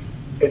accomplished.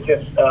 It's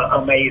just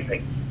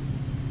amazing.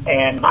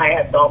 And my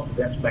hat's off to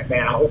Vince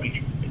McMahon.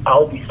 I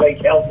hope he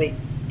stays healthy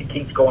and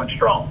keeps going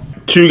strong.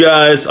 2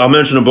 guys, I'll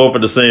mention them both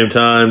at the same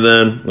time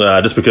then,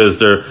 just because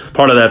they're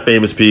part of that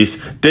famous piece.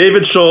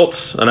 David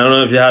Schultz, and I don't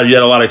know if you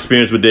had a lot of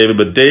experience with David,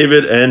 but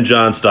David and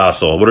John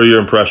Stossel. What are your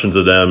impressions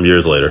of them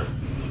years later?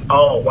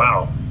 Oh,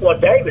 wow. Well,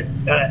 David,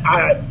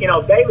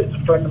 David's a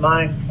friend of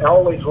mine and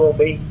always will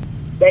be.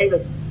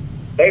 David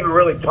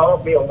really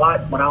taught me a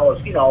lot when I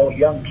was, a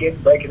young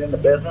kid breaking into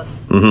business.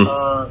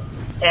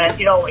 And,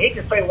 he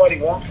can say what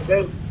he wants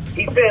to do.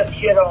 He says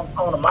shit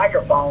on a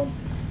microphone,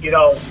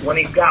 when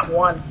he's got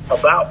one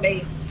about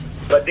me,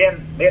 but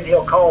then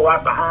he'll call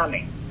right behind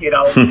me,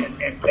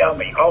 and tell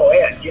me, oh,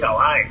 Ed,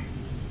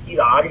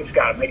 I just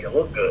got to make it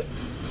look good,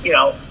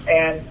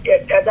 and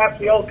that's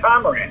the old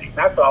timer in him.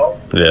 That's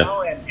all.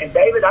 Yeah. And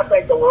David, I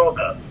think the world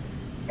of,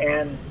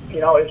 and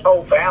his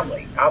whole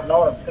family. I've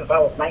known him since I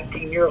was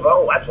 19 years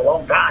old. That's a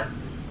long time.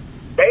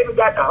 David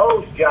got the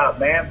host job,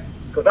 man,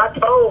 because I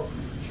told,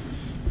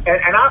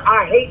 and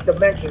I hate to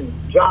mention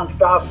John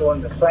Stossel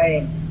in the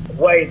same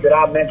way that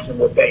I mentioned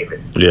with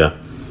David. Yeah.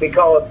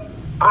 Because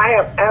I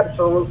have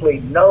absolutely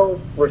no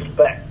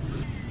respect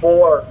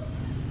for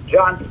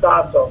John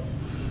Stossel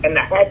and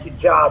the hatchet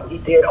job he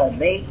did on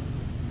me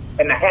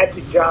and the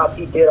hatchet job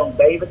he did on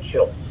David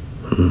Schultz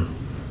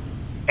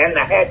and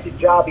the hatchet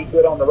job he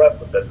did on the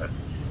rest of the business.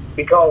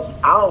 Because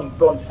I'm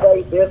going to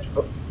say this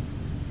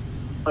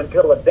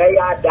until the day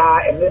I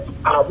die, and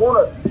I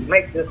want to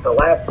make this the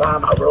last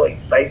time I really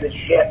say this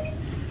shit.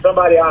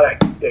 Somebody ought to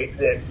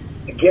to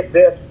get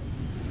this,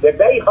 that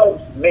they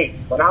host me.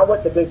 When I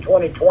went to do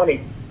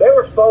 2020, they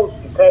were supposed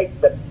to take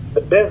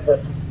the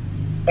business,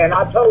 and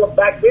I told them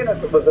back then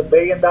it was $1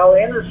 billion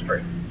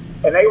industry.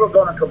 And they were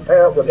going to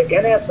compare it with the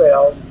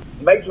NFL,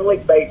 Major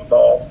League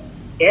Baseball,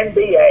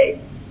 NBA,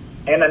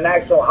 and the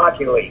National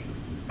Hockey League.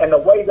 And the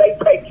way they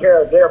take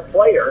care of their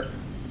players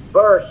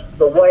versus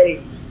the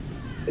way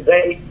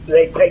they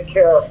take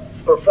care of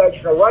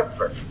professional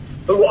wrestlers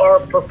who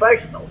are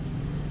professionals.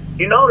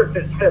 You notice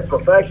it says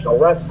professional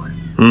wrestling,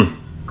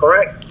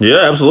 correct?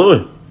 Yeah,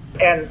 absolutely.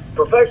 And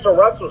professional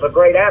wrestlers are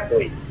great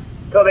athletes,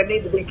 so they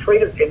need to be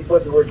treated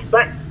with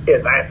respect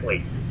as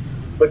athletes.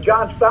 But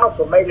John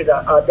Stossel made it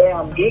a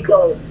damn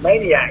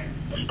egomaniac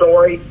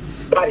story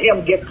about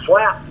him getting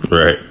slapped.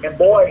 Right. And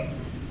boy,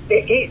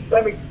 let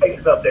me tell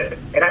you something.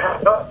 And I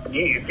told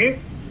you, if you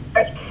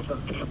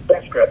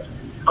that's scripts,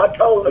 I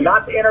told him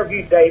not to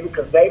interview David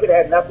because David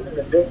had nothing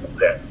to do with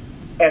this.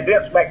 And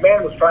Vince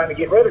McMahon was trying to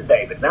get rid of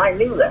David, and I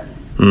knew that.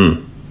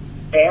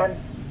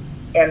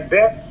 And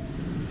Vince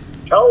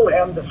told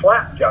him to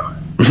slap John.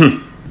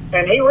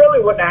 And he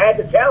really wouldn't have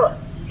had to tell him.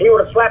 He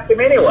would have slapped him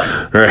anyway.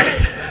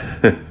 Right.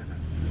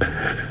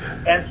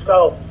 And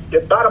so the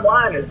bottom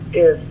line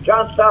is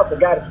John Stossel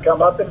got his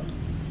comeuppance,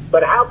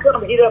 but how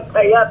come he doesn't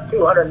pay us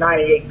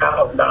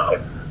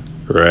 $298,000?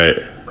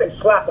 Right. And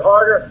slapped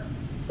harder.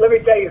 Let me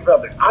tell you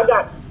something. I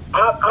got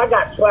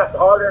slapped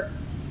harder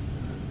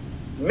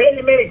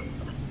many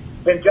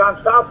than John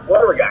Stossel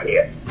ever got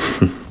hit.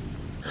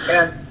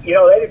 And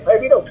they didn't pay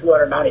me no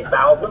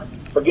 $290,000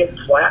 for getting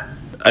slapped.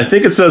 I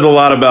think it says a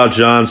lot about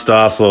John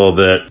Stossel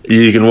that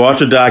you can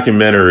watch a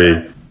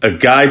documentary. A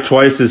guy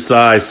twice his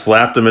size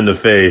slapped him in the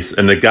face,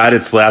 and the guy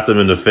that slapped him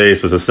in the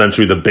face was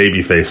essentially the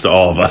baby face to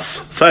all of us.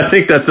 So I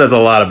think that says a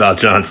lot about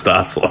John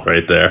Stossel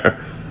right there.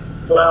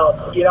 Well,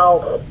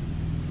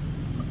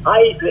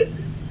 I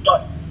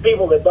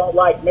people that don't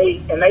like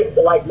me, and they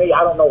don't like me, I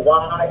don't know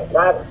why.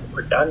 I haven't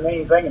ever done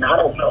anything, and I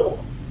don't know.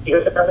 You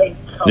know what I mean?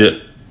 Yeah.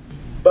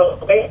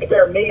 But they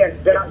compare me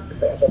and John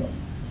Stossel.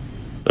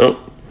 Oh.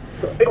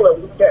 The people that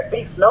look at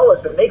Pete Snow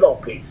is an ego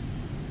piece.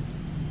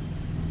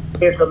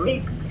 It's a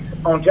meat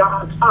piece on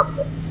John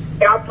Stossel.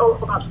 And I told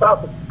John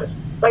Stossel the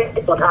same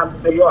thing one time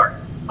in New York.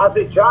 I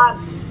said, John,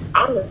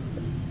 I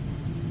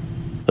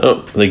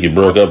think you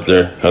broke up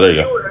there. Oh, there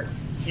you go.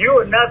 You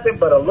were nothing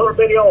but a little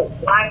bitty old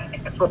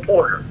lying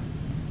reporter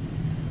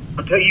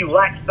until you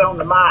latched on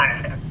to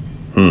mine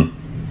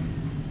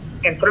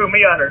and threw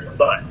me under the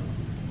bus.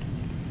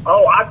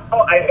 Oh,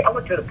 I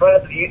went to the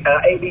president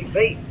of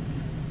ABC,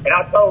 and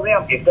I told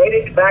them if they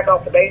didn't back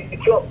off the David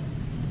Schultz.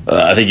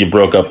 I think you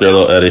broke up there,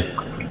 little Eddie.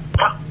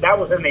 That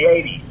was in the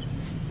 80s.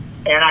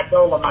 And I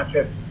told them, I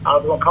said, I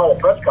was going to call a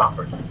press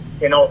conference,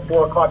 at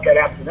 4 o'clock that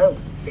afternoon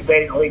if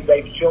they didn't leave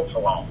David Schultz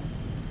alone.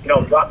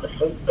 Drop the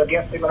suit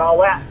against him and all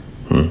that.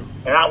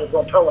 And I was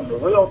going to tell them the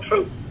real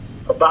truth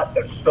about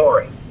their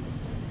story,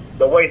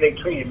 the way they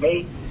treated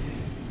me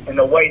and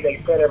the way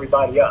they set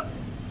everybody up.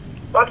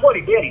 That's what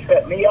he did. He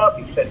set me up.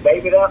 He set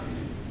David up.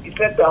 He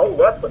set the whole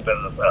wrestling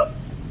business up.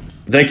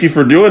 Thank you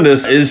for doing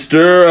this. Is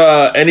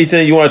there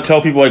anything you want to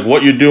tell people, like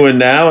what you're doing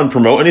now, and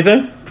promote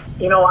anything?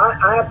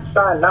 I have to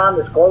sign a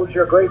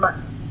non-disclosure agreement,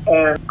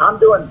 and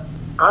I'm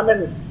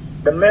in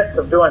the midst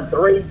of doing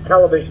 3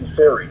 television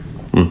series,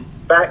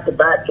 back to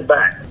back to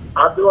back.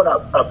 I'm doing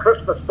a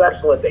Christmas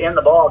special at the end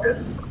of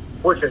August,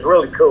 which is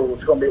really cool.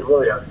 It's going to be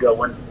really a good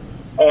one.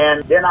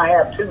 And then I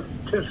have two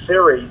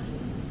series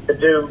to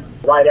do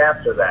right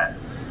after that.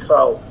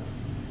 So,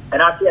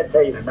 and I can't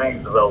tell you the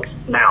names of those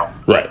now,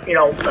 right?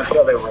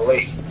 Until they're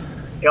released.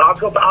 I'll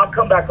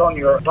come back on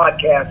your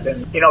podcast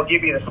and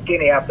give you the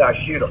skinny after I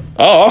shoot them.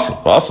 Oh,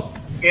 awesome!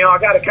 I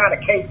got to kind of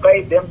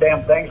kayfabe them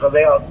damn things, or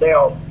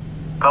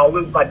I'll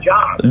lose my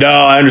job. No,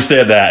 I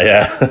understand that.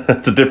 Yeah,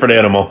 it's a different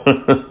animal.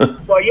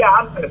 Well, yeah,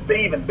 I'm in the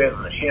thieving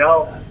business.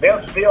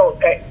 They'll still.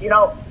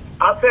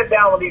 I sit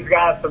down with these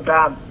guys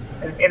sometimes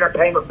in the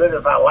entertainment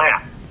business. I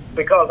laugh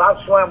because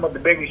I swim with the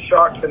biggest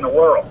sharks in the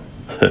world,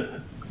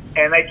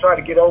 and they try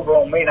to get over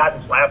on me, and I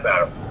just laugh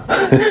at them.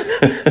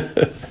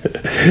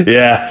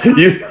 Yeah,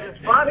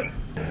 it's funny.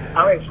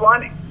 It's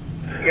funny.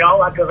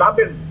 Because I've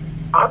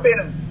been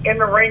in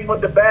the ring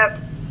with the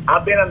best.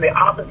 I've been in the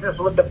offices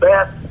with the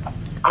best.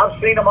 I've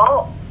seen them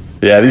all.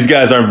 Yeah, these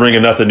guys aren't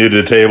bringing nothing new to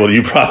the table.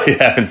 You probably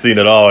haven't seen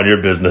it all in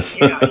your business.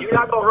 You're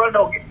not gonna run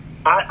no.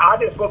 I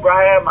just look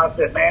right at him. I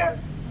said, man,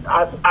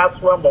 I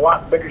swim a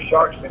lot bigger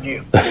sharks than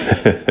you.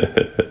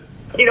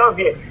 If you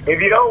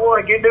don't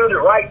want to get doing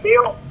the right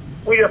deal,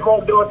 we just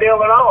won't do a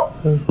deal at all.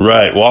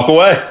 Right, walk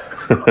away.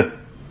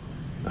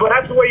 But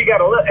that's the way you got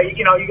to look.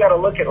 You got to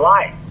look at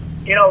life.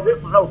 This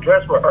is no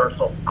dress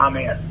rehearsal. I'm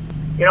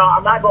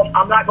not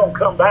gonna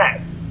come back.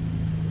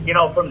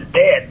 From the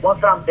dead.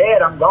 Once I'm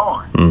dead, I'm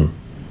gone.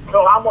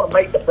 So I'm gonna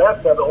make the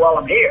best of it while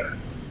I'm here.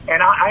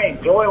 And I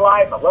enjoy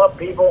life. I love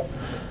people,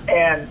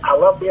 and I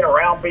love being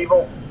around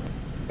people.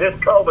 This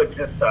COVID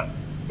just,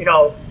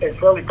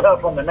 it's really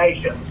tough on the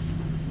nation.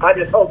 I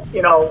just hope,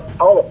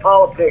 all the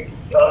politics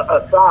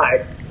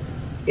aside,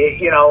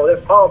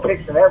 there's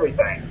politics and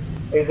everything.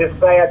 It's just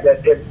sad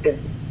that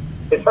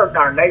it's hurting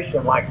our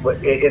nation like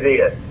it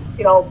is.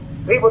 You know,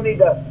 people need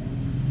to,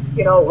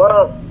 you know,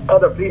 love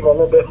other people a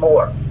little bit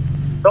more.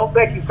 Don't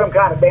think you're some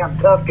kind of damn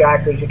tough guy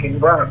because you can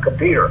run a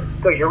computer,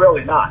 because you're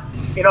really not.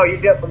 You know,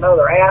 you're just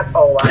another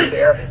asshole out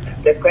there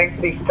that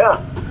thinks he's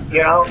tough, you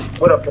know,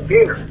 with a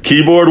computer.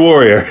 Keyboard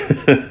warrior.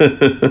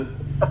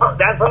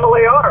 That's all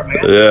they are, man.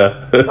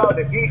 Yeah. Because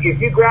if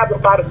you grab them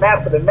by the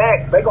nape of the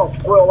neck, they're going to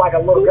squeal like a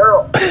little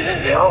girl,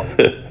 you know?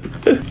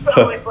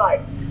 So it's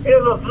like,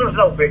 there's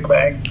no big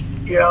bang,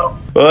 you know?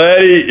 Well,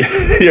 Eddie,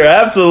 you're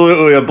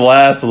absolutely a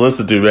blast to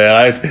listen to,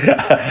 man.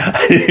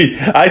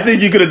 I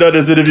think you could have done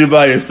this interview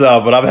by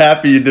yourself, but I'm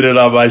happy you did it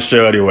on my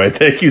show anyway.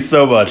 Thank you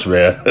so much,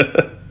 man.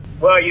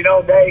 Well, you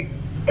know, Dave,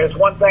 there's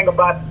one thing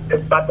about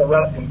the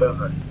wrestling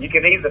business. You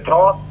can either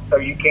talk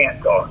or you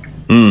can't talk.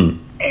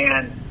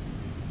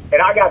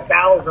 And I got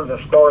thousands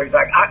of stories.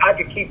 I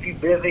could keep you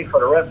busy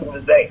for the rest of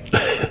the day.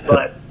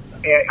 But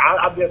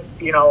I'm just,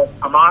 you know,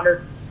 I'm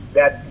honored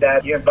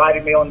that you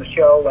invited me on the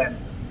show. And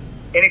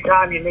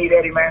anytime you need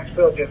Eddie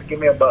Mansfield, just give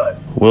me a buzz.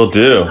 Will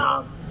do.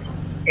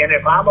 And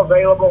if I'm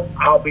available,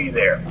 I'll be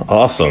there.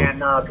 Awesome. And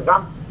because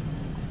I'm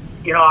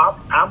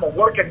a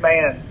working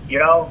man. You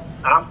know,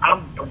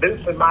 I'm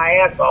producing my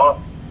ass off,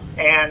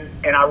 and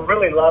I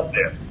really love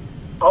this.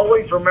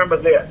 Always remember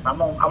this. I'm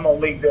gonna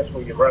leave this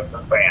with your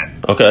wrestling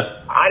fans. Okay.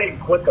 I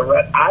didn't quit the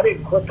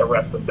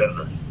wrestling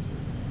business.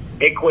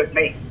 It quit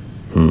me.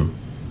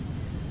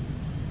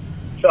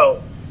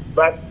 So,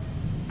 but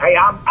hey,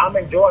 I'm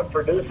enjoying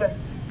producing,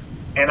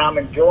 and I'm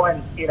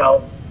enjoying, you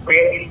know,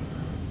 creating,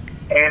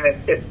 and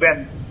it's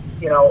been,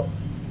 you know,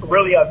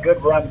 really a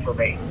good run for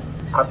me.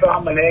 I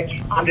found my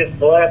niche. I'm just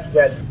blessed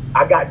that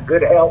I got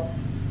good health.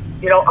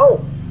 You know,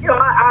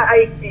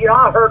 I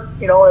hurt,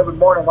 you know, every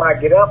morning when I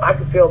get up, I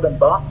can feel them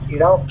bumps, you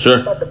know.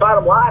 Sure. But the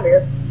bottom line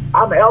is,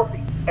 I'm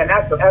healthy, and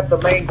that's the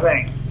main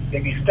thing.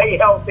 If you stay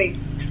healthy,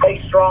 stay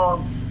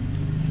strong,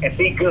 and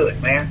be good,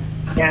 man.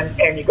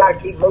 And you got to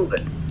keep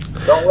moving.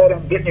 Don't let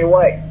them get in your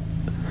way.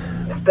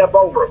 Step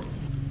over them.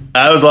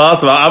 That was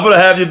awesome. I'm going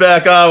to have you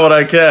back on when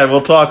I can.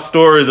 We'll talk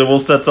stories and we'll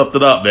set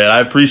something up, man. I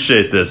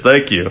appreciate this.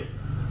 Thank you.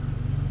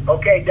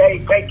 Okay,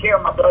 Dave. Take care,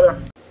 my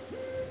brother.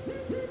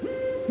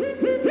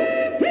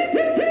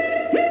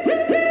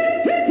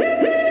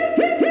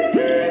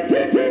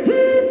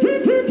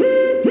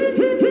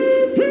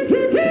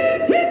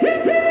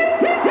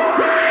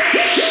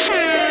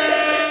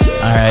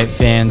 All right,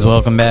 fans,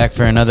 welcome back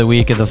for another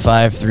week of the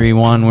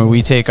 531, where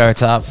we take our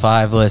top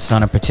 5 list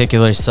on a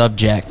particular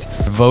subject,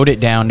 vote it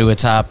down to a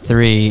top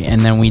 3, and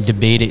then we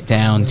debate it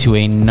down to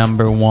a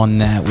number 1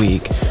 that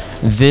week.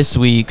 This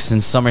week,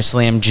 since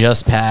SummerSlam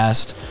just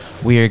passed,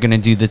 we are going to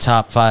do the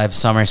top 5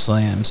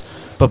 SummerSlams.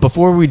 But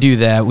before we do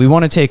that, we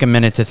want to take a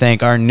minute to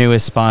thank our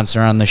newest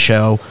sponsor on the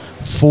show,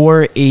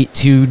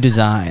 482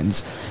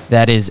 Designs.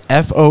 That is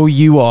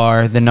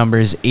FOUR, the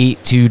numbers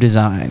 82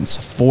 Designs,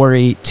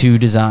 482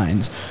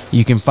 Designs.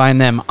 You can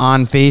find them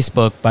on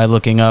Facebook by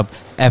looking up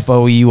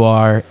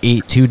FOUR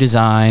 82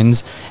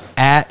 Designs,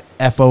 at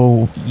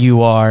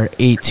FOUR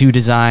 82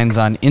 Designs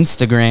on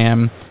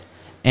Instagram.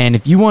 And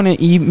if you want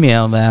to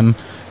email them,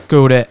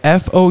 go to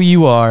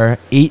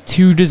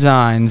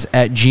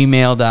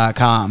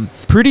FOUR82designs@gmail.com.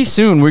 Pretty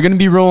soon, we're going to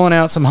be rolling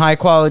out some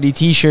high-quality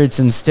t-shirts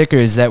and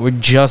stickers that were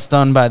just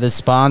done by the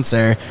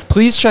sponsor.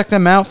 Please check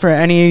them out for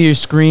any of your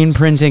screen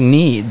printing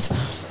needs.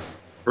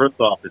 First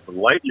off, it's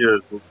light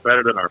years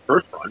better than our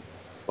first run.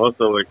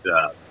 Also, it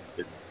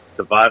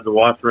survived the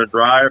washer and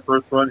dryer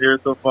first run here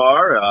so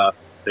far.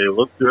 They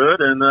look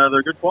good, and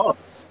they're good quality.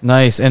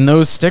 Nice. And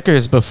those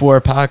stickers before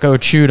Paco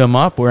chewed them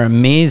up were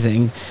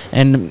amazing.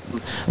 And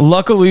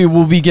luckily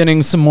we'll be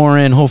getting some more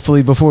in,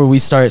 hopefully, before we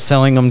start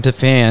selling them to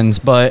fans.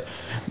 But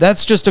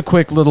that's just a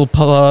quick little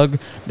plug.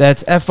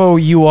 That's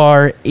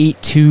FOUR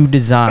 82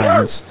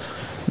 Designs.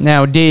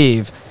 Now,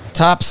 Dave,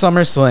 top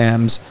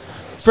SummerSlams.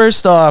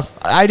 First off,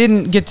 I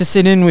didn't get to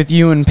sit in with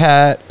you and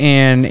Pat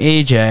and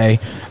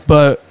AJ,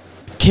 but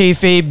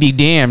kayfabe be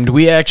damned,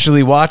 we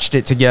actually watched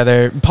it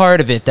together,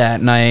 part of it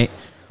that night.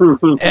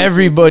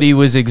 Everybody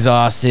was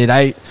exhausted.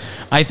 I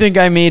think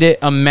I made it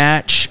a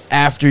match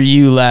after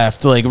you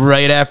left, like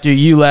right after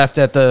you left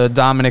at the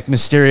Dominic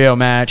Mysterio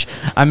match.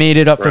 I made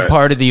it up for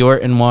part of the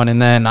Orton one,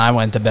 and then I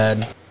went to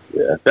bed.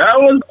 Yeah, that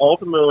was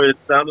ultimately, it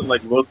sounded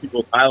like most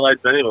people's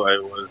highlights anyway,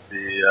 was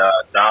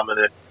the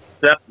Dominic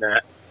Seth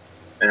match.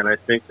 And I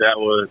think that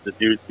was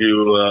due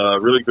to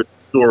really good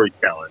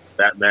storytelling.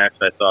 That match,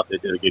 I thought they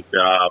did a good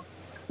job.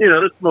 You know,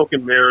 the smoke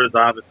and mirrors,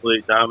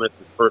 obviously, Dominic's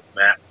first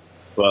match.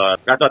 But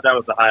I thought that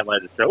was the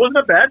highlight of the show. It wasn't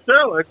a bad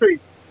show. Actually,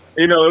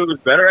 you know, it was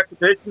better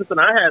expectations than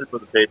I had for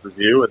the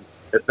pay-per-view. And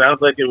it sounds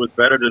like it was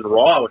better than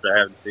Raw, which I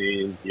haven't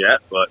seen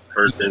yet, but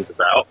heard things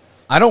about.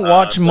 I don't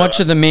watch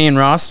much of the main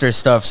roster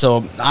stuff,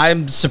 so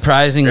I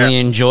surprisingly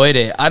enjoyed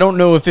it. I don't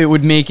know if it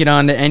would make it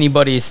onto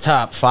anybody's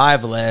top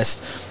 5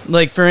 list.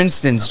 Like, for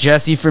instance,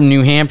 Jesse from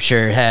New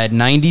Hampshire had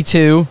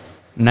 92,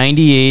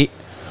 98,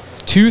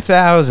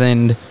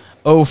 2000,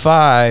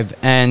 05,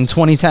 and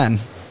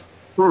 2010.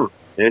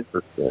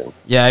 Interesting.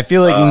 Yeah, I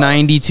feel like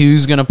 92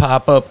 is going to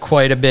pop up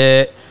quite a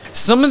bit.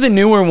 Some of the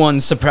newer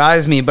ones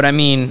surprise me, but I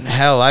mean,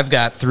 hell, I've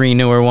got 3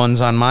 newer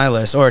ones on my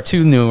list, or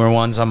 2 newer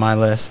ones on my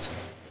list.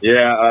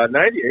 Yeah,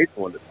 98's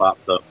one that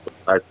pops up.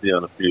 I see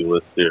on a few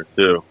lists here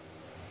too.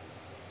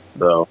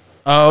 So.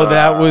 Oh,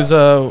 that was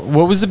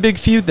what was the big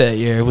feud that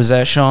year? Was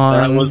that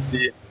Sean?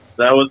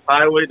 That was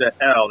Highway to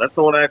Hell. That's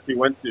the one I actually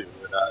went to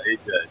with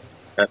AJ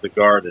at the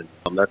Garden.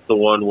 That's the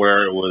one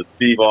where it was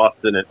Steve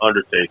Austin and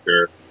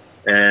Undertaker,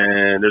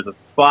 and there's a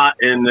spot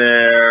in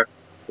there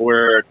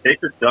where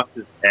Taker ducks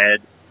his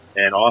head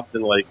and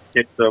Austin like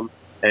kicks him,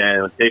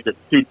 and Taker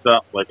shoots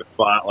up like a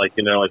spot, like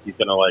like he's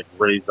gonna like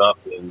raise up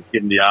and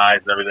give him the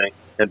eyes and everything,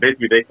 and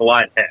basically they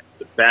collide heads.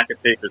 The back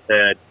of Taker's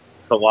head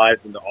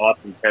collides into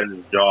Austin's head and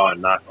his jaw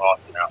and knocks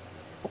Austin out.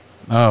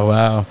 Oh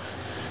wow!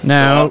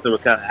 Now so Austin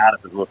was kind of out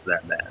of it most of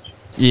that match.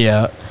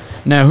 Yeah.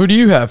 Now who do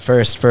you have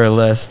first for a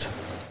list?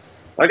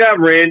 I got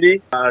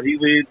Randy. He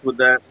leads with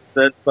that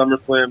said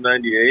SummerSlam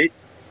 '98.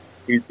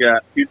 He's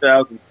got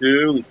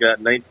 2002. He's got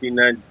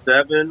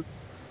 1997.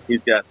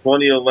 He's got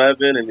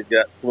 2011, and he's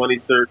got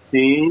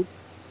 2013.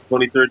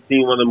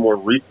 2013, one of the more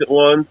recent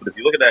ones. But if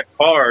you look at that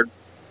card,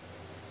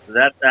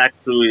 that's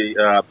actually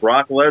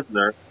Brock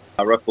Lesnar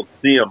wrestled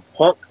CM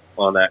Punk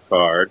on that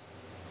card,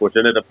 which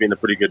ended up being a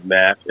pretty good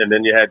match. And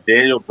then you had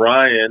Daniel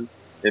Bryan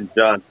and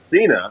John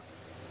Cena,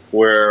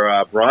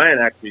 where Bryan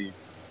actually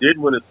did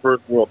win his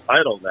first world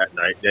title that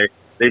night.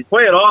 They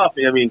play it off.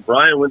 I mean,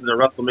 Bryan wins it at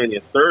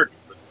WrestleMania 30.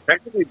 But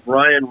technically,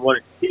 Bryan won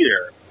it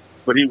here,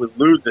 but he would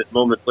lose it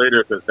moments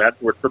later because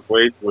that's where Triple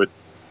H would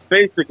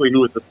basically, who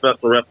was the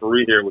special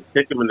referee here, would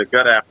kick him in the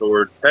gut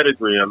afterwards,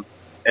 pedigree him,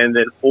 and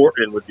then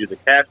Orton would do the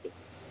catching.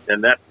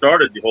 And that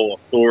started the whole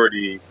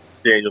Authority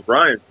Daniel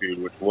Bryan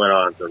feud, which went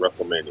on to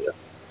WrestleMania.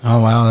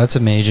 Oh, wow, that's a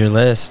major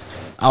list.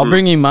 I'll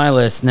bring you my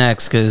list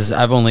next because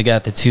I've only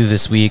got the 2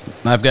 this week.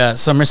 I've got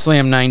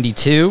SummerSlam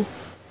 92,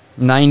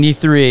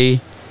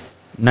 93,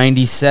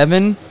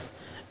 97,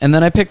 and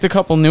then I picked a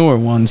couple newer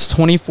ones,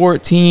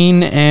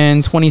 2014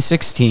 and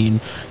 2016.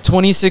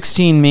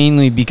 2016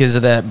 mainly because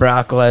of that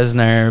Brock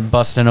Lesnar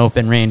busting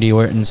open Randy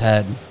Orton's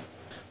head.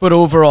 But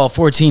overall,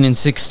 14 and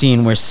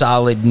 16 were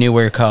solid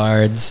newer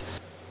cards.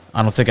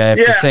 I don't think I have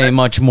to say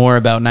much more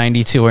about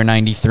 92 or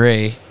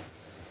 93.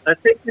 I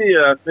think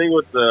the thing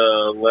with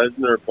the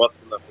Lesnar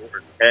busting up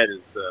Orton's head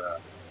is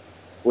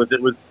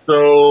it was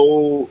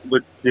so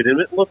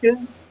legitimate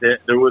looking that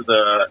there was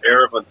a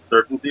air of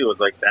uncertainty. It was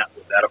like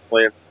was that a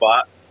planned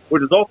spot,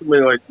 which is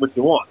ultimately like what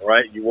you want,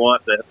 right? You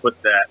want to put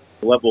that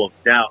level of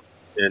doubt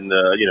in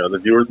the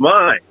viewer's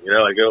mind.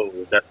 Like,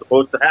 oh, that's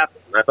supposed to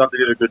happen. And I thought they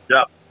did a good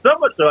job. So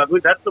much so, I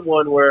believe that's the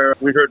one where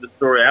we heard the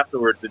story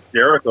afterwards that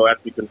Jericho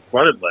actually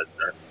confronted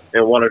Lesnar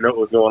and wanted to know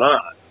what was going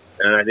on.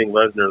 And I think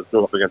Lesnar was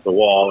going up against the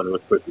wall and it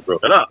was quickly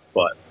broken up.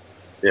 But,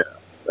 yeah,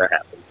 that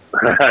happened.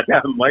 I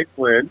got Mike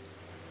Flynn,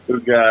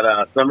 who's got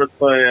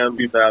SummerSlam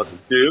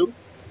 2002.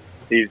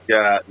 He's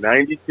got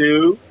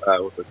 92.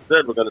 What I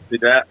said, we're going to see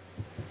that.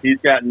 He's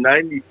got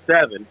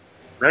 97.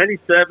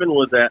 97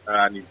 was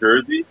at New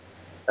Jersey.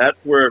 That's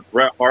where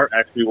Bret Hart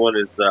actually won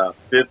his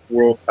 5th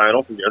world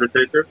title from The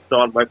Undertaker.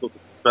 Shawn Michaels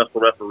was the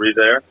special referee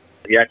there.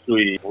 He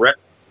actually Bret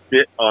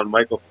spit on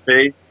Michaels'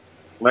 face.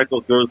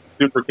 Michaels goes to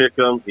super kick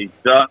him. He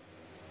ducks,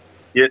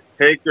 gets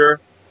Taker.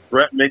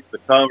 Bret makes the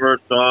cover.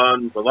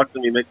 Shawn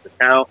reluctantly makes the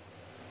count.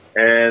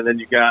 And then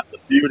you got the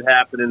feud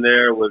happening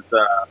there.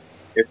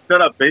 It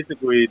set up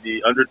basically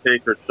the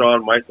Undertaker,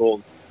 Shawn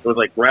Michaels. It was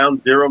like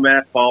round 0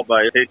 match followed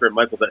by Taker and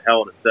Michaels at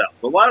Hell in a Cell.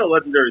 So a lot of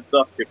legendary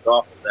stuff kicked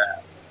off with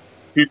that.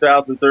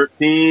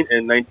 2013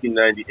 and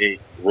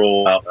 1998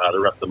 roll out the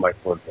rest of my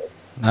content.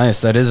 Nice.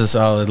 That is a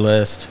solid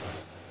list.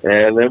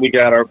 And then we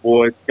got our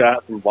boy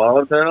Scott from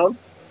Voluntown,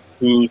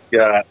 who's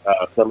got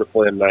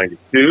SummerSlam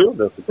 92.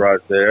 No surprise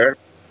there.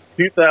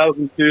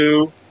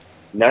 2002,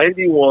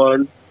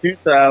 91,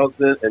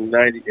 2000, and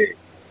 98.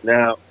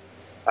 Now,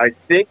 I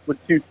think with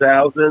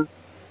 2000,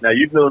 now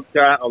you've known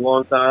Scott a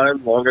long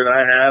time, longer than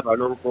I have. I've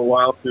known him for a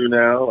while too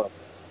now.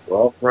 We're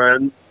all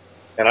friends.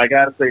 And I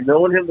got to say,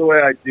 knowing him the way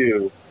I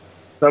do,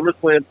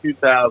 SummerSlam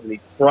 2000, he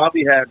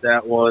probably had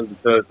that one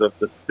because of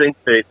the stink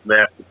face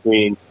match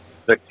between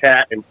the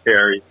Cat and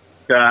Terry.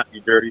 Scott, you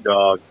dirty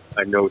dog.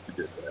 I know what you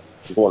did there.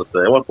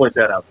 I want to point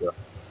that out there.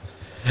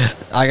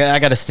 I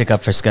got to stick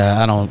up for Scott.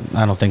 I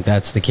don't think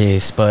that's the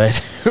case, but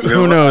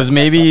who knows?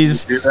 Maybe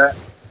he's. Do that.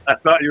 I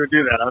thought you would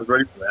do that. I was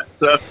ready for that.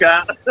 So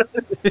Scott,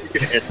 you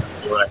can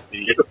answer when I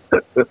see you.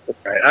 All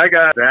right, I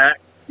got Zach.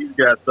 He's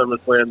got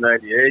SummerSlam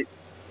 98.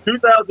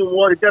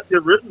 2001, he got the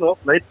original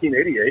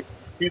 1988.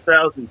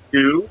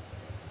 2002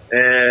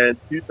 and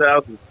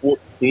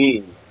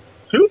 2014.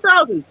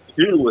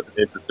 2002 was an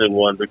interesting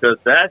one because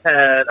that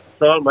had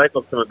Shawn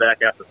Michaels coming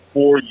back after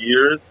 4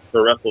 years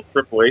to wrestle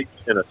Triple H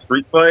in a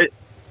street fight,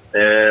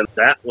 and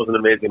that was an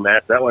amazing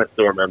match. That one I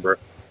still remember.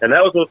 And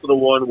that was also the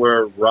one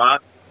where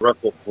Rock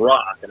wrestled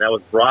Brock, and that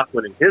was Brock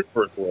winning his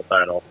first world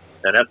title,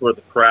 and that's where the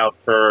crowd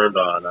turned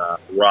on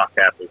Rock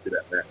halfway through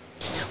that match.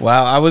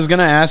 Wow, I was going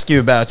to ask you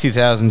about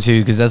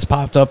 2002 because that's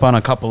popped up on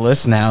a couple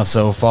lists now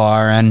so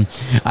far, and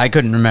I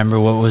couldn't remember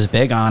what was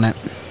big on it.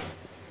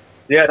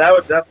 Yeah, that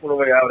would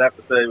definitely, I would have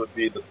to say, would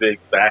be the big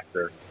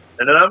factor.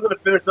 And then I'm going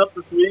to finish up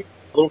this week,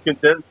 a little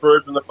condensed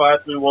version of the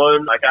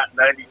 531. I got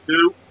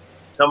 92.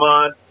 Come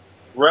on.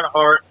 Bret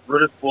Hart,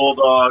 British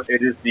Bulldog.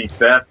 It is the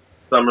best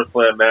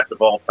SummerSlam match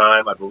of all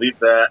time. I believe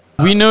that.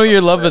 We know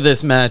your love of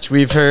this match.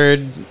 We've heard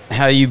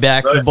how you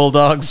back the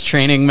Bulldogs'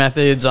 training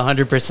methods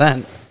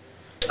 100%.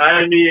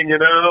 I mean,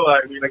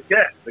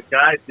 again, the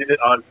guy did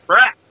it on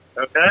track,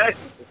 okay?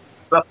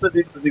 Something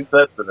needs to be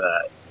said for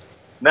that.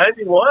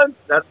 91,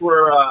 that's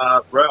where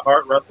Bret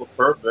Hart wrestled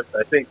perfect.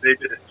 I think they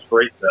did it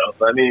straight, though.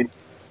 So, I mean,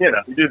 you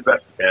do the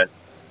best you can.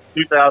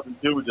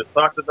 2002, we just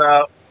talked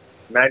about.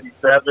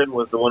 97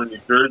 was the one in New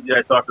Jersey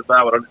I talked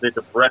about with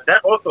Undertaker Bret.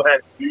 That also had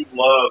huge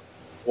love.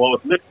 Well,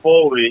 with Mick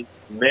Foley,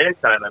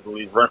 Mankind, I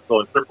believe,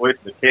 wrestling Triple H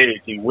in the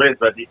cage. He wins,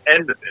 but at the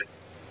end of it,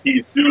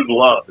 he's Dude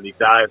Love, and he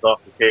dies off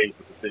the cage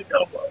with a big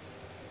elbow.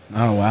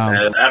 Oh, wow.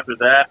 And after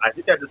that, I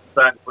think I just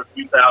decided to put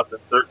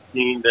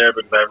 2013 there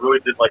because I really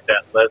did like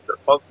that Lesnar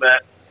Punk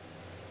match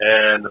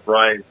and the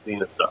Bryan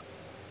Cena stuff.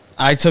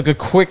 I took a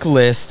quick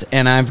list,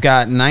 and I've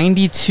got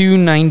 92,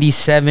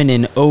 97,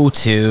 and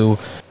 02.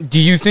 Do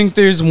you think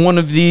there's one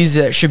of these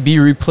that should be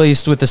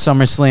replaced with the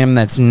SummerSlam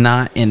that's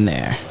not in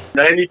there?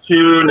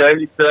 92,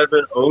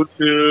 97,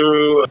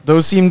 02.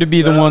 Those seem to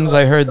be the ones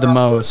I heard the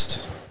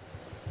most.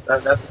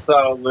 That's a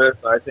solid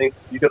list. I think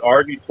you could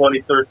argue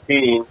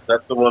 2013.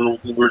 That's the one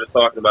we were just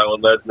talking about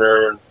with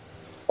Lesnar and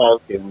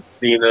Punk and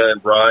Cena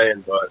and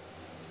Bryan, but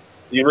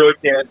you really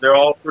can't. They're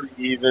all pretty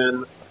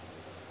even.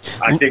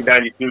 I think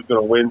 92 is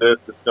going to win this.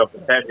 Just jump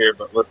ahead here,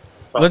 but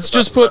let's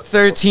just put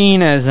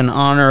 13 as an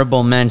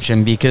honorable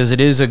mention because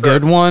it is a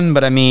good one,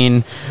 but I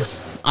mean,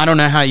 I don't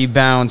know how you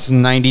bounce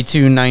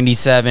 92,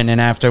 97, and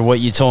after what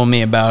you told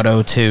me about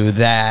 02,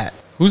 that.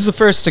 Who's the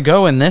first to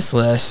go in this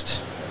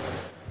list?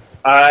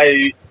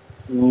 I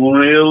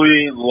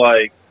really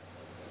like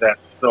that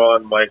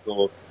Shawn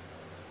Michaels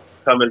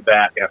coming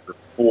back after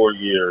 4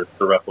 years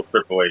to wrestle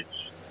Triple H.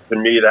 To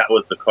me, that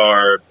was the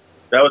card.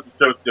 That was the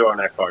show still on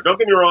that card. Don't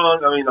get me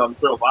wrong. I mean, I'm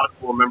sure a lot of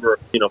people remember,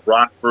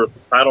 Rock's first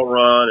title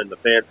run and the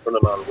fans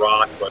putting on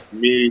Rock. But to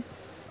me,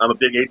 I'm a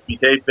big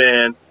HBK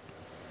fan.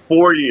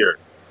 4 years.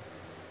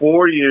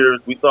 4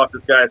 years. We thought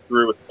this guy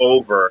through. It's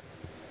over.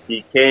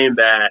 He came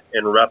back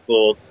and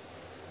wrestled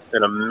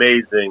an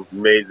amazing,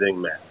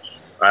 amazing match.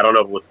 I don't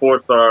know if it was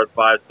 4 stars,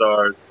 5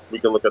 stars. We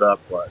can look it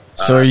up. But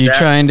so are you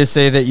trying to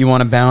say that you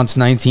want to bounce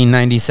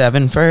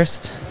 1997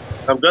 first?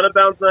 I'm going to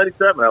bounce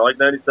 97. I like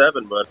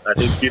 97, but I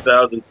think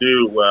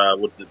 2002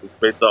 was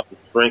based off the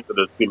strength of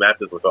those two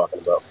matches we're talking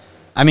about.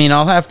 I mean,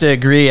 I'll have to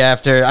agree I'm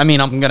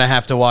going to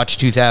have to watch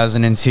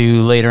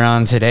 2002 later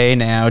on today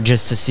now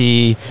just to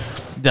see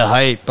the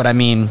hype. But, I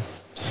mean,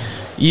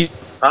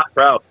 hot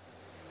crowd.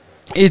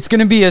 It's going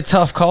to be a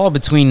tough call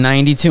between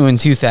 92 and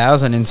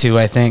 2002,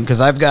 I think,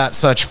 because I've got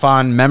such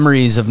fond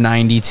memories of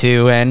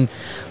 92. And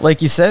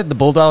like you said, the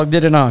Bulldog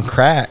did it on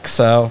crack.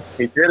 So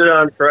he did it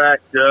on crack,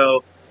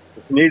 Joe.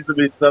 There needs to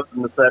be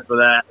something to say for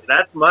that.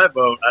 That's my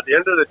vote. At the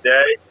end of the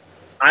day,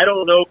 I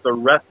don't know if the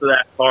rest of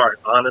that card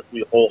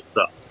honestly holds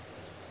up.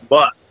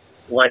 But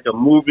like a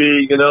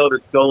movie,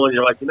 that's going,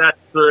 you're not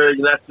sure if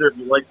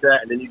you like that,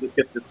 and then you just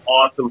get this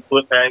awesome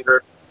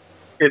cliffhanger.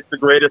 It's the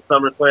greatest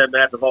SummerSlam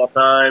match of all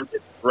time.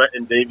 It's Bret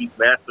and Davey's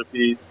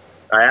masterpiece.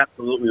 I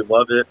absolutely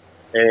love it.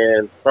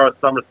 And as far as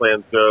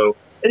SummerSlams go,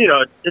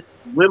 and it's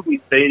Wembley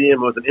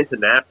Stadium. It was an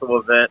international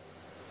event.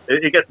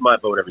 It gets my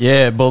vote every time.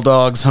 Yeah,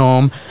 Bulldogs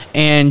home.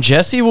 And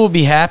Jesse will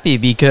be happy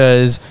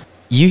because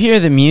you hear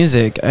the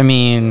music. I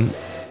mean,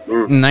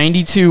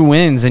 92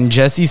 wins, and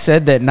Jesse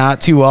said that not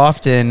too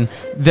often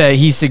that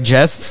he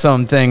suggests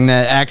something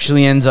that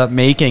actually ends up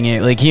making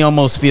it. Like, he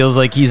almost feels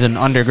like he's an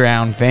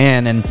underground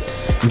fan. And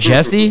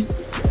Jesse,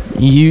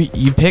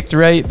 you picked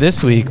right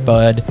this week,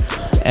 bud.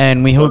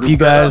 And we hope you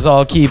guys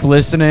all keep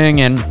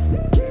listening. And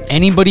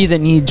anybody that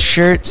needs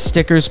shirts,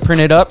 stickers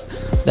printed up,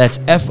 that's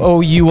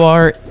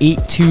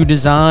FOUR82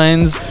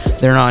 Designs.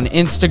 They're on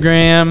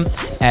Instagram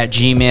at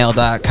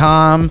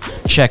gmail.com.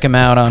 Check them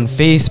out on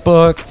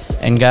Facebook.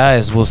 And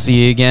guys, we'll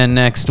see you again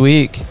next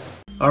week.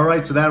 All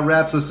right, so that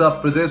wraps us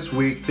up for this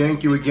week.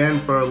 Thank you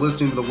again for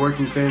listening to the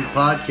Working Fans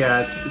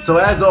Podcast. So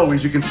as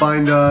always, you can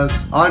find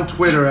us on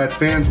Twitter at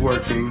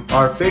FansWorking.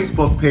 Our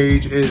Facebook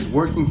page is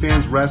Working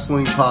Fans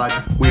Wrestling Pod.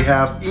 We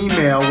have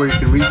email where you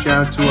can reach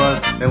out to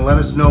us and let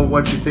us know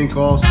what you think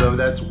also.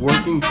 That's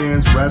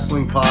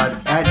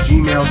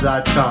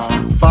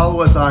workingfanswrestlingpod@gmail.com.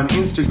 Follow us on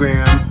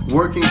Instagram,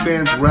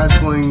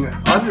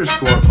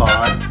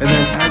 workingfanswrestling_pod. And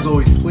then as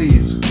always,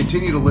 please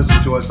continue to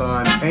listen to us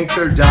on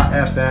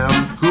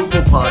Anchor.fm,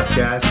 Google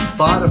Podcasts,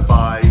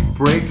 Spotify,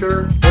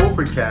 Breaker,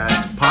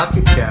 Overcast,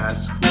 Pocket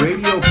Cast,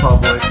 Radio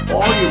Public,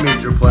 all your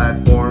major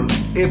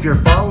platforms. If you're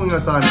following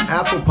us on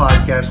Apple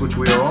Podcasts, which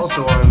we are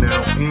also on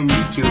now, and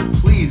YouTube,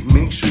 please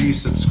make sure you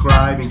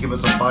subscribe and give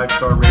us a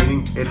 5-star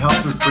rating. It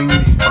helps us bring you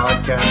these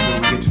podcasts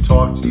where we get to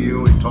talk to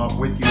you and talk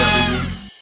with you every week.